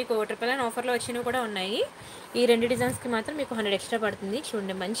 డిజైన్స్కి మీకు 999 ఆఫర్లో వచ్చినవి కూడా ఉన్నాయి. ఈ 2 డిజైన్స్కి మాత్రం మీకు 100 ఎక్స్ట్రా పడుతుంది.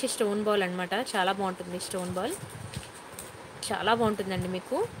 చూడండి, మంచి స్టోన్ బాల్ అనమాట, చాలా బాగుంటుంది. స్టోన్ బాల్ చాలా బాగుంటుందండి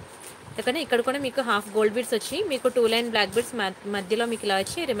మీకు. కానీ ఇక్కడ కూడా మీకు హాఫ్ గోల్డ్ బీడ్స్ వచ్చి మీకు 2 లైన్ బ్లాక్ బీడ్స్ మధ్యలో మీకు ఇలా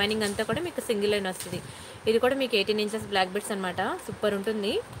వచ్చి రిమైనింగ్ అంతా కూడా మీకు సింగిల్ లైన్ వస్తుంది. ఇది కూడా మీకు 18 ఇంచెస్ బ్లాక్ బీడ్స్ అనమాట. సూపర్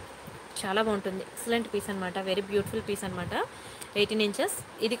ఉంటుంది, చాలా బాగుంటుంది. ఎక్సలెంట్ పీస్ అనమాట, వెరీ బ్యూటిఫుల్ పీస్ అనమాట. 18 ఇంచెస్.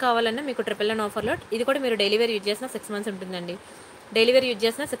 ఇది కావాలన్నా మీకు 999 ఆఫర్లో. ఇది కూడా మీరు డైలీ వేర్ యూజ్ చేసిన 6 మంత్స్ ఉంటుందండి, డైలీ వేర్ యూజ్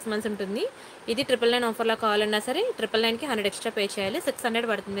చేసిన 6 మంత్స్ ఉంటుంది. ఇది 999 ఆఫర్లో కావాలన్నా సరే 999కి 100 ఎక్స్ట్రా పే చేయాలి. 600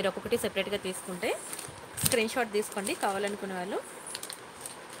 పడుతుంది మీరు ఒక్కొక్కటి సెపరేట్గా తీసుకుంటే. స్క్రీన్ షాట్ తీసుకోండి కావాలనుకునే వాళ్ళు.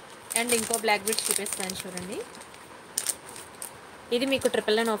 అండ్ ఇంకో బ్లాక్ బీడ్స్ చూపిస్తాను చూడండి. ఇది మీకు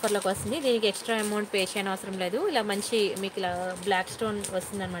 999 ఆఫర్లోకి వస్తుంది. దీనికి ఎక్స్ట్రా అమౌంట్ పే చేయని అవసరం లేదు. ఇలా మంచి మీకు ఇలా బ్లాక్ స్టోన్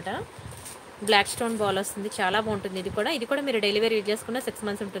వస్తుందన్నమాట. బ్లాక్ స్టోన్ బాల్ వస్తుంది, చాలా బాగుంటుంది. ఇది కూడా మీరు డైలీ వేర్ యూజ్ చేసుకున్న 6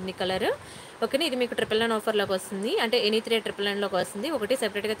 మంత్స్ ఉంటుంది కలర్. ఓకేనా, ఇది మీకు 999 ఆఫర్లోకి వస్తుంది. అంటే ఎనీ 3 999లోకి వస్తుంది. ఒకటి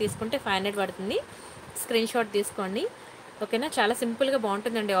సెపరేట్గా తీసుకుంటే 500 పడుతుంది. స్క్రీన్ షాట్ తీసుకోండి. ఓకేనా, చాలా సింపుల్గా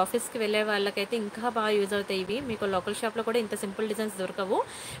బాగుంటుందండి. ఆఫీస్కి వెళ్ళే వాళ్ళకైతే ఇంకా బాగా యూజ్ అవుతాయి ఇవి. మీకు లోకల్ షాప్లో కూడా ఇంత సింపుల్ డిజైన్స్ దొరకవు.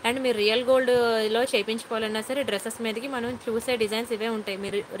 అండ్ మీరు రియల్ గోల్డ్లో చేయించుకోవాలన్నా సరే డ్రెస్సెస్ మీదకి మనం చూసే డిజైన్స్ ఇవే ఉంటాయి.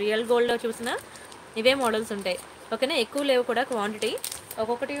 మీరు రియల్ గోల్డ్లో చూసినా ఇవే మోడల్స్ ఉంటాయి. ఓకేనా, ఎక్కువ లేవు కూడా క్వాంటిటీ.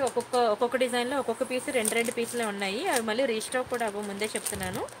 ఒక్కొక్క డిజైన్లో ఒక్కొక్క పీస్ 2 పీసులే ఉన్నాయి. అవి మళ్ళీ రీస్టాక్ కూడా అవ్వ, ముందే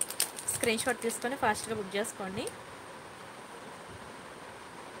చెప్తున్నాను. స్క్రీన్ షాట్ తీసుకొని ఫాస్ట్గా బుక్ చేసుకోండి.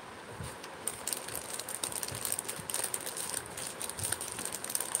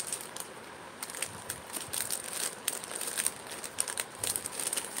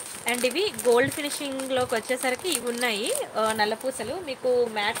 అండ్ ఇవి గోల్డ్ ఫినిషింగ్లోకి వచ్చేసరికి ఇవి ఉన్నాయి నల్ల పూసలు. మీకు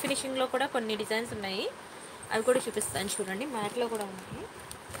మ్యాట్ ఫినిషింగ్లో కూడా కొన్ని డిజైన్స్ ఉన్నాయి, అవి కూడా చూపిస్తాను చూడండి. మ్యాట్లో కూడా ఉన్నాయి.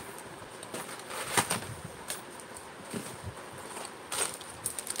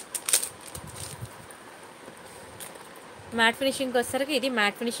 మ్యాట్ ఫినిషింగ్కి వచ్చేసరికి ఇది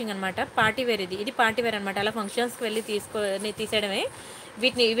మ్యాట్ ఫినిషింగ్ అనమాట. పార్టీ వేర్ ఇది పార్టీ వేర్ అనమాట. అలా ఫంక్షన్స్కి వెళ్ళి తీసేయడమే.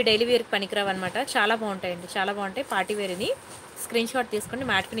 ఇవి డైలీ వేర్కి పనికిరావు అనమాట. చాలా బాగుంటాయండి, చాలా బాగుంటాయి. పార్టీ వేర్ ఇది. స్క్రీన్ షాట్ తీసుకోండి.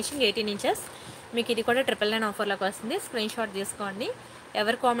 Matte finishing 18 inches. మీకు ఇది కూడా 999 ఆఫర్లోకి వస్తుంది. స్క్రీన్ షాట్ తీసుకోండి.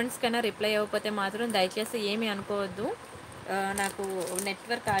 ఎవరి కామెంట్స్కైనా రిప్లై అవ్వకపోతే మాత్రం దయచేసి ఏమీ అనుకోవద్దు. నాకు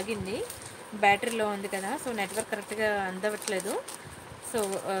నెట్వర్క్ ఆగింది, బ్యాటరీలో ఉంది కదా, సో నెట్వర్క్ కరెక్ట్గా అందవట్లేదు. సో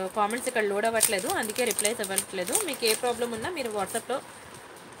కామెంట్స్ ఇక్కడ లోడ్ అవ్వట్లేదు, అందుకే రిప్లైస్ ఇవ్వట్లేదు. మీకు ఏ ప్రాబ్లం ఉన్నా మీరు వాట్సాప్లో,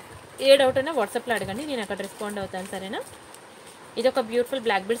 ఏ డౌట్ అయినా వాట్సాప్లో అడగండి, నేను అక్కడ రెస్పాండ్ అవుతాను. సరేనా. ఇది ఒక బ్యూటిఫుల్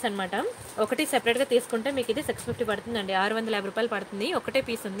బ్లాక్ బీడ్స్ అనమాట. ఒకటి సెపరేట్గా తీసుకుంటే మీకు ఇది 650 పడుతుందండి. 650 రూపాయలు పడుతుంది. ఒకటే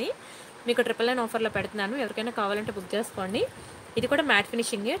పీస్ ఉంది. మీకు 999 ఆఫర్లో పెడుతున్నాను. ఎవరికైనా కావాలంటే బుక్ చేసుకోండి. ఇది కూడా మ్యాట్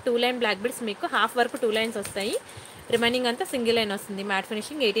ఫినిషింగే. 2 line black beads. మీకు హాఫ్ వరకు 2 లైన్స్ వస్తాయి, రిమైనింగ్ అంతా సింగిల్ లైన్ వస్తుంది. మ్యాట్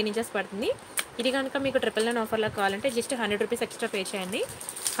ఫినిషింగ్ 18 ఇంచెస్ పడుతుంది. ఇది కనుక మీకు 999 ఆఫర్లో కావాలంటే జస్ట్ 100 రూపీస్ ఎక్స్ట్రా పే చేయండి.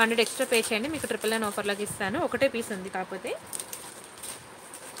 100 ఎక్స్ట్రా పే చేయండి, మీకు 999 ఆఫర్లోకి ఇస్తాను. ఒకటే పీస్ ఉంది కాకపోతే.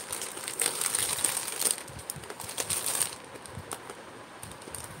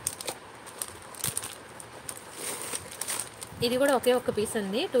 ఇది కూడా ఒకే ఒక్క పీస్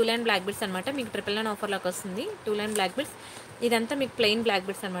ఉంది. 2 లైన్ బ్లాక్ బీడ్స్ అనమాట. మీకు 999 ఆఫర్లోకి వస్తుంది. 2 లైన్ బ్లాక్ బీడ్స్. ఇదంతా మీకు ప్లెయిన్ బ్లాక్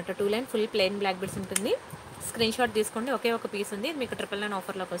బీడ్స్ అనమాట. 2 line full plain black beads ఉంటుంది. స్క్రీన్ షాట్ తీసుకోండి. ఒకే ఒక పీస్ ఉంది. మీకు 999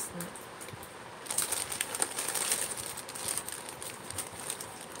 ఆఫర్లోకి వస్తుంది.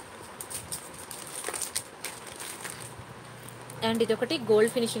 అండ్ ఇది ఒకటి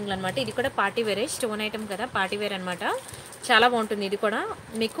గోల్డ్ ఫినిషింగ్లో అనమాట. ఇది కూడా పార్టీ వేరే, స్టోన్ ఐటమ్ కదా, పార్టీ వేర్ అనమాట. చాలా బాగుంటుంది. ఇది కూడా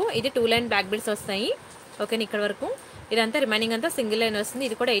మీకు ఇది 2 లైన్ బ్లాక్ బీడ్స్ వస్తాయి. ఓకేనా, ఇక్కడ వరకు. ఇదంతా రిమైనింగ్ అంతా సింగిల్ లైన్ వస్తుంది.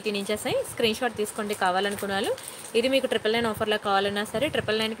 ఇది కూడా 18 ఇంచెస్ అయ్యి. స్క్రీన్ షాట్ తీసుకోండి కావాలనుకున్న వాళ్ళు. ఇది మీకు 999 ఆఫర్లో కావాలన్నా సరే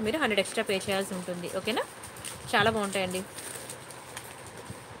 999కి మీరు 100 ఎక్స్ట్రా పే చేయాల్సి ఉంటుంది. ఓకేనా, చాలా బాగుంటాయండి.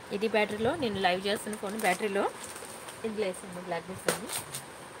 ఇది బ్యాటరీలో నేను లైవ్ చేస్తున్న ఫోన్ బ్యాటరీలో ఇందులో వేసాను బ్లాక్ బీడ్స్ అండి.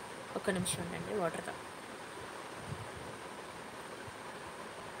 ఒక్క నిమిషం ఉండండి, వాటర్తో.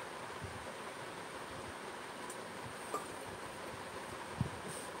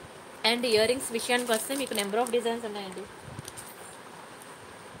 అండ్ ఇయర్ రింగ్స్ విషయానికి వస్తే మీకు నెంబర్ ఆఫ్ డిజైన్స్ ఉన్నాయండి.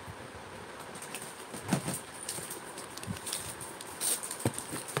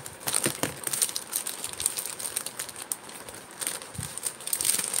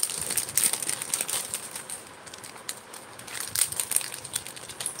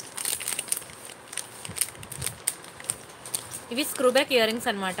 ఇవి స్క్రూ బ్యాక్ ఇయర్ రింగ్స్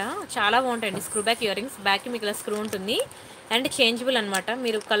అనమాట. చాలా బాగుంటాయండి స్క్రూ బ్యాక్ ఇయర్ రింగ్స్. బ్యాక్కి మీకు ఇలా స్క్రూ ఉంటుంది. అండ్ చేంజబుల్ అనమాట.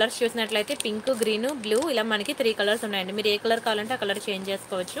 మీరు కలర్స్ చూసినట్లయితే పింక్, గ్రీన్, బ్లూ ఇలా మనకి 3 కలర్స్ ఉన్నాయండి. మీరు ఏ కలర్ కావాలంటే ఆ కలర్ చేంజ్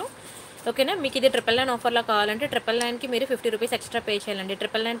చేసుకోవచ్చు. ఓకేనా, మీకు ఇది 999 ఆఫర్లో కావాలంటే 999కి మీరు 50 రూపీస్ ఎక్స్ట్రా పే చేయాలండి.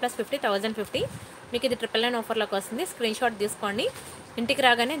 999 + 50 1050. మీకు ఇది 999 ఆఫర్లోకి వస్తుంది. స్క్రీన్ షాట్ తీసుకోండి. ఇంటికి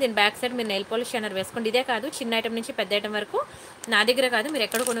రాగానే దీని బ్యాక్ సైడ్ మీరు నెయిల్ పాలిష్ షైనర్ వేసుకోండి. ఇదే కాదు, చిన్న ఐటమ్ నుంచి పెద్ద ఐటమ్ వరకు నా దగ్గర కాదు, మీరు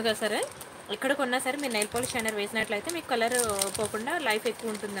ఎక్కడ కొనుగా సరే, ఎక్కడ కొన్నా సరే మీరు నెయిల్ పాలిష్ షైనర్ వేసినట్లయితే మీకు కలర్ పోకుండా లైఫ్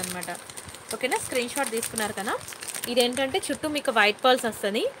ఎక్కువ ఉంటుందన్నమాట. ఓకేనా, స్క్రీన్ షాట్ తీసుకున్నారు కదా. ఇదేంటంటే చుట్టూ మీకు వైట్ పర్ల్స్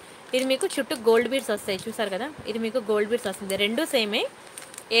వస్తుంది. ఇది మీకు చుట్టూ గోల్డ్ బీడ్స్ వస్తాయి, చూసారు కదా. ఇది మీకు గోల్డ్ బీడ్స్ వస్తుంది. రెండు సేమే.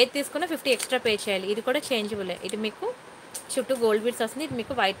 ఏది తీసుకున్నా 50 ఎక్స్ట్రా పే చేయాలి. ఇది కూడా చేంజబులే. ఇది మీకు చుట్టూ గోల్డ్ బీడ్స్ వస్తుంది. ఇది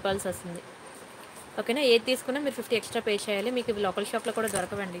మీకు వైట్ పర్ల్స్ వస్తుంది. ఓకేనా, ఏది తీసుకున్నా మీరు 50 ఎక్స్ట్రా పే చేయాలి. మీకు ఇవి లోకల్ షాప్లో కూడా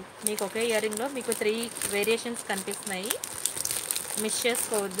దొరకవండి. మీకు ఒకే ఇయర్ రింగ్లో మీకు 3 వేరియేషన్స్ కనిపిస్తున్నాయి. మిస్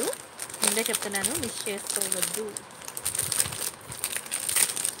చేసుకోవద్దు, ముందే చెప్తున్నాను, మిస్ చేసుకోవద్దు.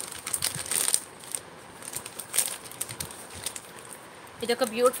 ఇది ఒక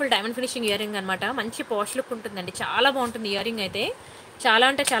beautiful diamond finishing ear ring అనమాట. మంచి పాష్ లుక్ ఉంటుందండి. చాలా బాగుంటుంది ఇయర్ రింగ్ అయితే. చాలా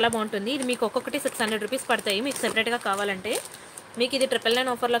అంటే చాలా బాగుంటుంది. ఇది మీకు ఒక్కొక్కటి 600 రూపీస్ పడతాయి. మీకు సెపరేట్గా కావాలంటే మీకు ఇది 999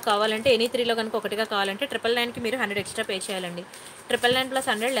 ఆఫర్లో కావాలంటే ఎనీ 3లో కనుక ఒకటిగా కావాలంటే 999కి మీరు 100 ఎక్స్ట్రా పే చేయాలండి. 999 ప్లస్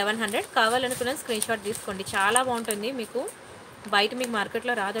 100 1100 కావాలనుకున్న స్క్రీన్ షాట్ తీసుకోండి. చాలా బాగుంటుంది. మీకు బయట మీకు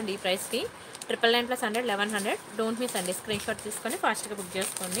మార్కెట్లో రాదండి ఈ ప్రైస్కి. 999 ప్లస్ 100 1100 డోంట్ మిస్ అండి. స్క్రీన్ షాట్ తీసుకొని ఫాస్ట్గా బుక్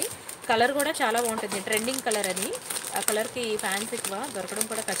చేసుకోండి. కలర్ కూడా చాలా బాగుంటుంది. ట్రెండింగ్ కలర్ అది. ఆ కలర్కి ఫ్యాన్స్ ఎక్కువ దొరకడం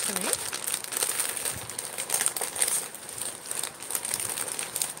కూడా కష్టమే.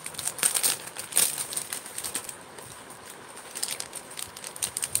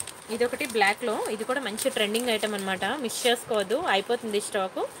 ఇదొకటి బ్లాక్లో, ఇది కూడా మంచి ట్రెండింగ్ ఐటమ్ అనమాట. మిస్ చేసుకోవద్దు, అయిపోతుంది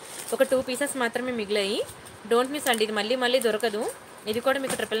స్టాకు. ఒక 2 పీసెస్ మాత్రమే మిగిలాయి. డోంట్ మిస్ అండి. ఇది మళ్ళీ మళ్ళీ దొరకదు. ఇది కూడా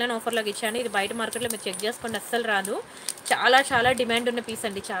మీకు 999 ఆఫర్లోకి ఇచ్చాను. ఇది బయట మార్కెట్లో మీరు చెక్ చేసుకోండి, అస్సలు రాదు. చాలా చాలా డిమాండ్ ఉన్న పీస్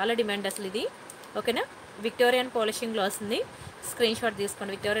అండి, చాలా డిమాండ్ అసలు ఇది. ఓకేనా. విక్టోరియన్ పాలిషింగ్లో వస్తుంది. స్క్రీన్ షాట్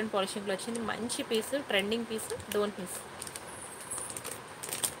తీసుకోండి. విక్టోరియన్ పాలిషింగ్లో వచ్చింది, మంచి piece, trending piece. Don't miss.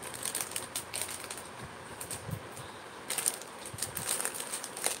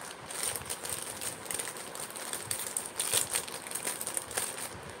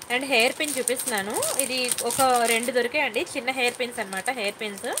 And hair pin చూపిస్తున్నాను. ఇది ఒక 2 దొరికాయండి, చిన్న హెయిర్ పిన్స్ అనమాట. హెయిర్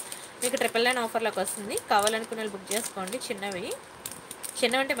పిన్స్ మీకు 999 ఆఫర్లోకి వస్తుంది. కావాలనుకున్న వాళ్ళు బుక్ చేసుకోండి. చిన్నవి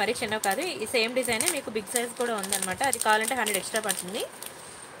అంటే మరీ చిన్నవి కాదు. ఈ సేమ్ డిజైనే మీకు బిగ్ సైజ్ కూడా ఉందన్నమాట. అది కావాలంటే 100 ఎక్స్ట్రా పడుతుంది.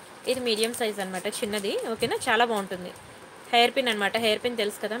 ఇది మీడియం సైజ్ అనమాట, చిన్నది. ఓకేనా, చాలా బాగుంటుంది. హెయిర్ పిన్ అనమాట. హెయిర్ పిన్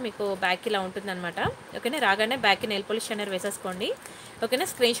తెలుసు కదా మీకు, బ్యాక్ ఇలా ఉంటుందన్నమాట. ఓకేనా, రాగానే బ్యాక్కి నెయిల్ పాలిష్ షైనర్ వేసేసుకోండి. ఓకేనా,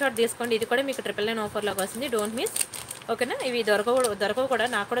 స్క్రీన్ షాట్ తీసుకోండి. ఇది కూడా మీకు 999 ఆఫర్లోకి వస్తుంది. Don't miss. ఓకేనా, ఇవి దొరకవు కూడా,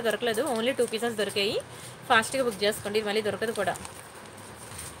 నాకు కూడా దొరకలేదు. ఓన్లీ 2 పీసెస్ దొరికాయి. ఫాస్ట్గా బుక్ చేసుకోండి, ఇది మళ్ళీ దొరకదు కూడా.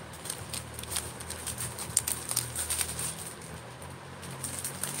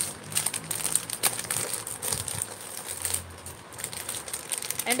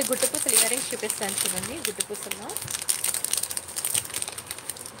 అండ్ గుట్టు పూసలు ఇయర్ రింగ్స్ చూపిస్తాను చూడండి. గుట్టు పూసల్లో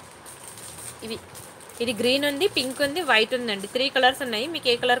ఇది గ్రీన్ ఉంది, పింక్ ఉంది, వైట్ ఉందండి. 3 కలర్స్ ఉన్నాయి. మీకు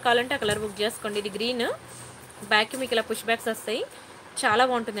ఏ కలర్ కావాలంటే ఆ కలర్ బుక్ చేసుకోండి. ఇది గ్రీన్, బ్యాక్ మీకు ఇలా పుష్ బ్యాక్స్ వస్తాయి. చాలా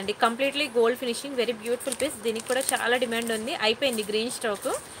బాగుంటుందండి. Completely gold finishing, very beautiful piece. దీనికి కూడా చాలా డిమాండ్ ఉంది. అయిపోయింది గ్రీన్ స్టాక్.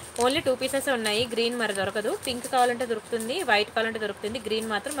 ఓన్లీ 2 పీసెస్ ఉన్నాయి. గ్రీన్ మరి దొరకదు. పింక్ కావాలంటే దొరుకుతుంది, వైట్ కావాలంటే దొరుకుతుంది, గ్రీన్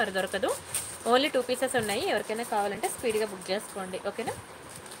మాత్రం మరి దొరకదు. ఓన్లీ 2 పీసెస్ ఉన్నాయి. ఎవరికైనా కావాలంటే స్పీడ్గా బుక్ చేసుకోండి. ఓకేనా.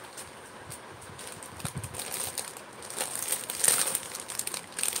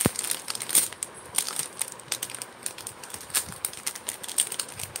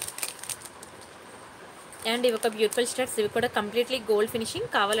 అండ్ ఇవి ఒక బ్యూటిఫుల్ స్టడ్స్. ఇవి కూడా కంప్లీట్లీ గోల్డ్ ఫినిషింగ్.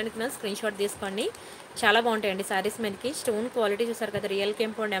 కావాలనుకున్న స్క్రీన్ షాట్ తీసుకోండి. చాలా బాగుంటాయండి శారీస్ మనకి. స్టోన్ క్వాలిటీ చూసారు కదా, రియల్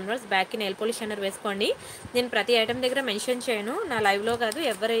కెంపౌండ్ ఎమరాల్డ్స్. బ్యాక్కి నెయిల్ పాలిష్ షైనర్ వేసుకోండి. నేను ప్రతి ఐటమ్ దగ్గర మెన్షన్ చేయను, నా లైవ్లో కాదు,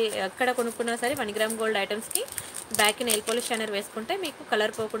 ఎక్కడ కొనుక్కున్నా సరే 1 గ్రామ్ గోల్డ్ ఐటమ్స్కి బ్యాక్కి నెయిల్ పాలిష్ షైనర్ వేసుకుంటే మీకు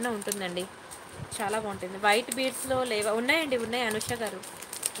కలర్ పోకుండా ఉంటుందండి. చాలా బాగుంటుంది. వైట్ బీడ్స్లో లేవా? ఉన్నాయండి, ఉన్నాయి అనుష గారు.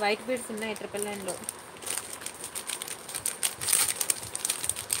 వైట్ బీడ్స్ ఉన్నాయి 999లో.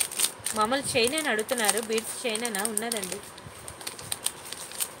 మామూలు చైన్ అని అడుగుతున్నారు, బీడ్స్ చైన్ అయినా ఉన్నదండి.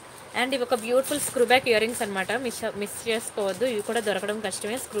 అండ్ ఇవి ఒక beautiful screw back ear rings అనమాట. మిస్ చేసుకోవద్దు, ఇవి కూడా దొరకడం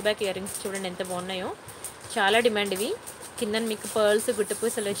కష్టమే. స్క్రూ బ్యాక్ ఇయర్ రింగ్స్ చూడండి ఎంత బాగున్నాయో, చాలా డిమాండ్ ఇవి. కింద మీకు పర్ల్స్, గుట్టు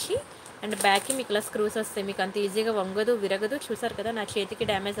పూసలు వచ్చి, అండ్ బ్యాక్కి మీకు ఇలా స్క్రూస్ వస్తాయి. మీకు అంత ఈజీగా వంగదు, విరగదు. చూసారు కదా, నా చేతికి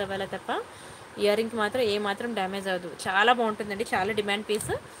డ్యామేజ్ అవ్వాలి తప్ప ఇయర్ రింగ్కి మాత్రం ఏ మాత్రం డ్యామేజ్ అవ్వదు. చాలా బాగుంటుందండి, చాలా డిమాండ్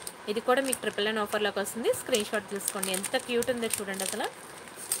పీస్. ఇది కూడా మీకు 999 ఆఫర్లోకి వస్తుంది. స్క్రీన్ షాట్ తీసుకోండి. ఎంత క్యూట్ ఉందో చూడండి అసలు.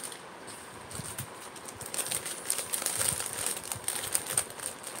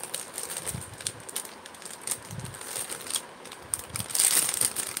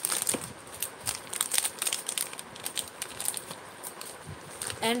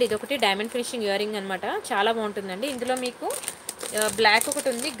 అండ్ ఇదొకటి డైమండ్ ఫినిషింగ్ ఇయర్ రింగ్ అనమాట. చాలా బాగుంటుందండి. ఇందులో మీకు బ్లాక్ ఒకటి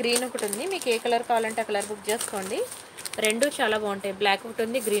ఉంది, గ్రీన్ ఒకటి ఉంది. మీకు ఏ కలర్ కావాలంటే ఆ కలర్ బుక్ చేసుకోండి. రెండు చాలా బాగుంటాయి. బ్లాక్ ఒకటి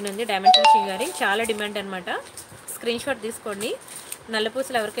ఉంది, గ్రీన్ ఉంది. డైమండ్ ఫినిషింగ్ ఇయర్ రింగ్ చాలా డిమాండ్ అనమాట. స్క్రీన్ షాట్ తీసుకోండి.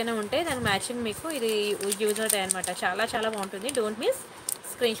 నల్లపూసలు ఎవరికైనా ఉంటే దానికి మ్యాచింగ్ మీకు ఇది యూజ్ అవుతాయి అనమాట. చాలా చాలా బాగుంటుంది. Don't miss.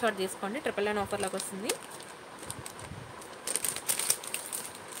 స్క్రీన్ షాట్ తీసుకోండి. 999 ఆఫర్లోకి వస్తుంది.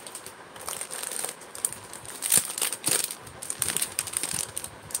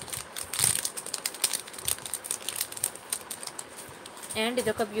 అండ్ ఇది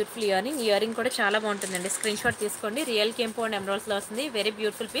ఒక బ్యూటిఫుల్ ఇయర్ రింగ్ కూడా చాలా బాగుంటుందండి. స్క్రీన్ షాట్ తీసుకోండి. రియల్ కెంపౌండ్ ఎమరాల్డ్స్లో వస్తుంది. Very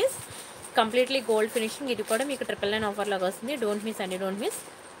beautiful piece, completely gold finishing. ఇది కూడా మీకు 999 ఆఫర్లోకి వస్తుంది. డోంట్ మిస్ అండి, డోంట్ మిస్.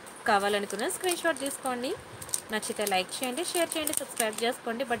 కావాలనుకున్న స్క్రీన్ షాట్ తీసుకోండి. నచ్చితే లైక్ చేయండి, షేర్ చేయండి, సబ్స్క్రైబ్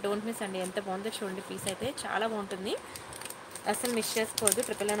చేసుకోండి. బట్ డోంట్ మిస్ అండి. ఎంత బాగుందో చూడండి, పీస్ అయితే చాలా బాగుంటుంది. అసలు మిస్ చేసుకోవద్దు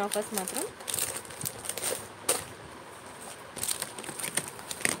 999 ఆఫర్స్ మాత్రం.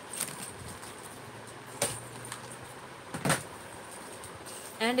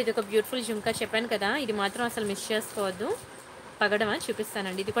 అండ్ ఇది ఒక బ్యూటిఫుల్ జుంకా చెప్పాను కదా, ఇది మాత్రం అసలు మిస్ చేసుకోవద్దు. పగడమా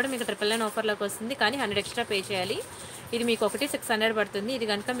చూపిస్తానండి. ఇది కూడా మీకు 999 ఆఫర్లోకి వస్తుంది, కానీ 100 ఎక్స్ట్రా పే చేయాలి. ఇది మీకు ఒకటి 600 పడుతుంది. ఇది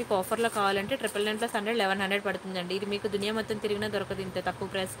కనుక మీకు ఆఫర్లో కావాలంటే 999 + 100 1100 పడుతుందండి. ఇది మీకు దునియా మొత్తం తిరిగినా దొరకదు ఇంత తక్కువ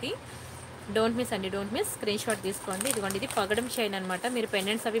ప్రైస్కి. డోంట్ మిస్ అండి, డోంట్ మిస్. స్క్రీన్ షాట్ తీసుకోండి. ఇదిగోండి, ఇది పగడం చైన్ అనమాట. మీరు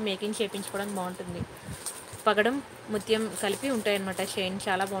పెండెంట్స్ అవి మేకింగ్ చేయించుకోవడానికి బాగుంటుంది. పగడం ముత్యం కలిపి ఉంటాయన్నమాట. చైన్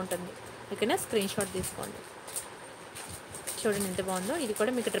చాలా బాగుంటుంది. ఓకేనా, స్క్రీన్ షాట్ తీసుకోండి. చూడండి ఎంత బాగుందో. ఇది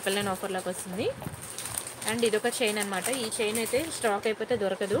కూడా మీకు 999 ఆఫర్లోకి వస్తుంది. అండ్ ఇదొక చైన్ అనమాట. ఈ చైన్ అయితే స్టాక్ అయిపోతే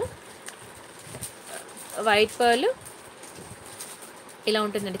దొరకదు. వైట్ పర్ల్ ఇలా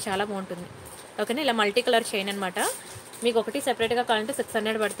ఉంటుందండి, చాలా బాగుంటుంది. ఓకేనా, ఇలా మల్టీ కలర్ చైన్ అనమాట. మీకు ఒకటి సెపరేట్గా కావాలంటే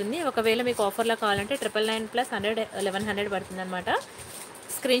 600 పడుతుంది. ఒకవేళ మీకు ఆఫర్లో కావాలంటే 999 + 100 1100 పడుతుంది అనమాట.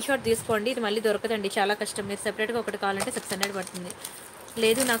 స్క్రీన్ షాట్ తీసుకోండి. ఇది మళ్ళీ దొరకదండి, చాలా కష్టం. మీరు సెపరేట్గా ఒకటి కావాలంటే 600 పడుతుంది.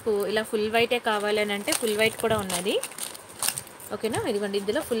 లేదు నాకు ఇలా ఫుల్ వైటే కావాలి అని అంటే ఫుల్ వైట్ కూడా ఉన్నది. ఓకేనా, ఇదిగోండి,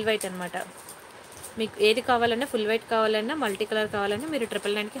 ఇందులో ఫుల్ వైట్ అనమాట. మీకు ఏది కావాలన్నా, ఫుల్ వైట్ కావాలన్నా, మల్టీ కలర్ కావాలన్నా మీరు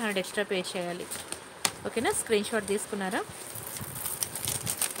 999కి 100 ఎక్స్ట్రా పే చేయాలి. ఓకేనా, స్క్రీన్ షాట్ తీసుకున్నారా?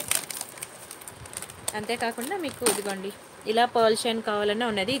 అంతేకాకుండా మీకు ఇదిగోండి ఇలా పర్ల్ చైన్ కావాలన్నా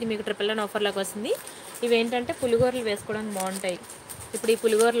ఉన్నది. ఇది మీకు 999 ఆఫర్లోకి వస్తుంది. ఇవి ఏంటంటే పులిగోరలు వేసుకోవడానికి బాగుంటాయి. ఇప్పుడు ఈ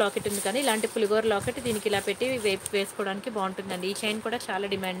పులిగోర లాకెట్ ఉంది కానీ ఇలాంటి పులిగోర లాకెట్ దీనికి ఇలా పెట్టి వేసుకోవడానికి బాగుంటుందండి. ఈ చైన్ కూడా చాలా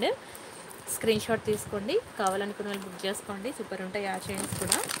డిమాండ్. స్క్రీన్ షాట్ తీసుకోండి, కావాలనుకున్న వాళ్ళు బుక్ చేసుకోండి. సూపర్ ఉంటాయి ఆ చైన్స్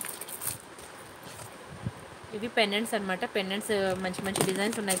కూడా. ఇవి పెండెంట్స్ అనమాట. పెండెంట్స్ మంచి మంచి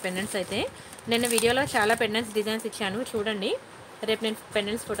డిజైన్స్ ఉన్నాయి. పెండెంట్స్ అయితే నేను వీడియోలో చాలా పెండెంట్స్ డిజైన్స్ ఇచ్చాను, చూడండి. రేపు నేను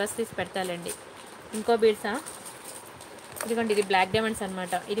పెండెంట్స్ ఫొటోస్ తీసి పెడతానండి. ఇంకో బీడ్సా, ఇదిగోండి, ఇది బ్లాక్ డైమండ్స్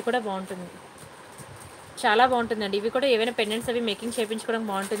అనమాట. ఇది కూడా బాగుంటుంది, చాలా బాగుంటుందండి. ఇవి కూడా ఏవైనా పెండెంట్స్ అవి మేకింగ్ చేయించుకోవడం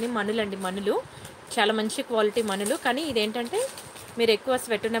బాగుంటుంది. మనులు అండి, మనులు చాలా మంచి క్వాలిటీ మనులు. కానీ ఇదేంటంటే మీరు ఎక్కువ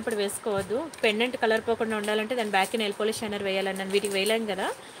స్వెట్ ఉన్నప్పుడు వేసుకోవద్దు. పెండెంట్ కలర్ పోకుండా ఉండాలంటే దాని బ్యాక్ నెయిల్ పాలిష్ షైనర్ వేయాలన్నాను, వీటికి వేయలేం కదా.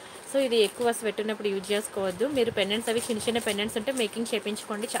 సో ఇది ఎక్కువ స్వెట్ ఉన్నప్పుడు యూజ్ చేసుకోవద్దు. మీరు పెండెంట్స్ అవి చిన్న చిన్న పెండెంట్స్ ఉంటే మేకింగ్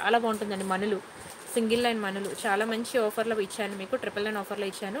చేయించుకోండి, చాలా బాగుంటుందండి. మనులు సింగిల్ లైన్ మనులు చాలా మంచి ఆఫర్లో ఇచ్చాను మీకు, 999 ఆఫర్లో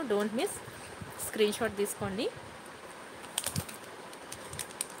ఇచ్చాను. డోంట్ మిస్, స్క్రీన్ షాట్ తీసుకోండి.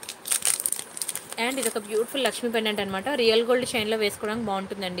 అండ్ ఇది ఒక బ్యూటిఫుల్ లక్ష్మీ పెండెంట్ అనమాట. రియల్ గోల్డ్ చైన్లో వేసుకోవడానికి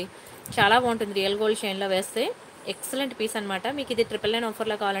బాగుంటుందండి, చాలా బాగుంటుంది. రియల్ గోల్డ్ చైన్లో వేస్తే ఎక్సలెంట్ పీస్ అనమాట. మీకు ఇది 999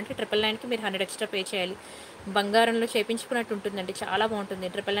 ఆఫర్లో కావాలంటే 999కి మీరు 100 ఎక్స్ట్రా పే చేయాలి. బంగారంలో చేయించుకున్నట్టు ఉంటుందండి, చాలా బాగుంటుంది.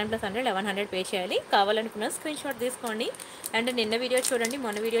 999 + 100 1100 పే చేయాలి. కావాలనుకున్న స్క్రీన్ షాట్ తీసుకోండి. అండ్ నిన్న వీడియో చూడండి,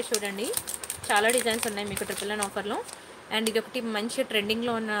 మొన్న వీడియో చూడండి, చాలా డిజైన్స్ ఉన్నాయి మీకు 999 ఆఫర్లో. అండ్ ఇది ఒకటి మంచి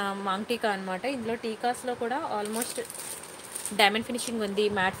ట్రెండింగ్లో ఉన్న మాంగ్ టీకా అనమాట. ఇందులో టీకాస్లో కూడా ఆల్మోస్ట్ డైమండ్ ఫినిషింగ్ ఉంది,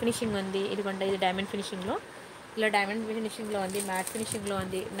 మ్యాట్ ఫినిషింగ్ ఉంది. ఇదిగోండి, ఇది డైమండ్ ఫినిషింగ్లో, ఇలా డైమండ్ ఫినిషింగ్లో ఉంది, మ్యాట్ ఫినిషింగ్లో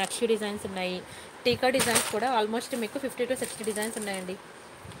ఉంది. నక్షి డిజైన్స్ ఉన్నాయి. టీకా డిజైన్స్ కూడా ఆల్మోస్ట్ మీకు 50 to 60 డిజైన్స్ ఉన్నాయండి.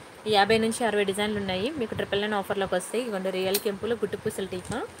 50 నుంచి 60 డిజైన్లు ఉన్నాయి మీకు 999 ఆఫర్లోకి వస్తాయి. ఇదిగోండి, రియల్ కెంపులు గుట్టు పూసల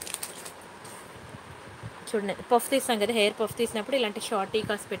టీకా చూడండి. పఫ్ తీస్తాం కదా, హెయిర్ పఫ్ తీసినప్పుడు ఇలాంటి షార్ట్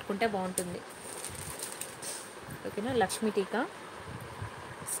టీకాస్ పెట్టుకుంటే బాగుంటుంది. ఓకేనా, లక్ష్మీ టీకా.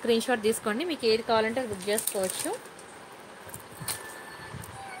 స్క్రీన్ షాట్ తీసుకోండి, మీకు ఏది కావాలంటే బుక్ చేసుకోవచ్చు.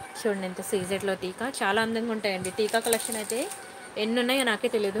 చూడండి ఎంత సీజెట్లో టీకా, చాలా అందంగా ఉంటాయండి. టీకా కలెక్షన్ అయితే ఎన్ని ఉన్నాయో నాకే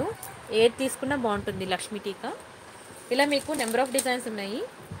తెలియదు, ఏది తీసుకున్నా బాగుంటుంది. లక్ష్మీ టీకా ఇలా మీకు నెంబర్ ఆఫ్ డిజైన్స్ ఉన్నాయి.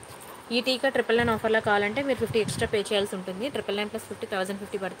 ఈ టీకా 999 ఆఫర్లో కావాలంటే మీరు 50 ఎక్స్ట్రా పే చేయాల్సి ఉంటుంది. 999 + 50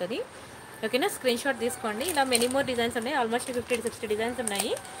 1050 పడుతుంది. ఓకేనా, స్క్రీన్ షాట్ తీసుకోండి. ఇలా మెనీ మోర్ డిజైన్స్ ఉన్నాయి, ఆల్మోస్ట్ 50 to 60 డిజైన్స్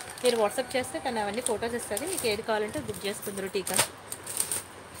ఉన్నాయి. మీరు వాట్సాప్ చేస్తే తను అవన్నీ ఫొటోస్ ఇస్తుంది, మీకు ఏది కావాలంటే బుక్ చేసుకుందరు టీకా.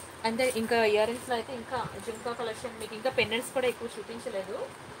 అంతే. ఇంకా ఇయర్ రింగ్స్లో అయితే ఇంకా జుంకా కలెక్షన్, మీకు ఇంకా పెండెంట్స్ కూడా ఎక్కువ చూపించలేదు.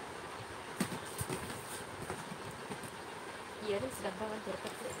 ఇయర్ రింగ్స్ డబ్బా అని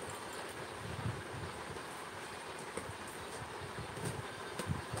దొరకట్లేదు.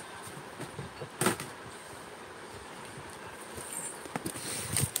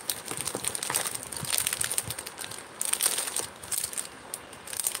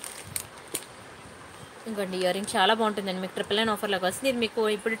 ఇంకోండి, ఇయర్ రింగ్ చాలా బాగుంటుందండి. మీకు 999 ఆఫర్లోకి వస్తుంది. ఇది మీకు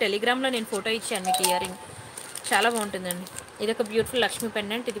ఇప్పుడు టెలిగ్రామ్లో నేను ఫోటో ఇచ్చాను మీకు. ఇయర్ రింగ్ చాలా బాగుంటుందండి. ఇది ఒక బ్యూటిఫుల్ లక్ష్మీ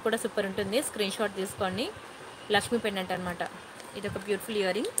పెండెంట్, ఇది కూడా సూపర్ ఉంటుంది. స్క్రీన్ షాట్ తీసుకోండి. లక్ష్మీ పెండెంట్ అనమాట. ఇది ఒక బ్యూటిఫుల్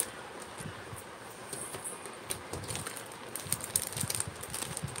ఇయర్ రింగ్.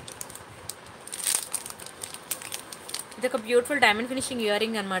 ఇది ఒక beautiful diamond finishing ear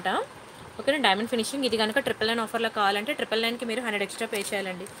ring అనమాట. ఓకేనా, డైమండ్ ఫినిషింగ్. ఇది కనుక 999 ఆఫర్లో కావాలంటే 999కి మీరు 100 ఎక్స్ట్రా పే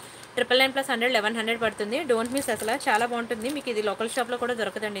చేయాలండి. 999 + 100 1100 పడుతుంది. డోంట్ మిస్, అసలు చాలా బాగుంటుంది. మీకు ఇది లోకల్ షాప్లో కూడా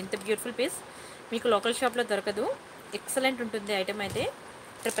దొరకదండి, ఇంత బ్యూటిఫుల్ పీస్ మీకు లోకల్ షాప్లో దొరకదు. ఎక్సలెంట్ ఉంటుంది ఐటమ్ అయితే.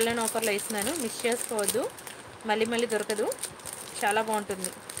 999 ఆఫర్లో ఇస్తున్నాను, మిస్ చేసుకోవద్దు. మళ్ళీ మళ్ళీ దొరకదు, చాలా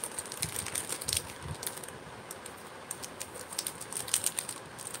బాగుంటుంది.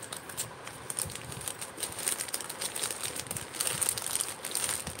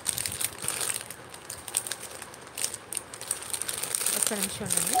 ఒక్క నిమిషం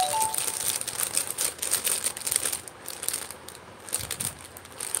ఉండండి.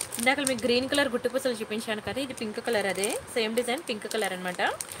 ఇందాక మీకు గ్రీన్ కలర్ గుట్టుపూసలు చూపించాను కదా, ఇది పింక్ కలర్, అదే సేమ్ డిజైన్ పింక్ కలర్ అనమాట.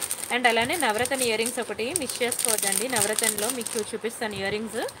 అండ్ అలానే నవరత్న ఇయర్ రింగ్స్ ఒకటి మిస్ చేసుకోవద్దండి. నవరత్నలో మీకు చూపిస్తాను ఇయర్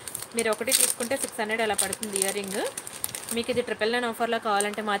రింగ్స్. మీరు ఒకటి తీసుకుంటే 600 అలా పడుతుంది ఇయర్ రింగ్. మీకు ఇది 999 ఆఫర్లో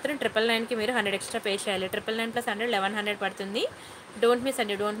కావాలంటే మాత్రం 999కి మీరు 100 ఎక్స్ట్రా పే చేయాలి. 999 ప్లస్ 100 1100 పడుతుంది. డోంట్ మిస్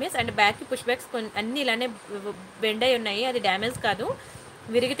అండి, డోంట్ మిస్. అండ్ బ్యాక్కి పుష్ బ్యాక్స్ అన్నీ ఇలానే బెండ్ అయి ఉన్నాయి. అది డ్యామేజ్ కాదు,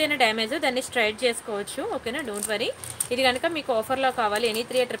 విరిగితేనే డ్యామేజ్, దాన్ని స్ట్రైట్ చేసుకోవచ్చు. ఓకేనా, డోంట్ వరీ. ఇది కనుక మీకు ఆఫర్లో కావాలి, ఎనీ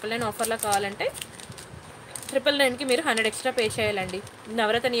 3 999 ఆఫర్లో కావాలంటే 999కి మీరు 100 ఎక్స్ట్రా పే చేయాలండి.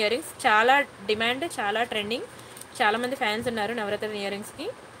 నవరత్న ఇయర్ రింగ్స్ చాలా డిమాండ్, చాలా ట్రెండింగ్, చాలామంది ఫ్యాన్స్ ఉన్నారు నవరత్న ఇయర్ రింగ్స్కి.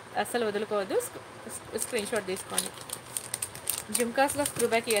 అస్సలు వదులుకోవద్దు. స్క్రీన్ షాట్ తీసుకోండి. జుమ్కాస్లో స్క్రూ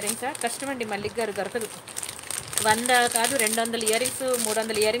బ్యాక్ ఇయర్ రింగ్స్ కష్టం అండి, మల్లిక్ గారు దొరకదు. 100 కాదు 200 ఇయర్ రింగ్స్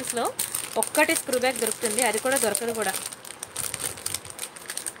 300 ఇయర్ రింగ్స్లో ఒక్కటి స్క్రూ బ్యాక్ దొరుకుతుంది, అది కూడా దొరకదు కూడా.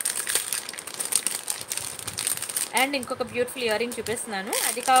 అండ్ ఇంకొక బ్యూటిఫుల్ ఇయర్ రింగ్ చూపిస్తున్నాను,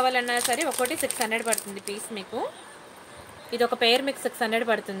 అది కావాలన్నా సరే ఒకటి 600 పడుతుంది పీస్ మీకు. ఇది ఒక పేర్ మీకు 600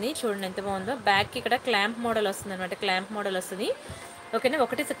 పడుతుంది. చూడండి ఎంత బాగుందో. బ్యాక్కి ఇక్కడ క్లాంప్ మోడల్ వస్తుంది అనమాట, క్లాంప్ మోడల్ వస్తుంది. ఓకేనా,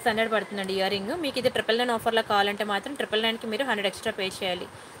 ఒకటి 600 పడుతుందండి ఇయర్ రింగ్. మీకు ఇది 999 ఆఫర్లో కావాలంటే మాత్రం 999కి మీరు 100 ఎక్స్ట్రా పే చేయాలి.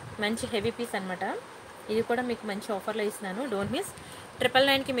 మంచి హెవీ పీస్ అనమాట. ఇది కూడా మీకు మంచి ఆఫర్లో ఇస్తున్నాను, డోంట్ మిస్.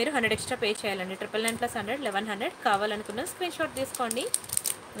 999కి మీరు 100 ఎక్స్ట్రా పే చేయాలండి. 999 ప్లస్ 100 1100. కావాలనుకున్న స్క్రీన్ షాట్ తీసుకోండి.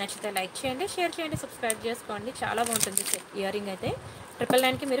 నచ్చితే లైక్ చేయండి, షేర్ చేయండి, సబ్స్క్రైబ్ చేసుకోండి. చాలా బాగుంటుంది ఇయర్ రింగ్ అయితే.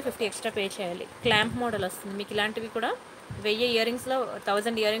 999కి మీరు 50 ఎక్స్ట్రా పే చేయాలి. క్లాంప్ మోడల్ వస్తుంది మీకు. ఇలాంటివి కూడా 1000 ఇయర్ రింగ్స్లో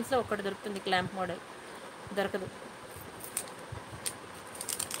 1000 ఇయర్ రింగ్స్లో ఒకటి దొరుకుతుంది క్లాంప్ మోడల్, దొరకదు.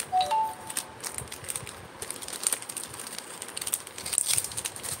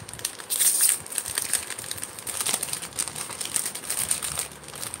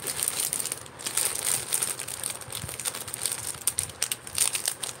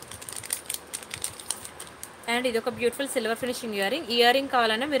 అండ్ ఇది ఒక beautiful silver finishing ear ring. Ear ring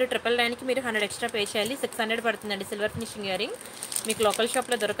కావాలన్నా మీరు 999కి మీరు 100 ఎక్స్ట్రా పే చేయాలి. 600 పడుతుందండి సిల్వర్ ఫినిషింగ్ ఇయర్ రింగ్. మీకు లోకల్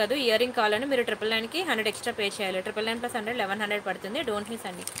షాప్లో దొరకదు. ఇయర్ రింగ్ కావాలన్నా మీరు 999కి 100 ఎక్స్ట్రా పే చేయాలి. 999 ప్లస్ 100 1100 పడుతుంది. డోంట్ మిస్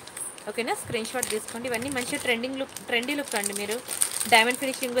అండి. ఓకేనా, స్క్రీన్ షాట్ తీసుకోండి. ఇవన్నీ మంచి ట్రెండీ లుక్ అండి. మీరు డైమండ్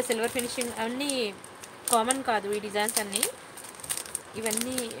ఫినిషింగ్, సిల్వర్ ఫినిషింగ్ అన్నీ కామన్ కాదు ఈ డిజైన్స్ అన్నీ.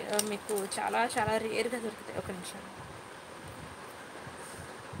 ఇవన్నీ మీకు చాలా చాలా రేర్గా దొరుకుతాయి. ఒక నిమిషం.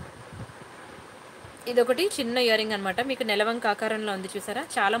 ఇదొకటి చిన్న ఇయర్ రింగ్ అనమాట. మీకు నెలవంక ఆకారంలో ఉంది చూసారా,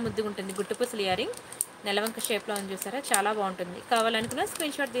 చాలా ముద్దుగా ఉంటుంది. గుట్టుపూసలు ఇయర్ రింగ్ నెలవంక షేప్లో ఉంది చూసారా, చాలా బాగుంటుంది. కావాలనుకున్న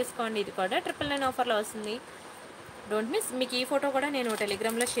స్క్రీన్ షాట్ తీసుకోండి. ఇది కూడా 999 ఆఫర్లో వస్తుంది, డోంట్ మిస్. మీకు ఈ ఫోటో కూడా నేను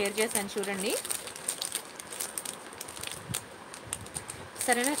టెలిగ్రామ్లో షేర్ చేశాను చూడండి,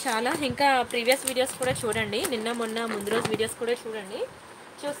 సరేనా. చాలా ఇంకా ప్రీవియస్ వీడియోస్ కూడా చూడండి, నిన్న మొన్న ముందు రోజు వీడియోస్ కూడా చూడండి.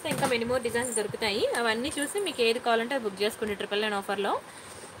 చూస్తే ఇంకా మెనీ మోర్ డిజైన్స్ దొరుకుతాయి. అవన్నీ చూసి మీకు ఏది కావాలంటే అది బుక్ చేసుకోండి 999 ఆఫర్లో.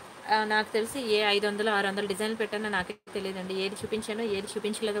 నాకు తెలిసి ఏ 500 600 డిజైన్లు పెట్టానో నాకే తెలియదండి. ఏది చూపించానో ఏది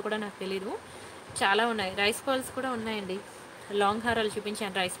చూపించలేదో కూడా నాకు తెలియదు. చాలా ఉన్నాయి. రైస్ పర్ల్స్ కూడా ఉన్నాయండి. లాంగ్ హారాలు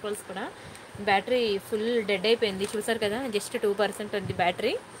చూపించాను, రైస్ పర్ల్స్ కూడా. బ్యాటరీ ఫుల్ డెడ్ అయిపోయింది చూసారు కదా, జస్ట్ 2% ఉంది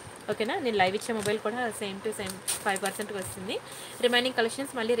బ్యాటరీ. ఓకేనా, నేను లైవ్ ఇచ్చే మొబైల్ కూడా సేమ్ టు సేమ్ 5% వస్తుంది. రిమైనింగ్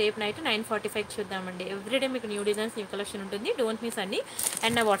కలెక్షన్స్ మళ్ళీ రేపు నైట్ 9:45 చూద్దామండి. ఎవ్రీడే మీకు న్యూ డిజైన్స్, న్యూ కలెక్షన్ ఉంటుంది, డోంట్ మిస్ అండి.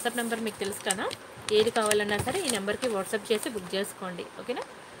 అండ్ నా వాట్సాప్ నెంబర్ మీకు తెలుసు కదా, ఏది కావాలన్నా సరే ఈ నెంబర్కి వాట్సాప్ చేసి బుక్ చేసుకోండి. ఓకేనా,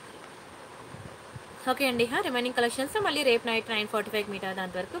 ఓకే అండి. రిమైనింగ్ కలెక్షన్స్ మళ్ళీ రేపు నైట్ 9:45 మీట్ అవుదాం.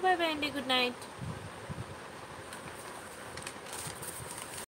 అంతవరకు బై బై అండి, గుడ్ నైట్.